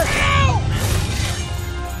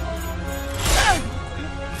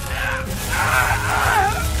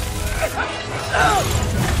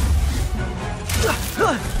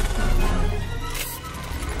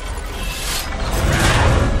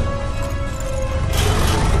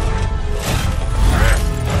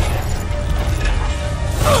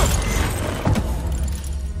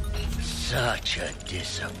 Such a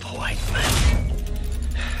disappointment.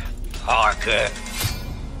 Parker.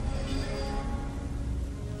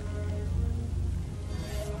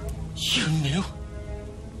 You knew?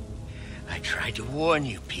 I tried to warn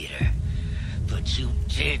you, Peter, but you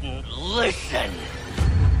didn't listen.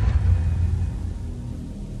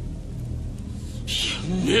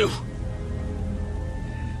 You knew.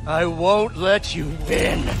 I won't let you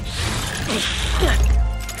win.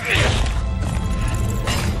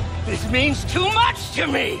 This means too much to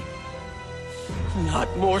me!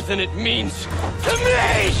 Not more than it means to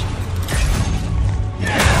me!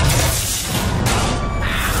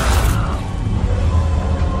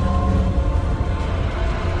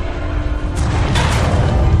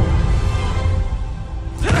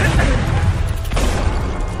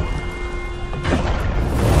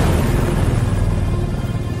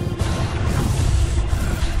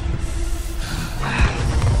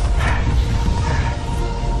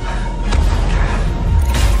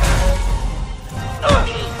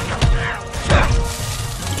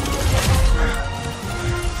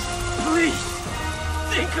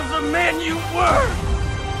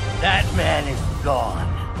 That man is gone.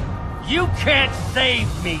 You can't save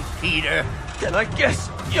me, Peter. Then I guess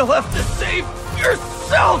you'll have to save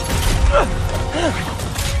yourself!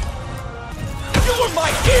 You're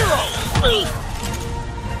my hero!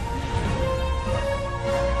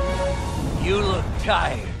 You look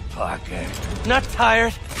tired, Parker. Not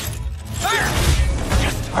tired.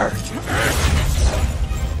 Just hurt.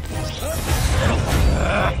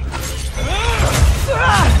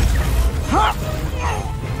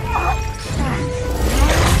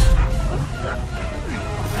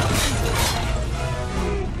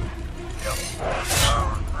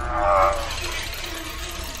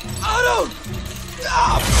 Otto!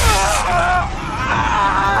 Stop!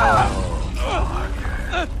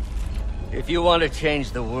 If you want to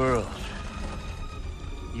change the world,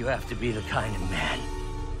 you have to be the kind of man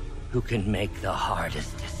who can make the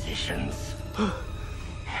hardest decisions.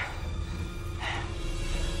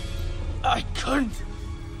 I couldn't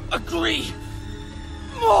agree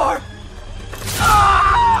more.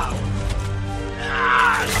 Ah!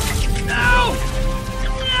 Ah! No!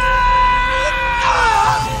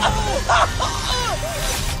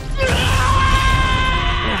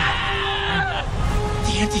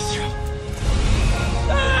 The anti-serum.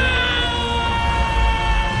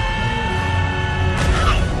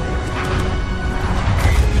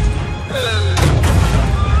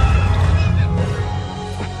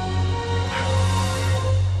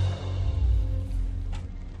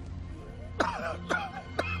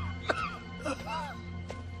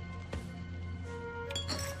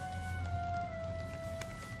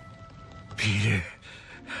 Peter,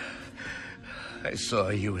 I saw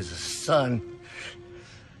you as a son.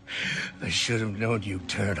 I should have known you'd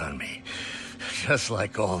turn on me, just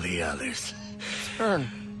like all the others. Turn?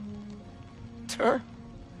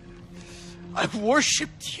 I've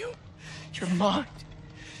worshipped you. Your mind,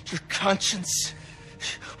 your conscience,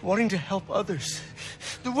 wanting to help others.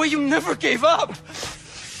 The way you never gave up.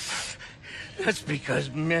 That's because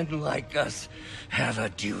men like us have a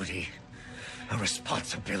duty, a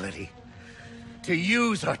responsibility, to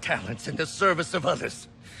use our talents in the service of others.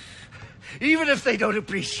 Even if they don't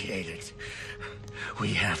appreciate it,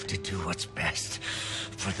 we have to do what's best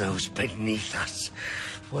for those beneath us,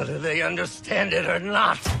 whether they understand it or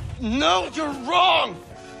not. No, you're wrong!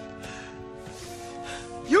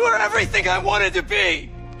 You are everything I wanted to be!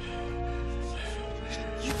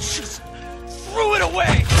 You just threw it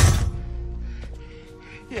away!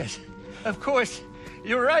 Yes, of course.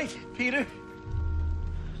 You're right, Peter.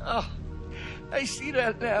 Oh, I see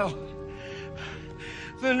that now.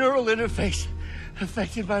 The neural interface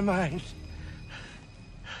affected my mind.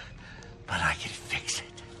 But I can fix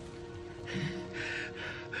it.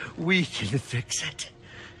 We can fix it.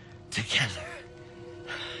 Together.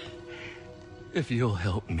 If you'll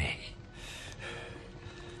help me.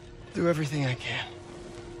 Do everything I can.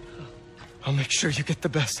 I'll make sure you get the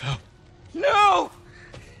best help. No!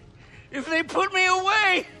 If they put me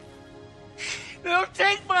away, they'll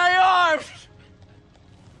take my arms.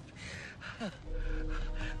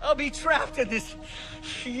 I'll be trapped in this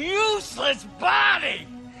useless body.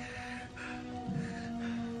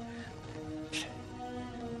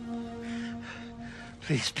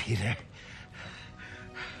 Please, Peter.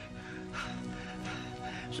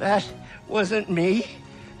 That wasn't me.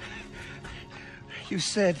 You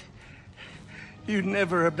said you'd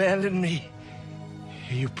never abandon me.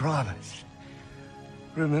 You promised.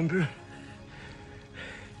 Remember?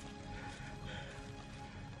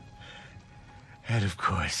 And of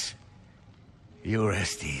course, you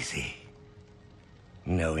rest easy,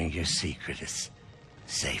 knowing your secret is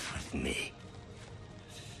safe with me.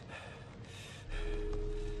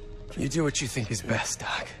 You do what you think is best,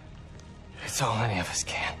 Doc. It's all any of us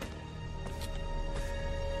can.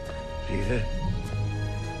 Peter?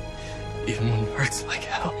 Even when it hurts like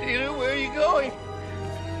hell. Peter, where are you going?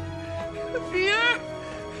 Peter?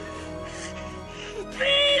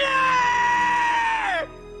 Peter!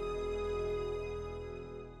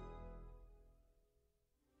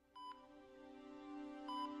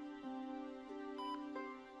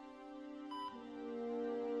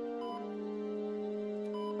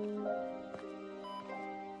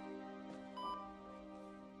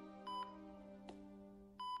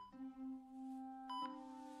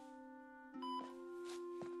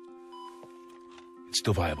 It's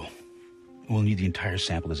still viable. We'll need the entire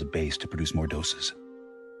sample as a base to produce more doses.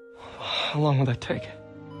 How long will that take?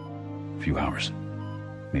 A few hours.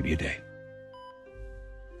 Maybe a day.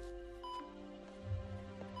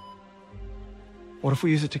 What if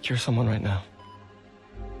we use it to cure someone right now?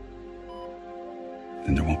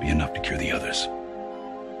 Then there won't be enough to cure the others.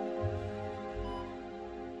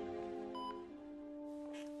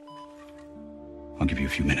 I'll give you a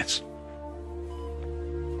few minutes.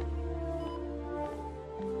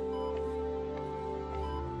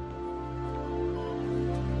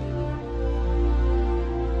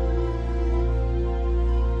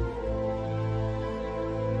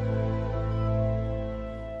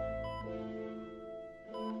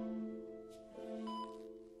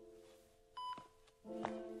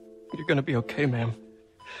 You're gonna be okay, ma'am.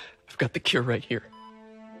 I've got the cure right here.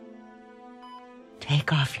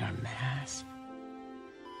 Take off your mask.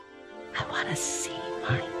 I want to see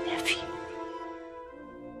my nephew.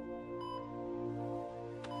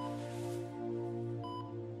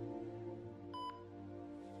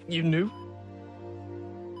 You knew?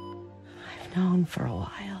 I've known for a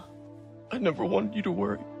while. I never wanted you to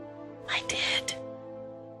worry. I did.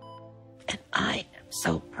 And I am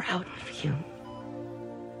so proud of you.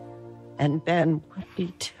 And Ben would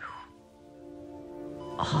be too.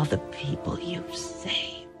 all the people you've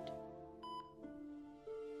saved.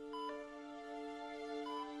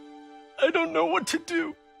 I don't know what to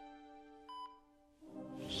do.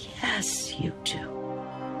 Yes, you do.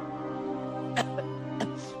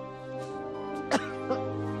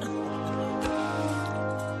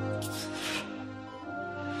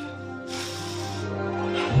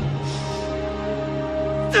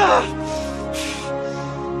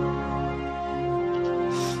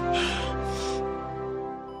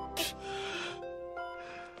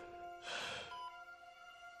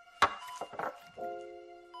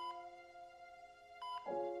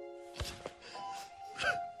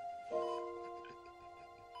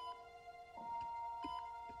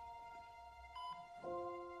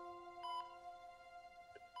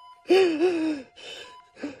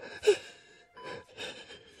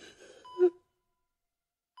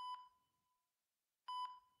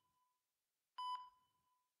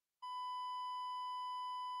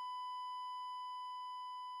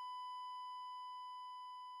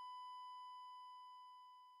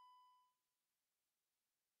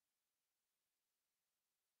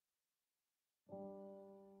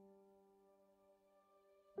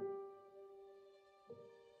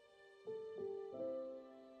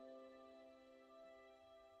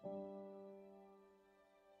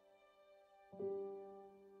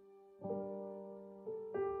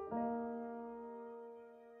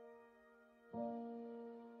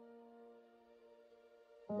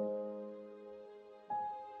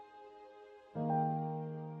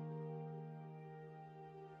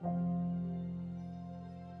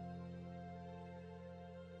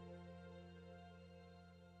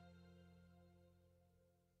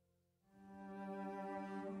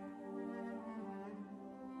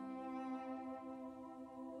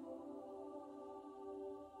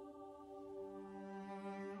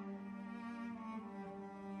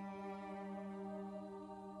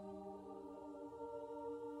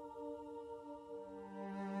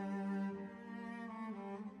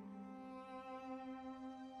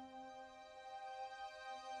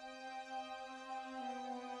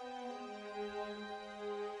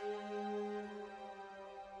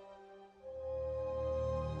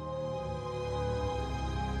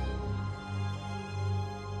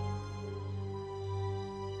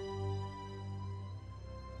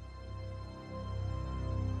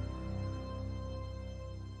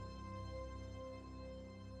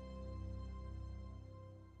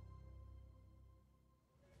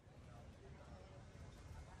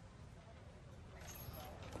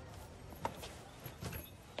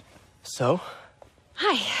 So?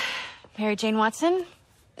 Hi, Mary Jane Watson,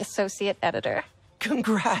 associate editor.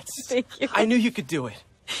 Congrats. Thank you. I knew you could do it.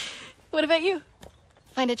 What about you?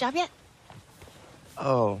 Find a job yet?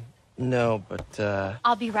 Oh, no, but,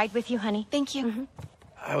 I'll be right with you, honey. Thank you.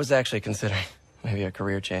 I was actually considering maybe a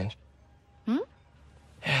career change. Hmm?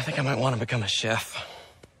 Yeah, I think I might want to become a chef.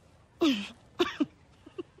 I'm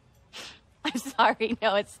sorry.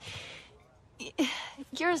 No, it's...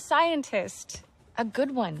 You're a scientist. A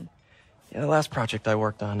good one. Yeah, the last project I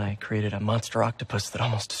worked on, I created a monster octopus that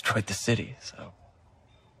almost destroyed the city, so...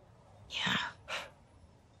 Yeah.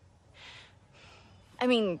 I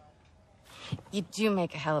mean, you do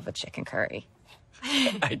make a hell of a chicken curry.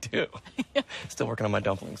 I do. Still working on my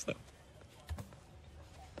dumplings, though.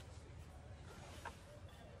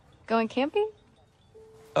 Going camping?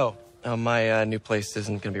 Oh, my new place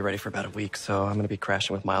isn't going to be ready for about a week, so I'm going to be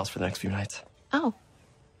crashing with Miles for the next few nights. Oh.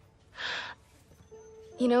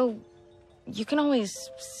 You know, you can always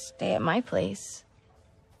stay at my place.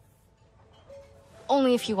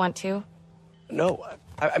 Only if you want to. No,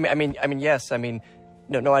 I mean, yes. I mean,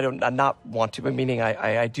 no, I don't. I not want to. Meaning,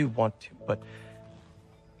 I do want to, but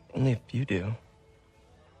only if you do.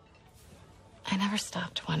 I never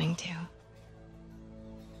stopped wanting to.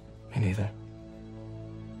 Me neither.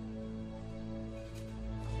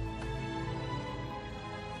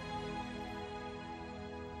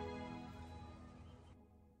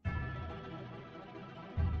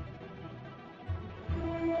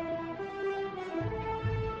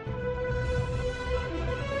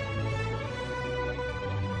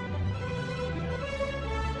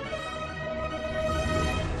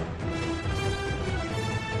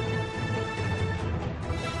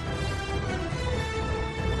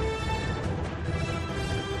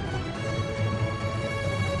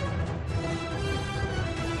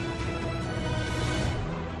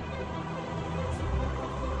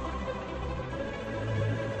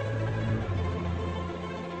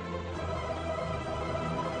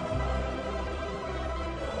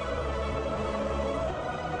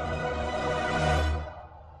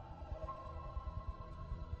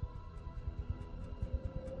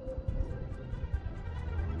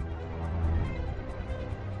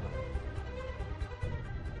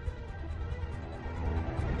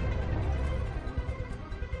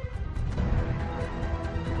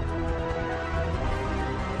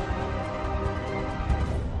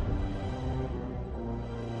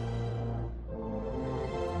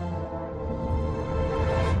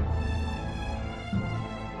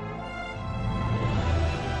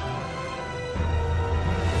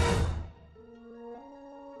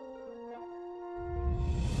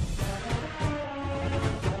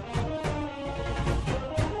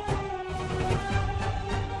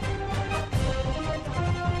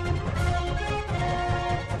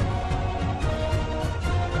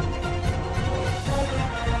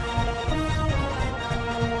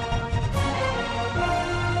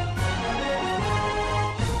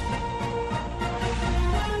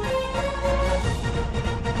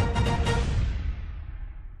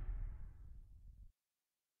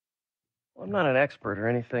 I'm not an expert or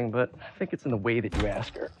anything, but I think it's in the way that you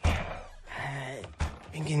ask her.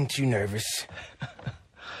 I'm getting too nervous.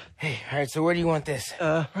 Hey, all right, so where do you want this?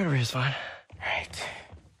 Right over here is fine. Right.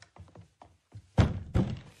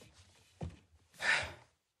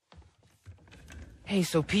 Hey,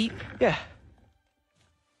 so Pete? Yeah?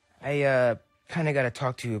 I, kinda gotta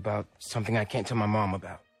talk to you about something I can't tell my mom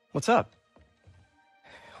about. What's up?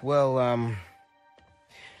 Well,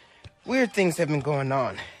 weird things have been going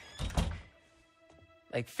on.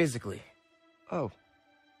 Like, physically. Oh.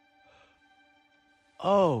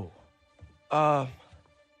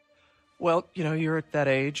 Well, you know, you're at that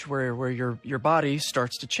age where your body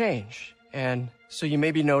starts to change. And so you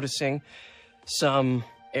may be noticing some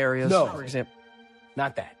areas, No. for example.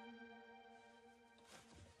 Not that.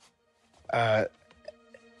 I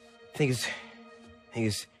think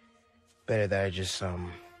it's better that I just,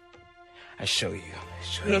 I show you.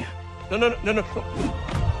 No.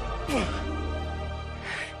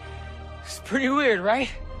 It's pretty weird, right?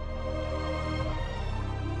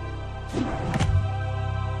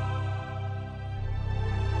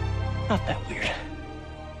 Not that weird.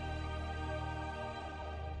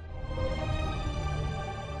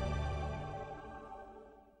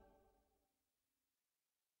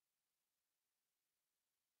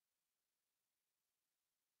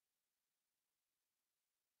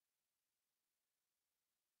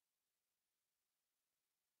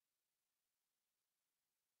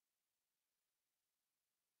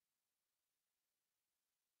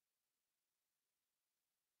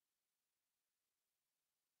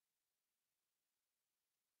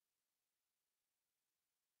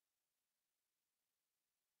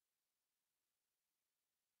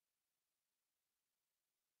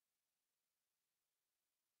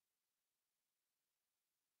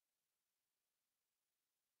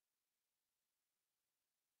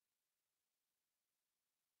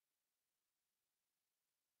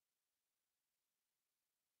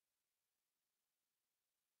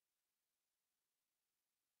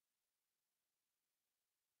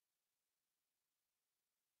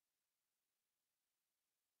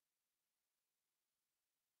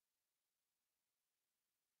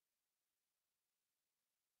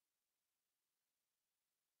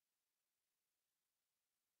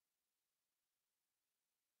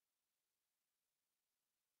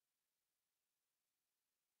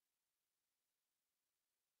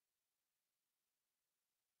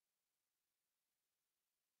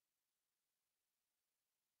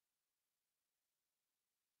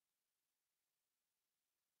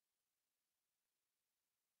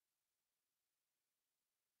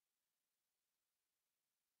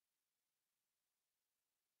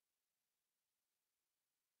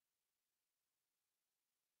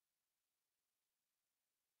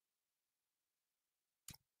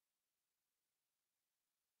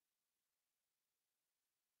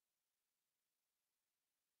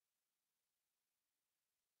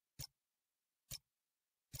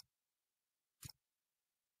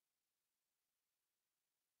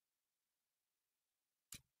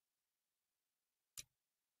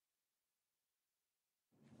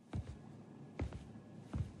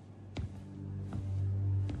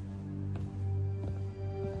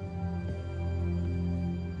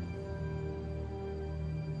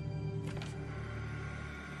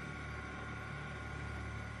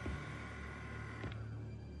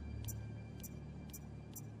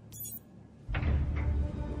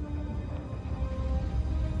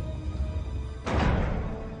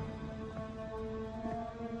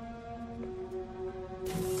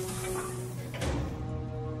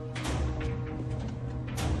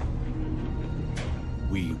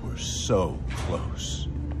 We were so close.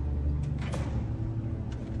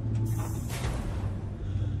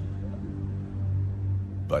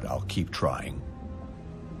 But I'll keep trying.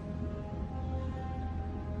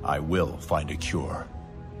 I will find a cure.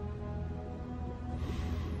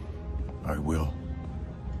 I will.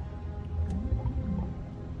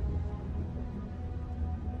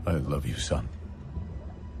 I love you, son.